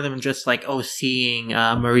needs to be more than just like, oh, seeing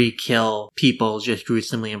Marie kill people just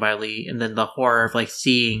gruesomely and violently, and then the horror of like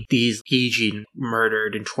seeing these Gijin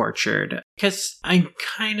murdered and tortured. Because I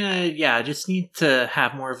kind of, just need to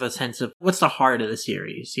have more of a sense of what's the heart of the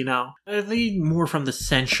series, you know? I need more from the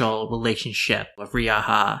central relationship of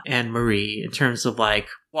Ryaha and Marie in terms of like,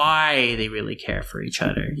 why they really care for each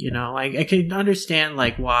other, you know? I can understand,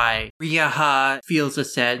 like, why Ryaha feels a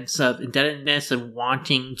sense of indebtedness and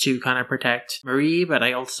wanting to kind of protect Marie, but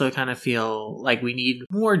I also kind of feel like we need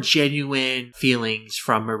more genuine feelings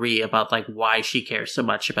from Marie about, like, why she cares so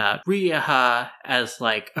much about Ryaha as,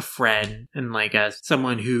 like, a friend and, like, as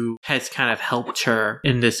someone who has kind of helped her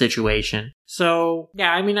in this situation. So,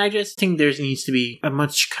 yeah, I mean, I just think there needs to be a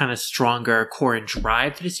much kind of stronger core and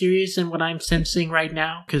drive to the series than what I'm sensing right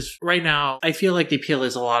now. Because right now, I feel like the appeal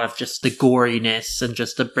is a lot of just the goriness and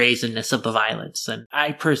just the brazenness of the violence. And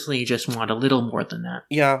I personally just want a little more than that.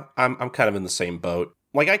 Yeah, I'm kind of in the same boat.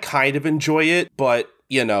 Like, I kind of enjoy it, but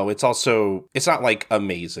you know, it's not like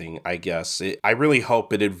amazing, I guess. I really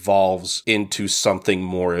hope it evolves into something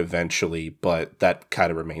more eventually, but that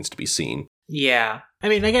kind of remains to be seen. Yeah. I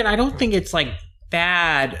mean, again, I don't think it's like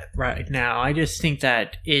bad right now. I just think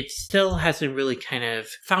that it still hasn't really kind of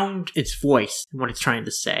found its voice in what it's trying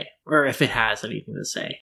to say, or if it has anything to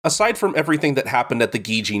say. Aside from everything that happened at the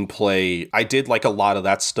Gijin play, I did like a lot of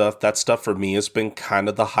that stuff. That stuff for me has been kind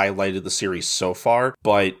of the highlight of the series so far,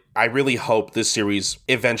 but I really hope this series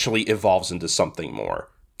eventually evolves into something more.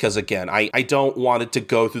 Because again, I don't want it to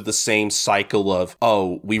go through the same cycle of,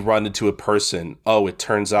 oh, we run into a person. Oh, it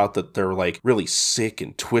turns out that they're like really sick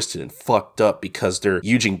and twisted and fucked up because they're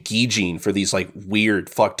using Gijin for these like weird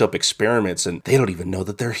fucked up experiments and they don't even know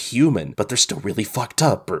that they're human, but they're still really fucked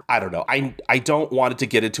up. Or I don't know. I don't want it to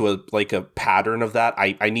get into a pattern of that.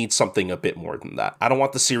 I need something a bit more than that. I don't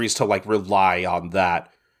want the series to like rely on that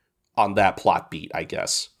plot beat, I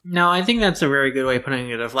guess. No, I think that's a very good way of putting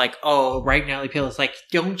it, of like, oh, right now the appeal is like,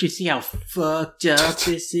 don't you see how fucked up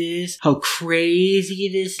this is? How crazy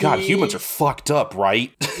this God, is? humans are fucked up,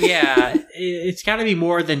 right? Yeah, it's gotta be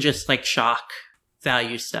more than just like shock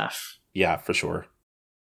value stuff. Yeah, for sure.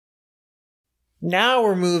 Now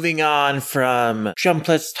we're moving on from Jump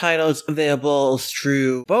Plus titles available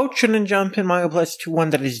through both Shonen Jump and Manga Plus to one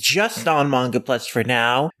that is just on Manga Plus for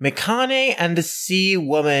now, Mikane and the Sea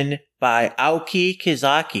Woman by Aoki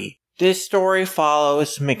Kizaki. This story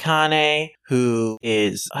follows Mikane, who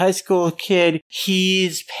is a high school kid.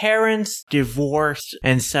 His parents divorced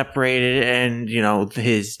and separated, and, you know,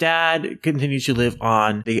 his dad continues to live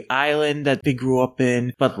on the island that they grew up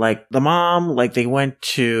in. But, like, the mom, like, they went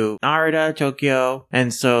to Narita, Tokyo,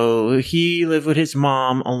 and so he lived with his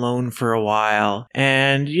mom alone for a while.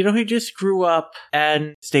 And, you know, he just grew up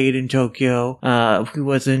and stayed in Tokyo. He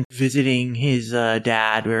wasn't visiting his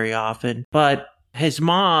dad very often. But his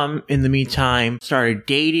mom, in the meantime, started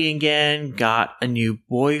dating again, got a new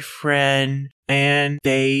boyfriend, and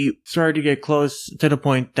they started to get close to the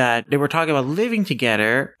point that they were talking about living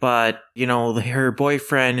together, but, you know, her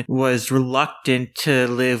boyfriend was reluctant to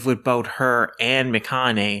live with both her and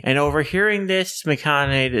Mikane. And overhearing this,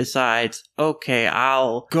 Mikane decides, okay,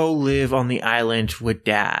 I'll go live on the island with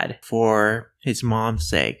dad for his mom's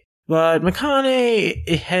sake. But Mikane,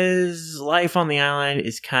 his life on the island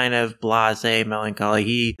is kind of blasé, melancholy.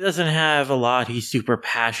 He doesn't have a lot he's super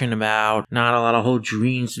passionate about, not a lot of whole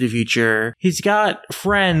dreams to the future. He's got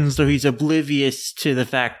friends, though he's oblivious to the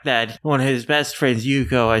fact that one of his best friends,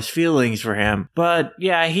 Yuko, has feelings for him. But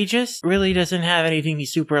yeah, he just really doesn't have anything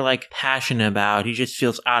he's super, like, passionate about. He just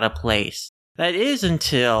feels out of place. That is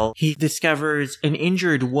until he discovers an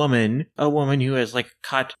injured woman, a woman who has, like, a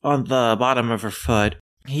cut on the bottom of her foot.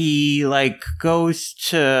 He, like, goes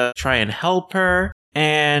to try and help her,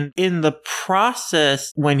 and in the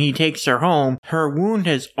process, when he takes her home, her wound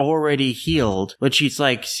has already healed, but she's,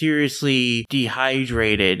 like, seriously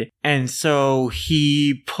dehydrated. And so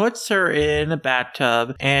he puts her in a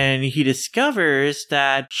bathtub, and he discovers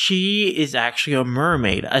that she is actually a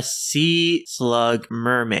mermaid, a sea slug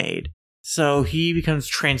mermaid. So he becomes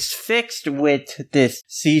transfixed with this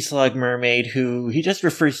sea slug mermaid, who he just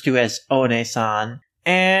refers to as One-san.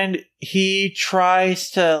 And he tries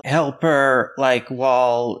to help her, like,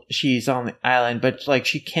 while she's on the island, but, like,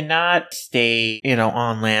 she cannot stay, you know,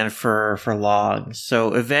 on land for long.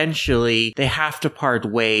 So eventually they have to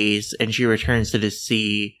part ways, and she returns to the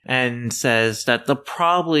sea and says that they'll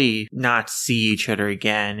probably not see each other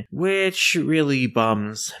again, which really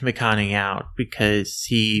bums Mikane out because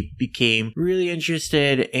he became really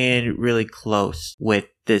interested and really close with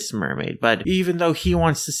this mermaid. But even though he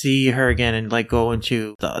wants to see her again and like go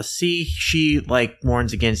into the sea, she like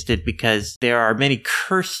warns against it because there are many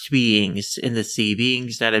cursed beings in the sea,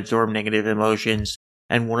 beings that absorb negative emotions.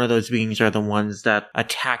 And one of those beings are the ones that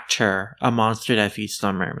attacked her, a monster that feasts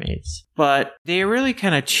on mermaids. But they're really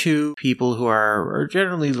kind of two people who are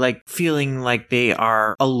generally like feeling like they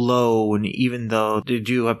are alone, even though they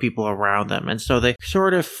do have people around them. And so they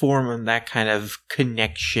sort of form that kind of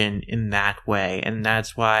connection in that way. And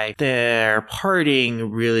that's why their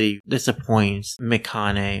parting really disappoints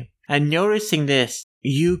Mikane. And noticing this,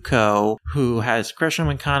 Yuko, who has crush on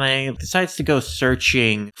Mikane, decides to go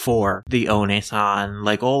searching for the One-san,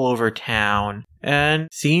 like all over town. And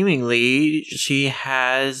seemingly, she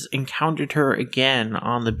has encountered her again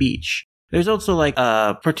on the beach. There's also like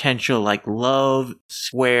a potential like love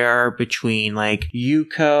square between like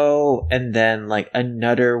Yuko and then like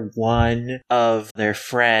another one of their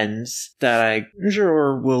friends that I'm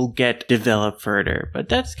sure will get developed further. But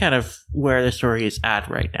that's kind of where the story is at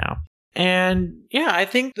right now. And yeah, I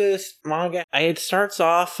think this manga, it starts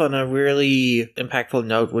off on a really impactful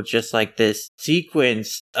note with just like this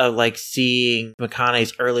sequence of like seeing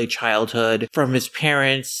Mikane's early childhood from his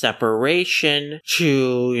parents' separation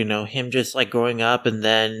to, him just like growing up and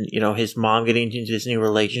then, his mom getting into this new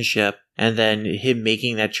relationship and then him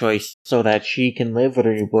making that choice so that she can live with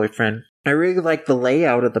her new boyfriend. I really like the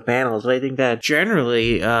layout of the panels. I think that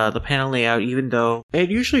generally the panel layout, even though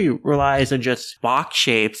it usually relies on just box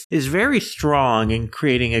shapes, is very strong in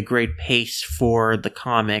creating a great pace for the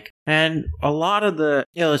comic. And a lot of the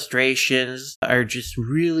illustrations are just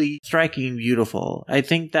really striking and beautiful. I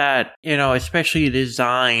think that, especially the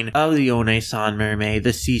design of the One-san mermaid,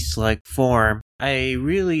 the sea slug form, I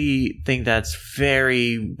really think that's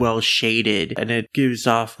very well shaded and it gives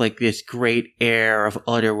off like this great air of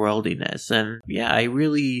otherworldliness. And yeah, I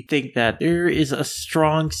really think that there is a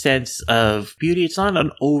strong sense of beauty. It's not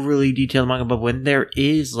an overly detailed manga, but when there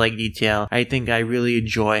is like detail, I think I really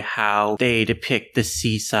enjoy how they depict the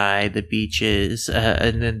seaside, the beaches,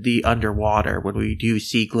 and then the underwater when we do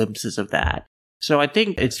see glimpses of that. So I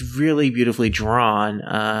think it's really beautifully drawn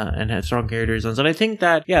and has strong character designs. And I think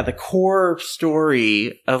that, the core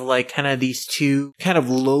story of like kind of these two kind of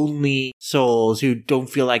lonely souls who don't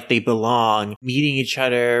feel like they belong, meeting each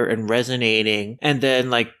other and resonating, and then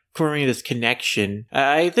like forming this connection,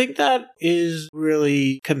 I think that is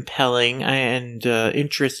really compelling and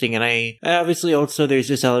interesting. And I obviously also there's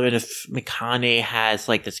this element of Mikane has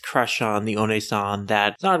like this crush on the One-san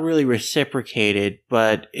that's not really reciprocated,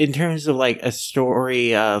 but in terms of like a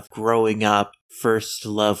story of growing up, first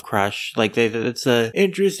love crush, like it's a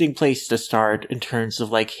interesting place to start in terms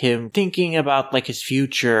of like him thinking about like his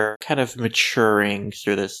future, kind of maturing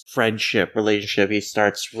through this friendship relationship he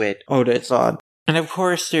starts with One-san. And of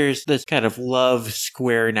course, there's this kind of love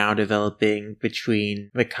square now developing between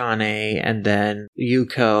Mikane and then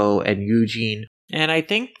Yuko and Eugene. And I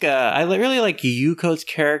think I really like Yuko's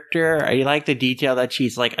character. I like the detail that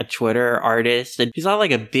she's like a Twitter artist. And she's not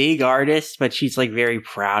like a big artist, but she's like very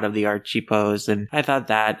proud of the art she posed. And I thought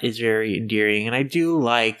that is very endearing. And I do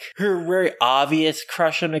like her very obvious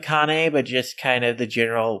crush on Mikane, but just kind of the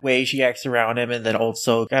general way she acts around him. And then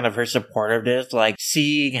also kind of her supportiveness, like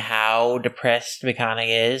seeing how depressed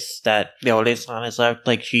Mikane is, that the One-san is left,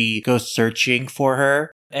 like she goes searching for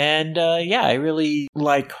her. And I really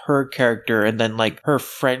like her character and then like her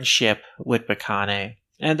friendship with Mikane.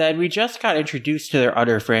 And then we just got introduced to their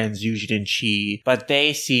other friends, Eugene and Chi, but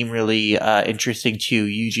they seem really interesting too.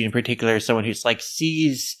 Eugene in particular is someone who's like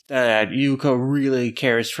sees that Yuko really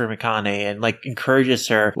cares for Mikane and like encourages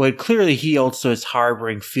her, when clearly he also is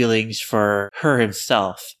harboring feelings for her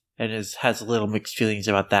himself and has a little mixed feelings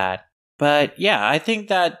about that. But yeah, I think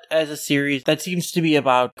that as a series that seems to be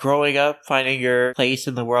about growing up, finding your place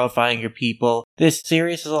in the world, finding your people, this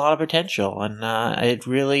series has a lot of potential. And it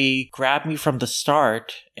really grabbed me from the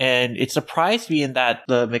start. And it surprised me in that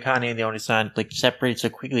the Mikane and the One-san like separated so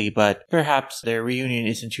quickly, but perhaps their reunion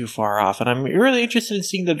isn't too far off. And I'm really interested in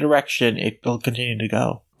seeing the direction it will continue to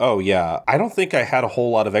go. Oh, yeah. I don't think I had a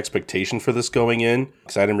whole lot of expectation for this going in,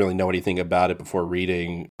 because I didn't really know anything about it before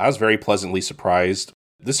reading. I was very pleasantly surprised.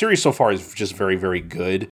 The series so far is just very, very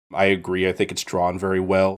good. I agree. I think it's drawn very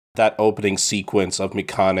well. That opening sequence of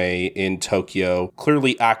Mikane in Tokyo,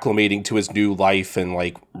 clearly acclimating to his new life and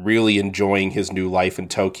like really enjoying his new life in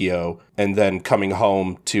Tokyo, and then coming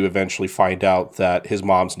home to eventually find out that his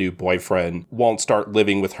mom's new boyfriend won't start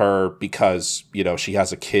living with her because, she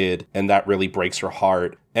has a kid, and that really breaks her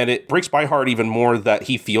heart. And it breaks my heart even more that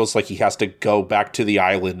he feels like he has to go back to the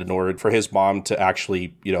island in order for his mom to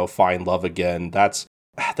actually, find love again.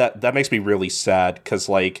 That makes me really sad because,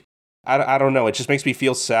 like, I don't know. It just makes me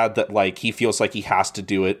feel sad that, like, he feels like he has to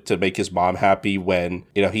do it to make his mom happy when,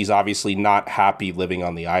 you know, he's obviously not happy living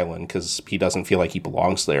on the island because he doesn't feel like he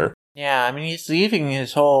belongs there. Yeah, I mean, he's leaving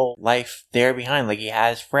his whole life there behind. Like, he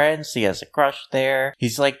has friends, he has a crush there.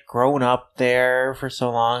 He's, like, grown up there for so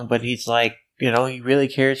long, but he's, like, you know, he really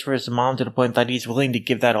cares for his mom to the point that he's willing to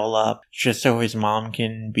give that all up just so his mom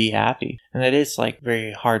can be happy. And that is, like,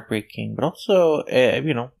 very heartbreaking, but also,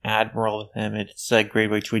 you know, admirable of him. It's a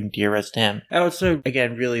great way to endear us to him. I also,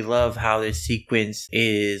 again, really love how this sequence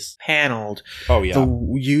is paneled. Oh, yeah.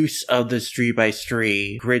 The use of this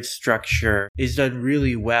 3x3 grid structure is done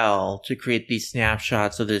really well to create these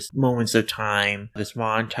snapshots of this moments of time, this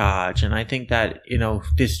montage. And I think that, you know,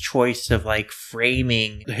 this choice of, like,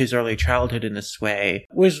 framing his early childhood in this way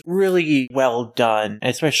was really well done,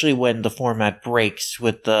 especially when the format breaks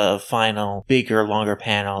with the final bigger, longer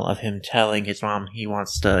panel of him telling his mom he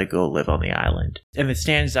wants to go live on the island. And it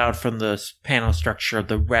stands out from the panel structure of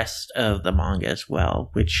the rest of the manga as well,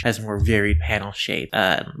 which has more varied panel shape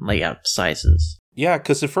and layout sizes. Yeah,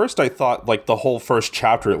 because at first I thought, like, the whole first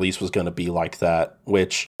chapter at least was going to be like that,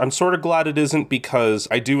 which I'm sort of glad it isn't because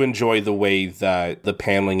I do enjoy the way that the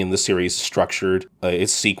paneling in the series is structured.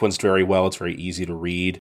 It's sequenced very well. It's very easy to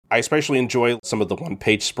read. I especially enjoy some of the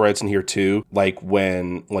one-page spreads in here, too. Like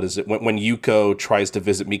when Yuko tries to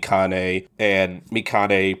visit Mikane, and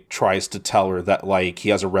Mikane tries to tell her that, like, he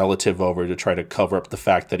has a relative over to try to cover up the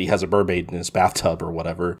fact that he has a mermaid in his bathtub or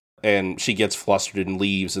whatever. And she gets flustered and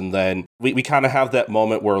leaves, and then we kind of have that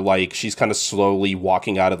moment where, like, she's kind of slowly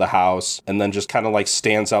walking out of the house, and then just kind of, like,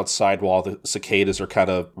 stands outside while the cicadas are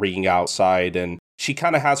kind of ringing outside, and she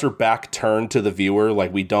kind of has her back turned to the viewer,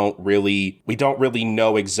 like, we don't really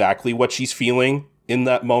know exactly what she's feeling in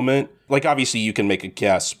that moment. Like, obviously you can make a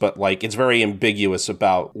guess, but, like, it's very ambiguous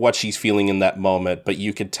about what she's feeling in that moment, but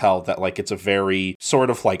you could tell that, like, it's a very sort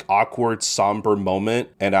of, like, awkward, somber moment,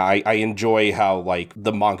 and I enjoy how, like,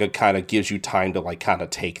 the manga kind of gives you time to, like, kind of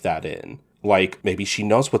take that in. Like, maybe she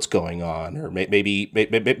knows what's going on, or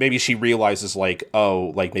maybe she realizes, like,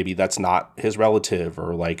 oh, like, maybe that's not his relative,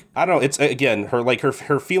 or, like, I don't know, it's, again, her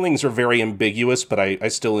feelings are very ambiguous, but I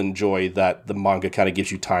still enjoy that the manga kind of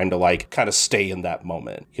gives you time to, like, kind of stay in that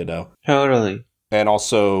moment, you know? Totally. And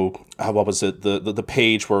also, what was it? The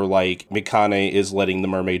page where, like, Mikane is letting the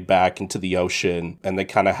mermaid back into the ocean, and they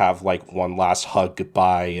kind of have, like, one last hug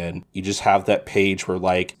goodbye, and you just have that page where,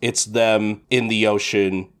 like, it's them in the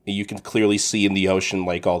ocean. You can clearly see in the ocean,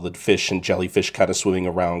 like, all the fish and jellyfish kind of swimming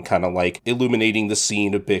around, kind of, like, illuminating the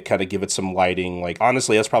scene a bit, kind of give it some lighting. Like,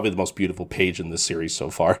 honestly, that's probably the most beautiful page in this series so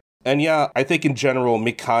far. And yeah, I think in general,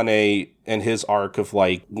 Mikane and his arc of,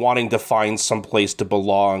 like, wanting to find some place to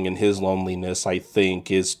belong in his loneliness, I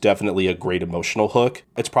think, is definitely a great emotional hook.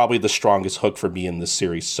 It's probably the strongest hook for me in this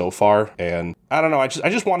series so far. And I don't know, I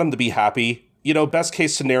just want him to be happy. You know, best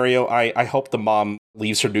case scenario, I hope the mom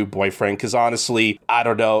leaves her new boyfriend, because honestly, I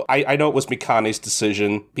don't know. I know it was Mikane's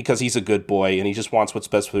decision because he's a good boy and he just wants what's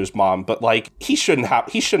best for his mom, but, like, he shouldn't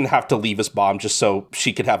have to leave his mom just so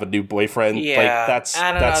she could have a new boyfriend. Yeah, like, that's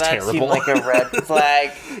that terrible. Seemed like a red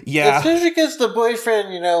flag. Yeah. Especially because the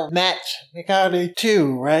boyfriend, you know, matched Mikane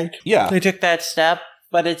too, right? Yeah. They took that step,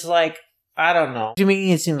 but it's like, I don't know. To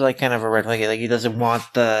me, it seems like kind of a red flag. Like, he doesn't want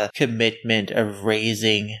the commitment of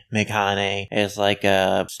raising Mikane as, like,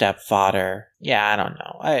 a stepfather. Yeah, I don't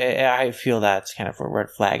know. I feel that's kind of a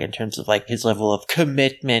red flag in terms of, like, his level of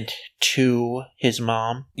commitment to his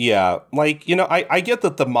mom. Yeah, like, you know, I get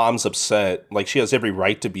that the mom's upset. Like, she has every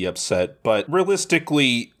right to be upset. But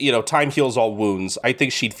realistically, you know, time heals all wounds. I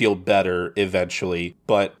think she'd feel better eventually.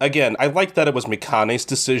 But again, I like that it was Mikane's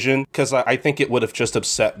decision, because I think it would have just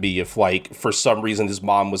upset me if, like, for some reason his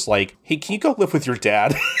mom was like, hey, can you go live with your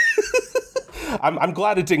dad? I'm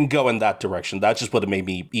glad it didn't go in that direction. That just would have made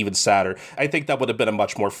me even sadder. I think that would have been a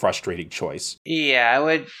much more frustrating choice. Yeah,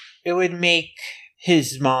 it would make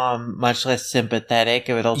his mom much less sympathetic.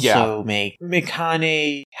 It would also make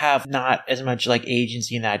Mikane have not as much, like,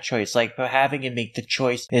 agency in that choice. Like, having him make the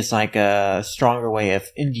choice is, like, a stronger way of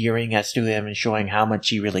endearing us to him and showing how much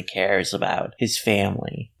he really cares about his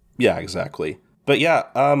family. Yeah, exactly. But yeah,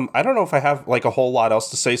 I don't know if I have, like, a whole lot else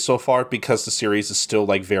to say so far because the series is still,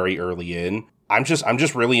 like, very early in. I'm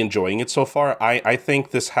just really enjoying it so far. I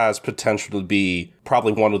think this has potential to be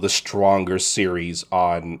probably one of the stronger series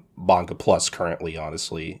on Manga Plus currently,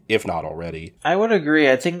 honestly, if not already. I would agree.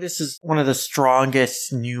 I think this is one of the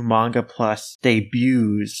strongest new Manga Plus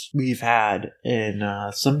debuts we've had in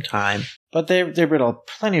some time. But there've been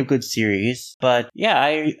plenty of good series. But yeah,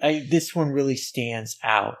 I this one really stands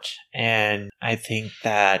out. And I think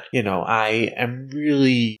that, I am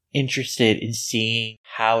really interested in seeing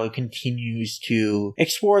how it continues to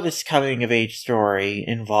explore this coming of age story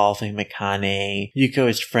involving Mikane,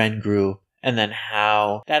 Yuko's friend group, and then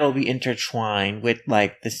how that'll be intertwined with,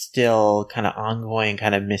 the still kind of ongoing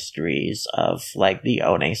kind of mysteries of, the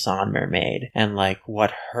One-san mermaid and,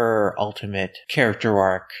 what her ultimate character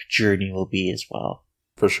arc journey will be as well.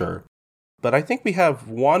 For sure. But I think we have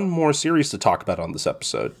one more series to talk about on this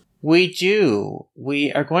episode. We do.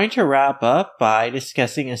 We are going to wrap up by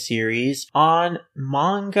discussing a series on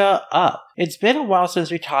Manga Up. It's been a while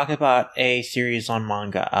since we talked about a series on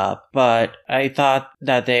Manga Up, but I thought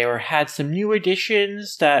that they had some new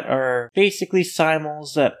additions that are basically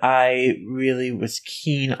simuls that I really was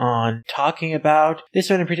keen on talking about.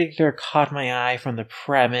 This one in particular caught my eye from the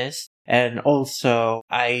premise. And also,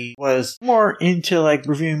 I was more into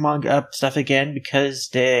reviewing Manga Up stuff again because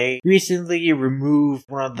they recently removed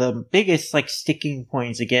one of the biggest sticking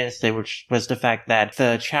points against it, which was the fact that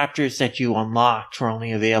the chapters that you unlocked were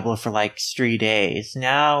only available for 3 days.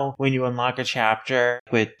 Now, when you unlock a chapter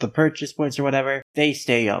with the purchase points or whatever, they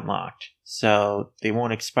stay unlocked. So they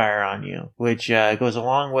won't expire on you, which goes a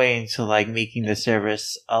long way into making the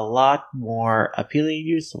service a lot more appealing and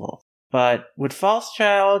useful. But with False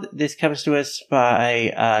Child, this comes to us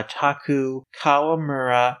by Taku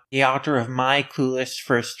Kawamura, the author of My Clueless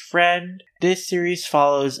First Friend. This series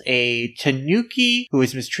follows a tanuki who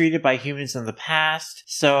was mistreated by humans in the past,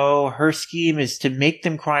 so her scheme is to make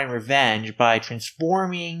them cry in revenge by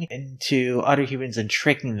transforming into other humans and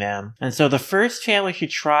tricking them. And so the first family she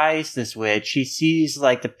tries this with, she sees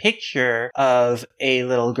the picture of a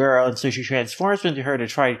little girl, and so she transforms into her to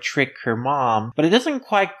try to trick her mom, but it doesn't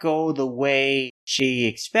quite go the way she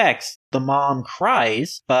expects. The mom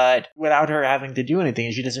cries, but without her having to do anything,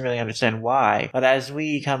 and she doesn't really understand why. But as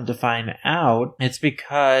we come to find out, it's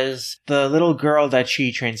because the little girl that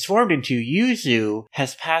she transformed into, Yuzu,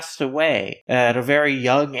 has passed away at a very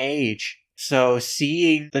young age. So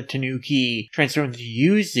seeing the tanuki transform into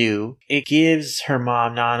Yuzu, it gives her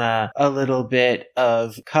mom, Nana, a little bit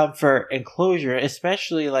of comfort and closure,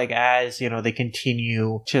 especially as, they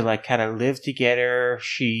continue to kind of live together.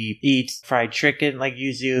 She eats fried chicken like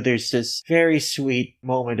Yuzu. There's this very sweet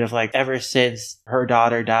moment of ever since her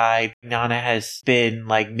daughter died, Nana has been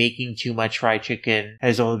making too much fried chicken,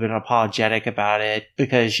 has only been apologetic about it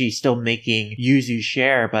because she's still making Yuzu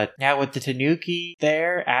share. But now with the tanuki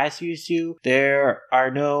there as Yuzu, there are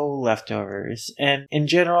no leftovers. And in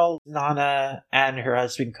general, Nana and her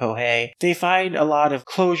husband Kohei, they find a lot of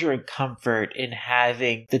closure and comfort in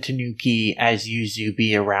having the tanuki as Yuzu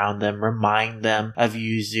be around them, remind them of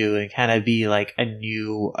Yuzu, and kind of be a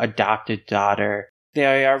new adopted daughter.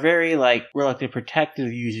 They are very, reluctant protective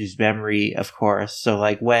of Yuzu's memory, of course. So,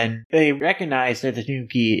 when they recognize that the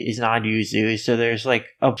tanuki is not Yuzu, so there's, a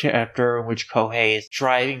chapter in which Kohei is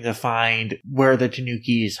striving to find where the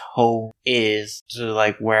tanuki's home is,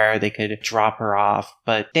 so, where they could drop her off.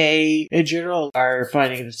 But they, in general, are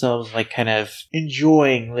finding themselves, kind of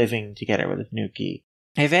enjoying living together with the tanuki.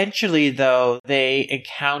 Eventually, though, they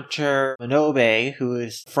encounter Manobe, who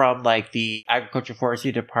is from, the Agriculture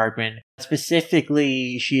Forestry Department.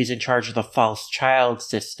 Specifically, she's in charge of the False Child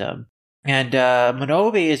system. And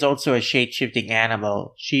Manobe is also a shape-shifting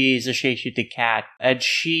animal. She's a shape-shifting cat, and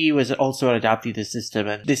she was also adopting the system.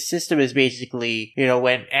 And this system is basically,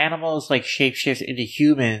 when animals shape-shift into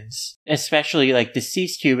humans, especially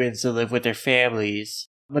deceased humans that live with their families,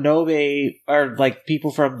 Manobe, or people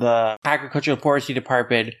from the Agricultural Forestry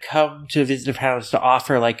Department, come to visit their house to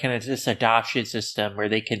offer kind of this adoption system where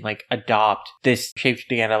they can adopt this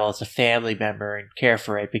shape-shifting animal as a family member and care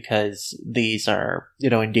for it, because these are,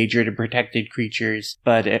 endangered and protected creatures,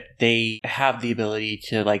 but they have the ability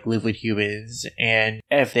to live with humans, and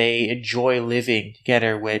if they enjoy living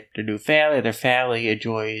together with their new family, their family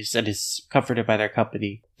enjoys and is comforted by their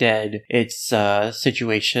company, then it's a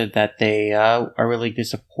situation that they are willing to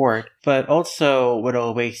support. But also,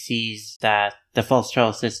 Manobe sees that the False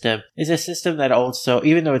Child system is a system that also,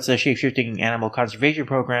 even though it's a shape-shifting animal conservation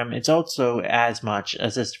program, it's also as much a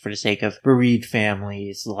system for the sake of bereaved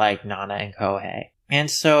families like Nana and Kohei. And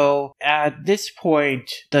so, at this point,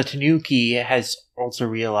 the tanuki has also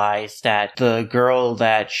realized that the girl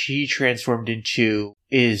that she transformed into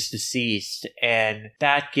is deceased, and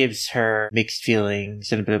that gives her mixed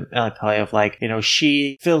feelings and a bit of melancholy of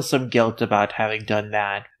she feels some guilt about having done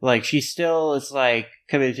that. She still is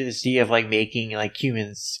committed to this idea of like making like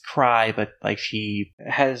humans cry, but like she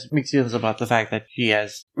has mixed feelings about the fact that she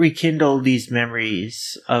has rekindled these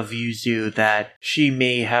memories of Yuzu that she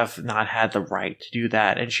may have not had the right to do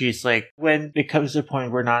that. And she's like, when it comes to the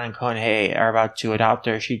point where Nan and Kohei are about to adopt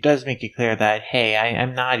her, she does make it clear that, hey,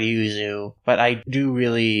 I'm not Yuzu, but I do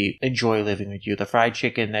really enjoy living with you. The fried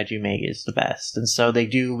chicken that you make is the best. And so they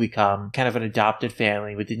do become kind of an adopted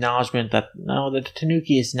family with the acknowledgement that no, the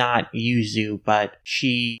Tanuki is not Yuzu, but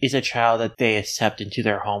she is a child that they accept into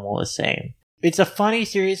their home all the same. It's a funny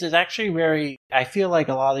series. It's actually very, I feel like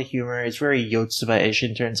a lot of the humor is very Yotsuba-ish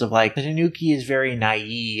in terms of like, the Tanuki is very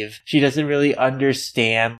naive. She doesn't really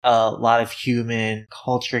understand a lot of human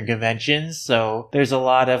culture and conventions. So there's a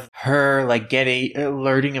lot of her like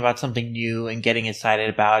learning about something new and getting excited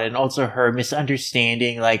about it. And also her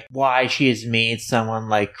misunderstanding like why she has made someone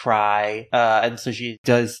like cry. And so she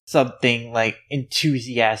does something like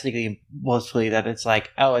enthusiastically and boastfully that it's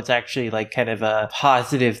like, oh, it's actually like kind of a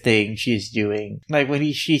positive thing she's doing. Like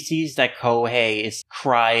when she sees that Kohei is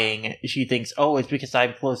crying, she thinks, oh, it's because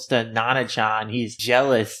I'm close to Nana-chan. He's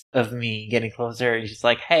jealous of me getting closer. And she's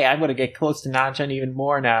like, hey, I'm going to get close to Nana-chan even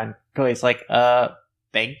more now. And Kohei's like,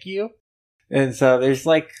 thank you. And so there's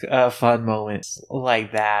like fun moments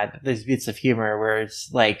like that. There's bits of humor where it's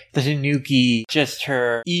like the Tanuki, just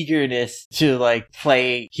her eagerness to like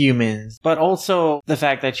play humans, but also the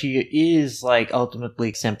fact that she is like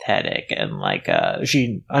ultimately sympathetic and like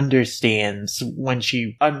she understands when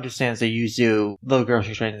she understands that Yuzu, the girl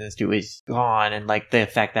she's trying to do, is gone, and like the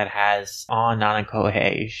effect that has on Nana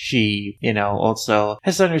Kohei. She, also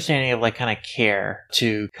has understanding of like kind of care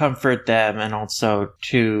to comfort them and also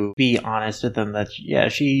to be honest with them that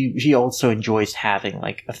she also enjoys having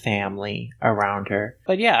like a family around her.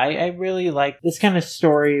 But yeah, I really like this kind of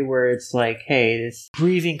story where it's like, hey, this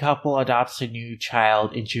grieving couple adopts a new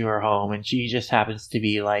child into her home, and she just happens to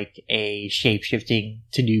be like a shape-shifting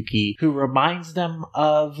Tanuki who reminds them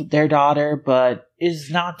of their daughter but is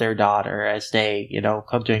not their daughter, as they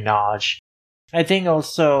come to acknowledge. I think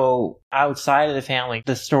also outside of the family,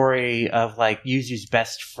 the story of like Yuzu's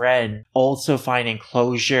best friend also finding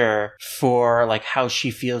closure for like how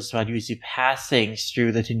she feels about Yuzu passing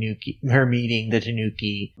through the Tanuki, her meeting the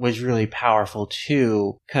Tanuki, was really powerful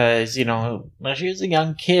too. Cause, she was a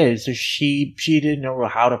young kid, so she didn't know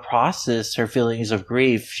how to process her feelings of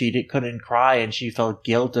grief. She couldn't cry, and she felt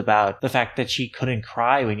guilt about the fact that she couldn't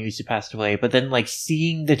cry when Yuzu passed away. But then like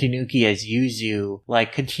seeing the Tanuki as Yuzu,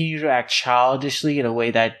 like continue to act childishly in a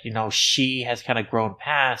way that, she has kind of grown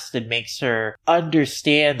past, and makes her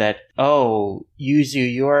understand that, oh,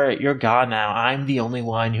 Yuzu, you're gone now. I'm the only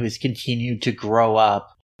one who has continued to grow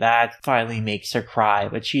up. That finally makes her cry,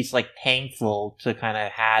 but she's like thankful to kind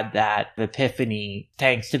of had that epiphany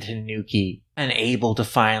thanks to Tanuki, and able to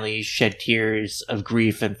finally shed tears of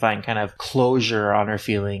grief and find kind of closure on her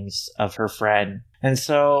feelings of her friend. And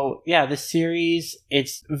so, yeah, the series,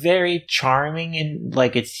 it's very charming in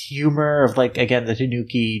like its humor of like, again, the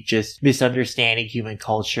Tanuki just misunderstanding human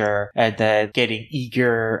culture and then getting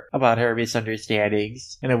eager about her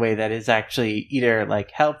misunderstandings in a way that is actually either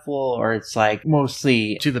like helpful or it's like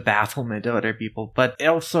mostly to the bafflement of other people. But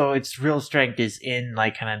also its real strength is in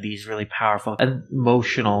like kind of these really powerful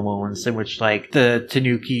emotional moments in which like the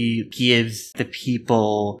Tanuki gives the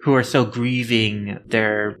people who are so grieving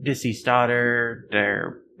their deceased daughter,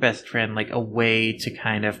 their best friend, like a way to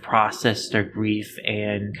kind of process their grief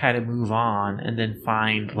and kind of move on, and then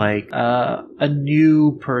find like a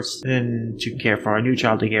new person to care for, a new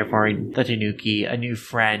child to care for in the Tanuki, a new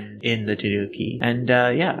friend in the Tanuki. And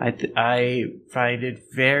I find it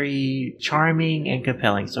very charming and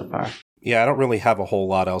compelling so far. Yeah, I don't really have a whole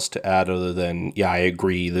lot else to add other than, I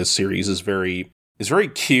agree. This series is very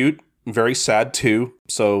cute, very sad too.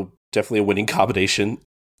 So definitely a winning combination.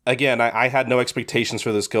 Again, I had no expectations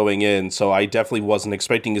for this going in, so I definitely wasn't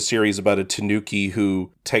expecting a series about a Tanuki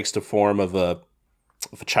who takes the form of a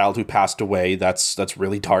child who passed away. That's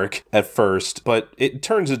really dark at first, but it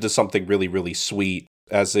turns into something really, really sweet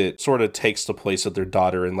as it sort of takes the place of their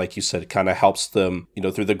daughter, and like you said, kind of helps them,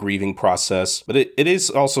 through the grieving process. But it is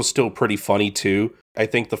also still pretty funny too. I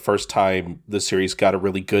think the first time the series got a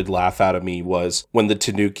really good laugh out of me was when the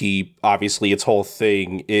Tanuki, obviously its whole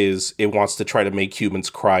thing is it wants to try to make humans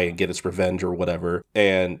cry and get its revenge or whatever.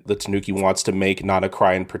 And the Tanuki wants to make Nana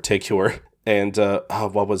cry in particular. And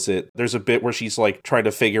what was it? There's a bit where she's like trying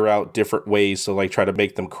to figure out different ways to like try to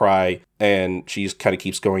make them cry. And she just kind of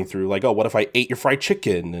keeps going through like, oh, what if I ate your fried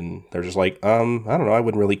chicken? And they're just like, I don't know, I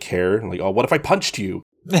wouldn't really care. And like, oh, what if I punched you?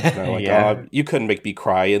 And I'm like, oh, you couldn't make me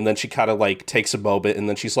cry. And then she kind of like takes a moment and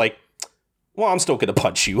then she's like, well, I'm still gonna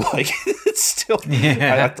punch you. Like, it's still,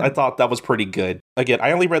 I thought that was pretty good. Again,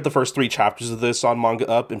 I only read the first 3 chapters of this on Manga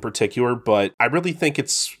Up in particular, but I really think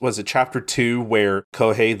was it chapter 2 where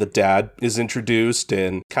Kohei, the dad, is introduced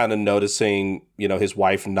and kind of noticing, his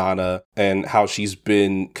wife Nana and how she's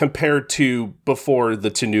been compared to before the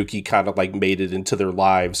Tanuki kind of like made it into their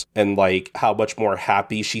lives, and like how much more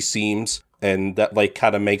happy she seems, and that like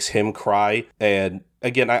kind of makes him cry. And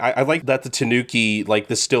again, I like that the Tanuki, like,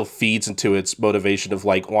 this still feeds into its motivation of,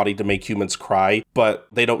 like, wanting to make humans cry, but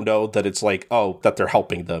they don't know that it's, like, that they're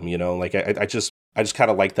helping them, Like, I just kind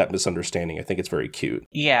of like that misunderstanding. I think it's very cute.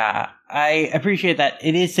 Yeah, I appreciate that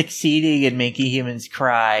it is succeeding in making humans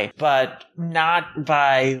cry, but not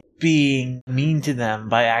by being mean to them,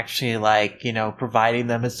 by actually, like, providing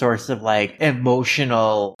them a source of, like,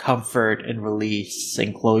 emotional comfort and release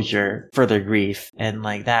and closure for their grief. And,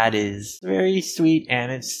 like, that is very sweet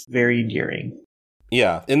and it's very endearing.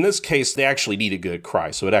 Yeah, in this case, they actually need a good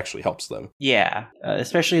cry, so it actually helps them. Yeah,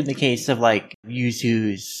 especially in the case of, like,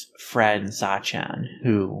 Yuzu's friend Sachan,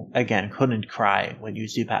 who, again, couldn't cry when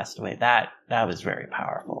Yuzu passed away. That was very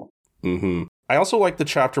powerful. Mm-hmm. I also like the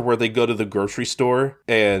chapter where they go to the grocery store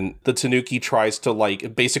and the Tanuki tries to,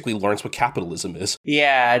 like, basically learns what capitalism is.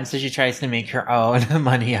 Yeah, and so she tries to make her own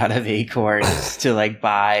money out of acorns to, like,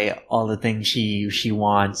 buy all the things she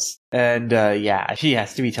wants. And, she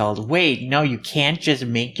has to be told, wait, no, you can't just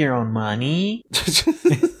make your own money?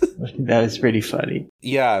 That was pretty funny.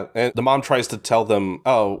 Yeah, and the mom tries to tell them,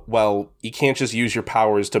 oh, well, you can't just use your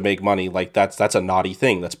powers to make money. Like, that's a naughty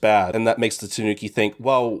thing. That's bad. And that makes the Tanuki think,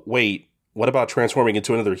 well, wait. What about transforming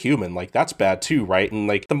into another human? Like, that's bad too, right? And,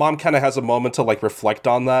 like, the mom kind of has a moment to, like, reflect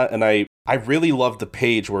on that. And I really love the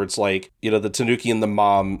page where it's, like, the Tanuki and the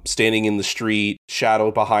mom standing in the street,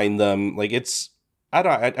 shadow behind them. Like, it's, I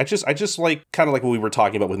don't know, I just like, kind of like what we were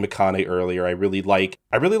talking about with Mikane earlier. I really like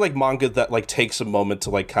manga that, like, takes a moment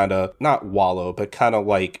to, like, kind of, not wallow, but kind of,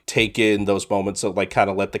 like, take in those moments of, like, kind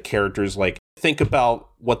of let the characters, like, think about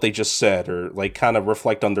what they just said, or, like, kind of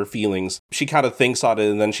reflect on their feelings. She kind of thinks on it,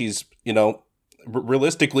 and then she's,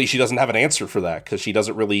 realistically, she doesn't have an answer for that, because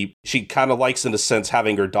she kind of likes, in a sense,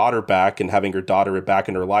 having her daughter back and having her daughter back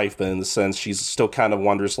in her life, but in the sense, she's still kind of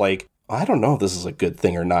wonders, like, I don't know if this is a good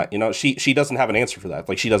thing or not. She doesn't have an answer for that.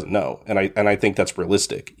 Like, she doesn't know. And I think that's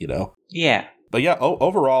realistic, Yeah. But yeah,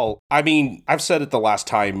 overall, I mean, I've said it the last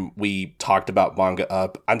time we talked about Manga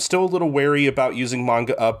Up. I'm still a little wary about using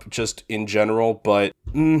Manga Up just in general, but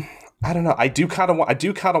I don't know. I do kind of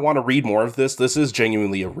want to read more of this. This is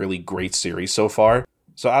genuinely a really great series so far.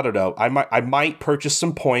 So I don't know. I might purchase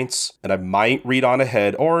some points, and I might read on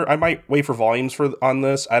ahead, or I might wait for volumes on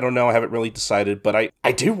this. I don't know. I haven't really decided, but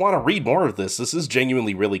I do want to read more of this. This is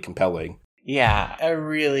genuinely really compelling. Yeah, I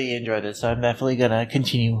really enjoyed it, so I'm definitely gonna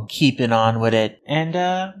continue keeping on with it. And,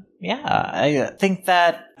 I think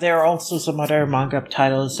that there are also some other manga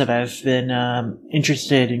titles that I've been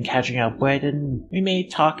interested in catching up with, and we may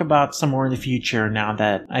talk about some more in the future now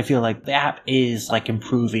that I feel like the app is, like,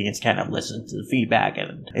 improving. It's kind of listening to the feedback,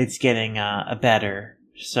 and it's getting better.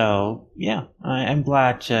 So, yeah, I'm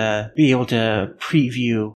glad to be able to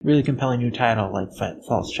preview a really compelling new title like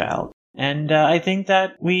False Child. And I think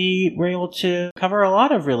that we were able to cover a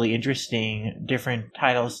lot of really interesting different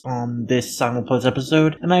titles on this Simulpubs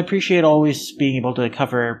episode, and I appreciate always being able to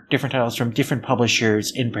cover different titles from different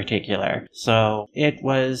publishers in particular. So it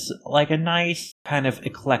was like a nice kind of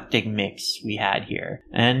eclectic mix we had here.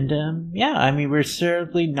 And we're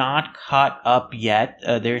certainly not caught up yet.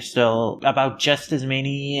 There's still about just as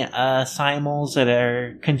many simuls that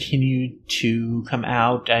are continued to come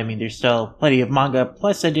out. I mean, there's still plenty of manga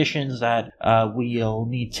plus editions that we'll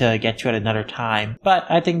need to get to at another time. But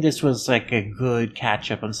I think this was like a good catch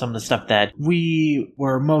up on some of the stuff that we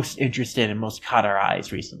were most interested in, most caught our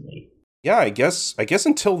eyes recently. Yeah, I guess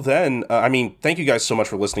until then, thank you guys so much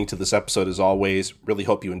for listening to this episode as always. Really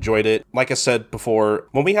hope you enjoyed it. Like I said before,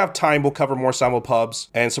 when we have time, we'll cover more Simulpubs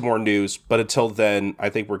and some more news. But until then, I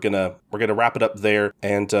think we're gonna wrap it up there,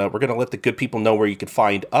 and we're gonna let the good people know where you can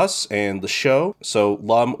find us and the show. So,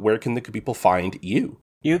 Lum, where can the good people find you?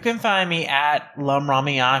 You can find me at Lum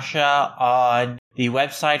Ramiyasha on the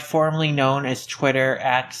website formerly known as Twitter,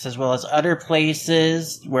 X, as well as other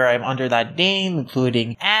places where I'm under that name,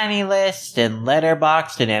 including AniList and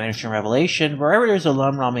Letterboxd and Animation Revelation. Wherever there's a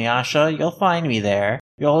Lum Ramiyasha, you'll find me there.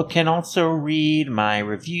 You can also read my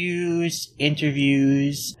reviews,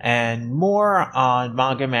 interviews, and more on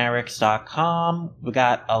MangaMavericks.com. We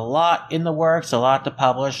got a lot in the works, a lot to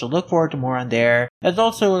publish, so look forward to more on there. As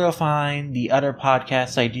also you'll find the other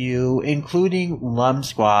podcasts I do, including Lum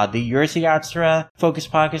Squad, the Yurusei Yatsura focus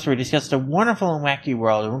podcast where we discuss the wonderful and wacky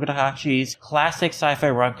world of Mukutahachi's classic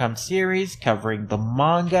sci-fi rom-com series covering the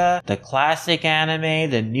manga, the classic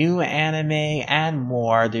anime, the new anime, and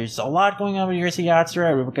more. There's a lot going on with Yurusei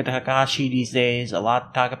Yatsura and Mukutahachi these days, a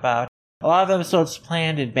lot to talk about. A lot of episodes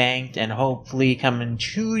planned and banked and hopefully coming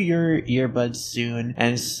to your earbuds soon.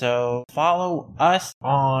 And so follow us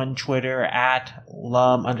on Twitter at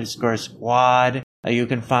lum_squad. You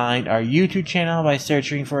can find our YouTube channel by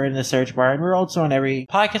searching for it in the search bar. And we're also on every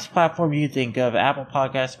podcast platform you think of: Apple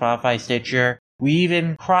Podcasts, Spotify, Stitcher. We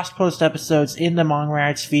even cross-post episodes in the Manga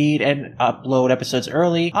Mavericks feed and upload episodes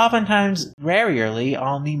early, oftentimes very early,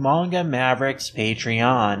 on the Manga Mavericks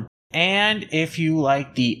Patreon. And if you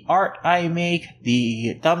like the art I make,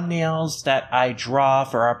 the thumbnails that I draw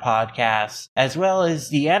for our podcast, as well as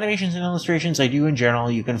the animations and illustrations I do in general,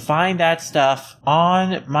 you can find that stuff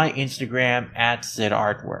on my Instagram at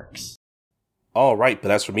SidArtworks. All right, but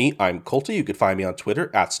as for me, I'm Colty. You can find me on Twitter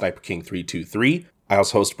at SniperKing323. I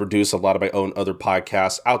also host and produce a lot of my own other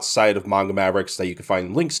podcasts outside of Manga Mavericks that you can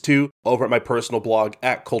find links to over at my personal blog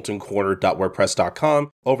at coltoncorner.wordpress.com.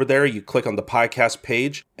 Over there, you click on the podcast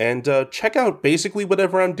page and check out basically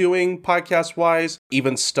whatever I'm doing podcast-wise,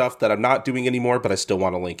 even stuff that I'm not doing anymore, but I still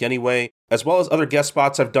want to link anyway, as well as other guest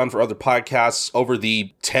spots I've done for other podcasts over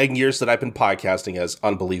the 10 years that I've been podcasting, as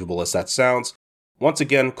unbelievable as that sounds. Once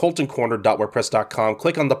again, coltoncorner.wordpress.com.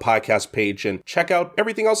 Click on the podcast page and check out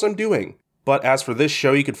everything else I'm doing. But as for this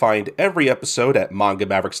show, you can find every episode at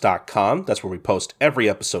MangaMavericks.com. That's where we post every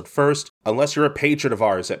episode first, unless you're a patron of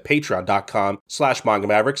ours at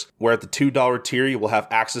Patreon.com/MangaMavericks, where at the $2 tier, you will have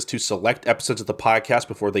access to select episodes of the podcast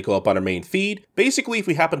before they go up on our main feed. Basically, if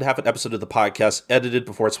we happen to have an episode of the podcast edited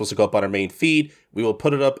before it's supposed to go up on our main feed, we will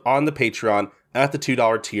put it up on the Patreon at the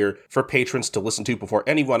 $2 tier for patrons to listen to before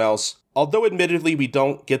anyone else. Although admittedly we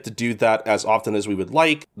don't get to do that as often as we would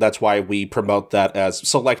like, that's why we promote that as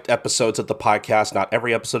select episodes of the podcast, not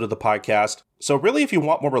every episode of the podcast. So really, if you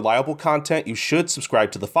want more reliable content, you should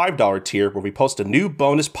subscribe to the $5 tier, where we post a new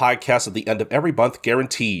bonus podcast at the end of every month,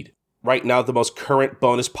 guaranteed. Right now, the most current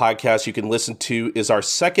bonus podcast you can listen to is our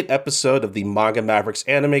second episode of the Manga Mavericks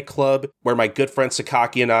Anime Club, where my good friend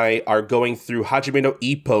Sakaki and I are going through Hajime no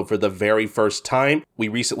Ippo for the very first time. We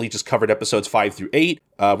recently just covered episodes 5 through 8.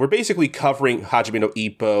 We're basically covering Hajime no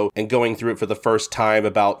Ippo and going through it for the first time,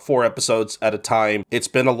 about 4 episodes at a time. It's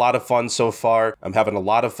been a lot of fun so far. I'm having a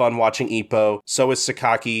lot of fun watching Ippo. So is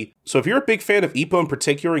Sakaki. So if you're a big fan of Ippo in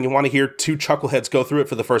particular and you want to hear 2 chuckleheads go through it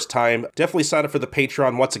for the first time, definitely sign up for the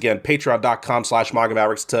Patreon. Once again, patreon.com/Manga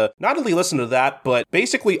Mavericks to not only listen to that, but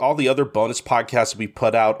basically all the other bonus podcasts we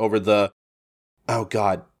put out over the,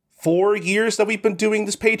 4 years that we've been doing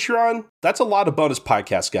this Patreon. That's a lot of bonus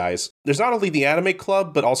podcasts, guys. There's not only the anime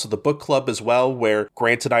club, but also the book club as well, where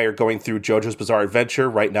Grant and I are going through JoJo's Bizarre Adventure.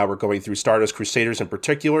 Right now we're going through Stardust Crusaders in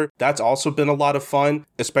particular. That's also been a lot of fun,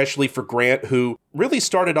 especially for Grant, who really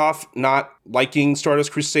started off not liking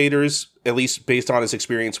Stardust Crusaders, at least based on his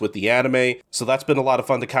experience with the anime. So that's been a lot of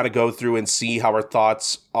fun to kind of go through and see how our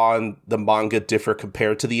thoughts on the manga differ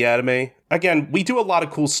compared to the anime. Again, we do a lot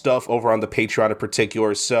of cool stuff over on the Patreon in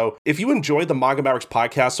particular, so if you enjoy the Manga Mavericks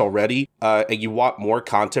podcast already, and you want more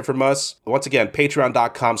content from us, once again,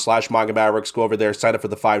 patreon.com/Manga Mavericks, go over there, sign up for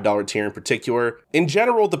the $5 tier in particular. In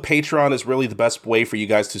general, the Patreon is really the best way for you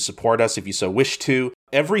guys to support us if you so wish to.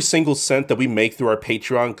 Every single cent that we make through our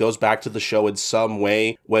Patreon goes back to the show in some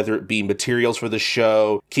way, whether it be materials for the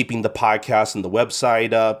show, keeping the podcast and the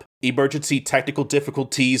website up, emergency technical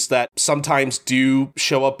difficulties that sometimes do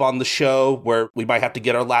show up on the show where we might have to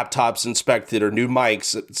get our laptops inspected or new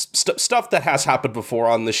mics, stuff that has happened before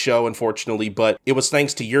on the show, unfortunately, but it was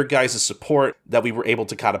thanks to your guys' support that we were able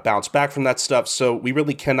to kind of bounce back from that stuff. So we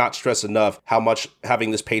really cannot stress enough how much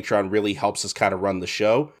having this Patreon really helps us kind of run the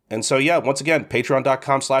show. And so yeah, once again,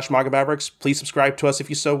 patreon.com/Manga Mavericks. Please subscribe to us if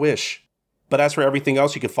you so wish. But as for everything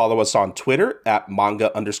else, you can follow us on Twitter at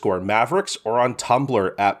manga_mavericks or on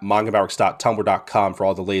Tumblr at mangamavericks.tumblr.com for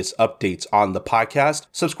all the latest updates on the podcast.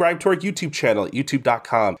 Subscribe to our YouTube channel at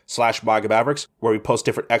youtube.com/Manga Mavericks, where we post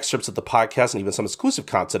different excerpts of the podcast and even some exclusive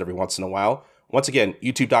content every once in a while. Once again,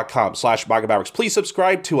 youtube.com/Manga Mavericks. Please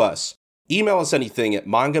subscribe to us. Email us anything at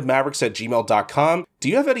mangamavericks@gmail.com. Do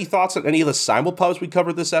you have any thoughts on any of the Simulpubs we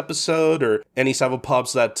covered this episode, or any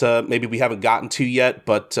Simulpubs that maybe we haven't gotten to yet,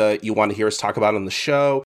 but you want to hear us talk about on the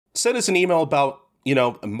show? Send us an email about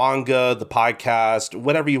manga, the podcast,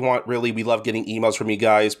 whatever you want, really. We love getting emails from you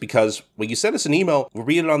guys because when you send us an email, we'll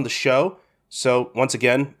read it on the show. So once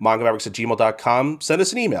again, mangamavericks@gmail.com, send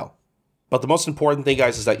us an email. But the most important thing,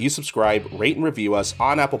 guys, is that you subscribe, rate, and review us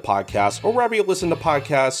on Apple Podcasts or wherever you listen to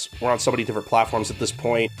podcasts. We're on so many different platforms at this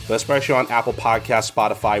point, but especially on Apple Podcasts,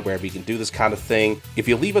 Spotify, wherever you can do this kind of thing. If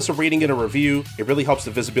you leave us a rating and a review, it really helps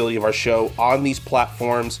the visibility of our show on these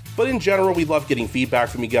platforms. But in general, we love getting feedback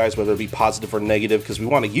from you guys, whether it be positive or negative, because we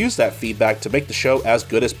want to use that feedback to make the show as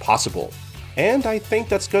good as possible. And I think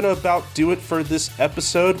that's going to about do it for this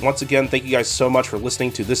episode. Once again, thank you guys so much for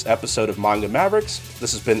listening to this episode of Manga Mavericks.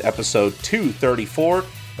 This has been episode 234,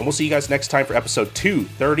 and we'll see you guys next time for episode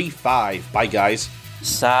 235. Bye, guys.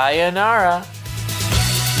 Sayonara.